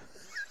 Listen.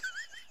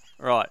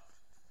 Right.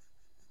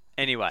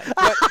 Anyway,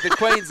 The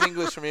Queen's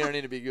English from here on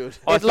in to be good.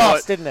 It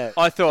lost, didn't it?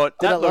 I thought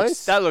Did that it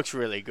lose? looks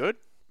really good,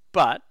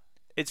 but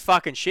it's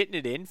fucking shitting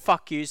it in.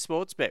 Fuck you,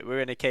 Sportsbet. We're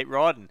gonna keep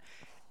riding,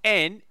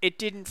 and it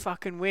didn't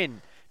fucking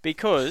win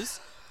because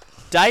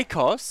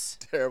Dacos,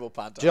 Terrible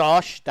punter.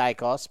 Josh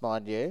Dacos,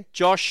 mind you.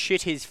 Josh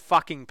shit his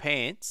fucking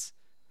pants.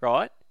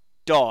 Right,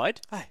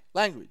 died, Hey,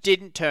 language.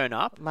 didn't turn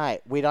up.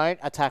 Mate, we don't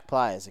attack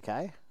players,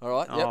 okay? All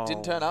right. Yep.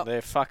 Didn't turn up.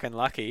 They're fucking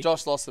lucky.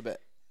 Josh lost the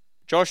bet.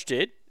 Josh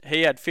did.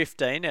 He had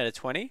 15 out of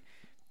 20,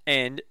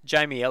 and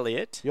Jamie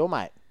Elliott, Your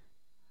mate,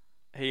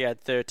 he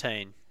had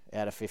 13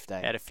 out of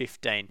 15. out of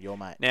 15. Your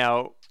mate.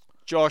 Now,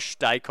 Josh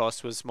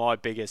Dacos was my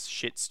biggest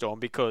shitstorm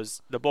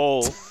because the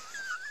ball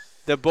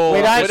We don't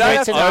We don't have need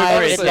to to know. know.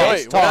 Honestly, It we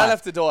lost. don't Ty.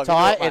 have to dive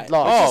Ty, into it, it mate.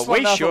 lost. I Oh, just wanna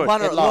we know if should. it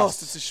won or It it lost.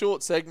 lost. It's a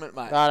short segment,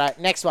 mate.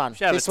 Righto, next one.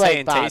 Should have This a week,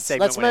 TNT Bards.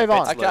 segment Let's when our move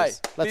on. bets Okay.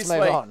 lose. Let's this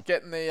move week, on.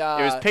 Getting the It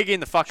was piggy in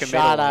the fucking Shut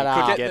middle. it and he up.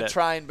 couldn't getting get the it.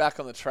 train back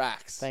on the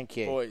tracks. Thank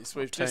you. Boys.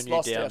 We've turn just you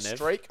lost down, our Nev.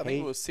 streak. I think He-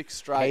 it was 6 He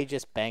straight.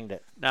 just banged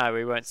it. No,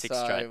 we weren't 6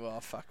 so, straight. well,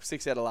 fuck.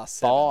 6 out of last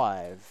 7.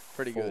 5.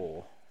 Pretty good.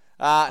 4.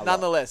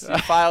 Nonetheless, you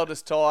failed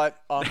us, Ty.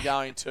 I'm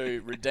going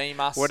to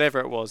redeem us. Whatever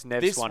it was,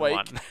 Nev's This won week-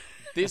 one.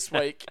 This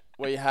week,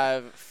 we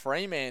have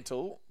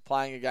Fremantle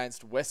playing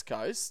against West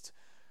Coast.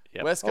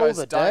 Yep. West Oh, Coast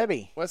the don't-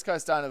 derby. West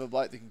Coast don't have a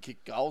bloke that can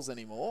kick goals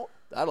anymore.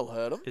 That'll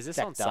hurt them. Is this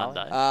Jack on Darling.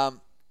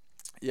 Sunday?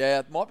 Yeah,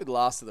 it might be the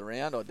last of the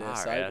round, I dare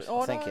Far say. out. But- oh,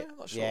 I think no, it- I'm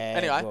not sure. yeah, it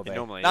anyway, will be. It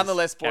normally is.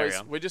 nonetheless, Carry boys,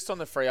 on. we're just on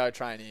the Freo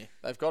train here.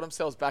 They've got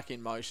themselves back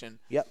in motion.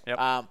 Yep.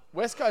 Yep.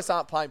 West Coast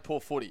aren't playing poor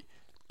footy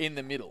in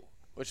the middle,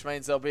 which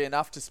means there'll be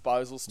enough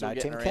disposals still No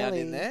getting Tim around Kelly.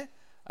 in there.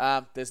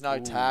 There's no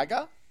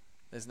tagger.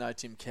 There's no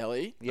Tim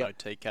Kelly. No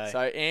TK. So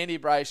Andy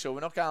Brayshaw, we're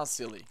not going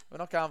silly. We're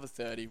not going for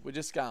 30. We're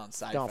just going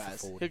safe Going for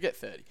as. 40. He'll get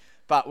 30.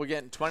 But we're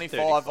getting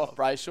 25 off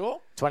Brayshaw.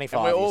 25,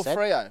 And we're you all said?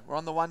 Freo. We're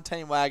on the one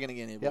team wagon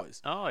again here, Yep.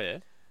 boys. Oh, yeah.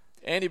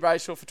 Andy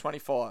Brayshaw for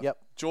 25. Yep.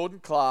 Jordan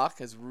Clark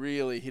has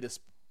really hit a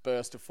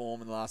burst of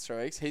form in the last 3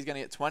 weeks. He's going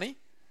to get 20.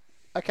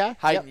 Okay.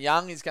 Hayden Yep.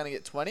 Young is going to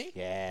get 20.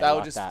 Yeah, They'll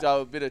like just that.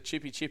 go a bit of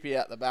chippy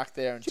out the back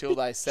there until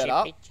they set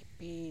up.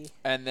 Chippy.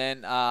 And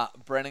then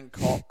Brennan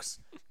Cox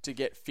to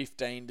get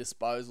 15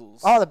 disposals.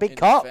 Oh, the big in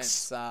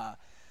Cox. defence.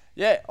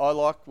 Yeah, I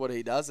like what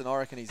he does, and I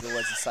reckon he's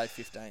always a safe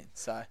 15.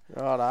 So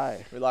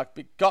Righto. we like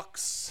big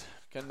Cox.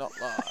 Cannot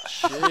lie.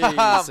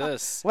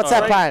 Jesus. What's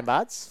All that paying,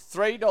 buds?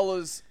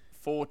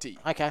 $3.40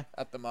 Okay.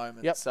 at the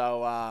moment. Yep.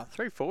 So,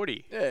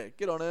 340. yeah,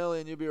 get on early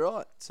and you'll be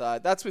right. So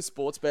that's with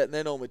sports bet, and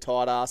they're normally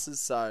tight asses.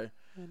 So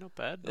Yeah, not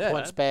bad. Yeah.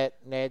 Points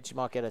bet, Nedge, you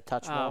might get a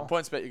touch more.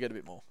 points bet, you get a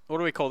bit more. What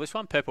do we call this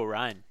one? Purple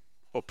Rain.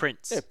 Or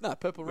Prince. Yeah, no,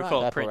 Purple We Rain.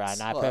 call it Purple Prince.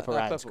 Rain. No, Like, Purple no,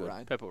 Rain's Purple good.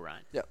 Rain. Purple Rain.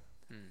 Yep.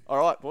 All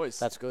right, boys.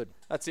 That's good.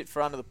 That's it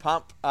for Under the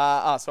Pump.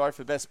 Sorry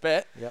for best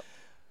bet. Yep.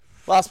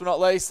 Last but not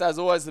least, as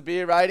always, the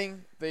beer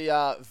rating.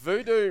 The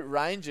Voodoo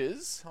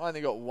Rangers. I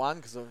only got one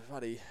because I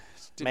bloody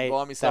didn't Mate,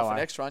 buy myself don't an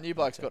worry. extra one. You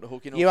blokes got a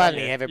hook in. You all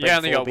only day. ever You bring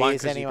only four got one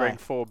beers because you anyway. bring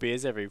 4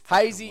 beers every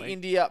Hazy fucking week.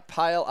 India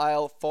Pale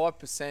Ale,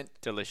 5%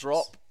 Delicious.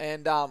 drop.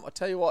 And I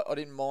tell you what, I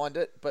didn't mind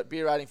it. But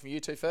beer rating from you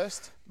two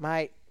first.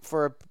 Mate,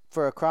 for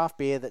a craft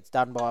beer that's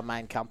done by a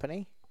main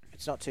company,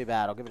 it's not too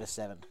bad. I'll give it a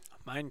 7.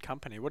 Main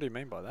company. What do you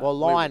mean by that? Well,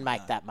 Lion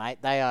make that, mate.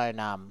 They own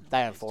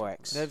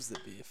 4X. Nev's the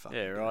beer fucking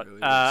yeah, right.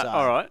 guru.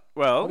 All right.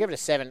 Well, I'll give it a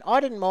 7.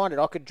 I didn't mind it.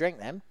 I could drink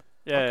them.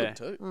 yeah.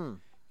 Good too.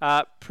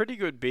 Pretty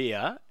good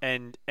beer,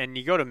 and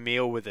you got a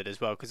meal with it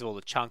as well because of all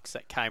the chunks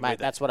that came Mate, with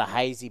that's what a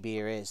hazy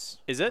beer is.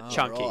 it. Is it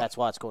chunky? right. That's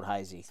why it's called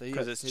hazy. So you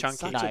 'Cause got- it's chunky.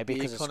 such No, a beer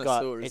because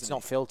connoisseur, it's isn't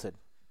not he? filtered.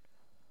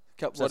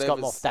 Cup- So it's got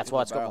more. whatever's That's in why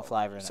the it's got more barrel.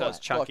 flavour in So it. it's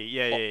chunky. Like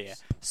Yeah, yeah.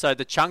 hops. So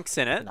the chunks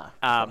in it. No.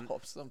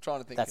 Hops. I'm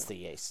trying to think. That's of, the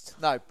yeast.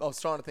 No, I was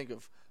trying to think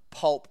of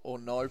pulp or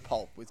no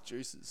pulp with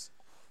juices.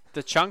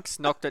 The chunks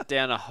knocked it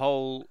down a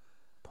whole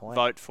Point.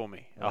 vote for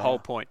me. A Wow. whole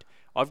point.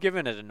 I've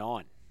given it a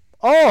 9.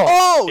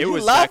 Oh, It you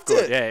was loved that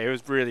good. it. Yeah, it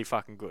was really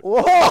fucking good.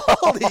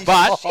 Holy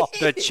But shit.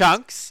 the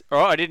chunks, all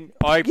right, You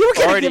were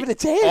gonna already, give it a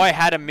 10. I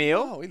had a Oh,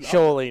 meal. we love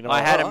surely not.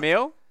 I had a Alright.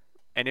 meal,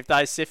 and if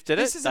they sifted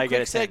This it, is they a get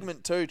quick a 10.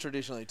 segment too,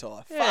 traditionally,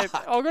 Ty. Yeah,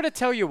 Fuck. I've got to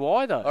tell you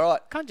why though. All right.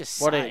 Can't just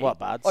What, say.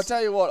 buds? I'll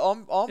tell you what,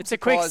 I'm It's a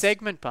quick surprised-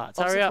 segment, parts.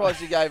 I'm Hurry up.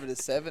 surprised you gave it a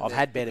 7. I've Nick,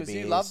 had better because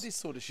beers. you love this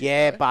sort of shit.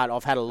 Yeah, though. but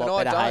I've had a lot And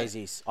I better don't.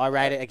 hazies. I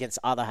rate it against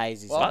other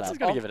hazies. Well, I've Buds had. is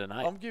going to give it an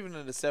 8. I'm giving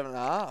it a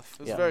 7.5. It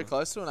was Yeah. very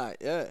close to an 8.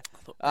 Yeah.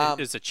 It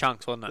was the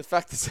chunks, wasn't The it?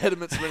 fact the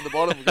sediments were in the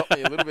bottom got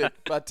me a little bit.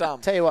 But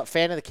Tell you what,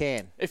 fan of the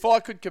can. if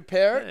I could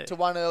compare it Yeah. to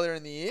one earlier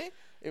in the year,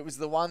 it was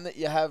the one that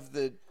you have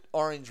the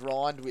orange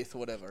rind with,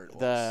 whatever it was.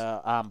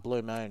 The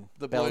Blue Moon.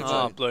 The Blue Belgian.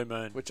 Oh, Moon. Blue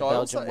Moon. Which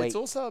Belgian it's wheat.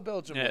 also a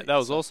Belgian Yeah, wheat. that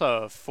was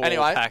also a 4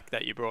 Anyway, pack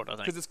that you brought, I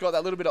think. because it's got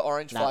that little bit of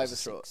orange No, flavour it's a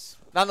through it. 6.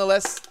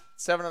 Nonetheless,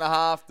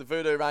 7.5. The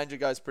Voodoo Ranger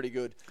goes pretty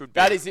good. Good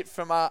That beer. is it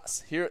from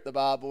us here at the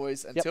bar,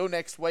 boys. Until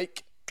next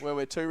week, where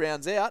we're 2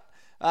 rounds out.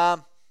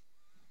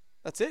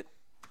 That's it.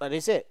 That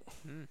is it.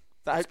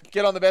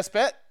 Get on the best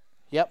bet.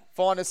 Yep.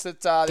 Find us at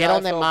the Get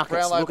on AFL their markets.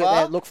 Brownlow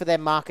Look Bar. for their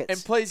markets.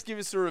 And please give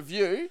us a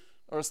review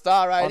or a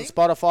star on rating.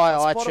 Spotify,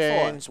 On Spotify.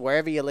 iTunes,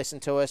 wherever you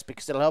listen to us,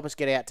 because it'll help us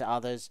get out to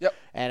others. Yep.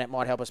 And it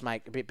might help us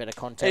make a bit better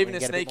content. Even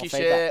and a get bit sneaky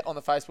more share feedback. on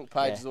the Facebook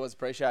page Yeah. is always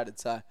appreciated.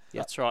 So,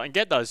 That's right. And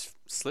get those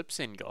slips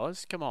in,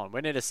 guys. Come on.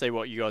 We need to see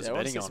what you guys yeah, I are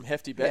want to betting see on. some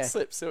hefty bet Yeah.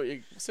 slips. See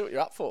what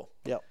you're up for.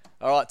 Yep.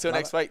 All right, till Love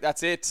next week.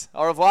 That's it.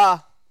 Au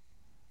revoir.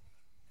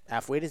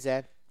 Auf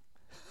Wiedersehen.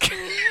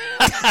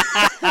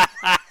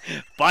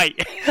 Bye.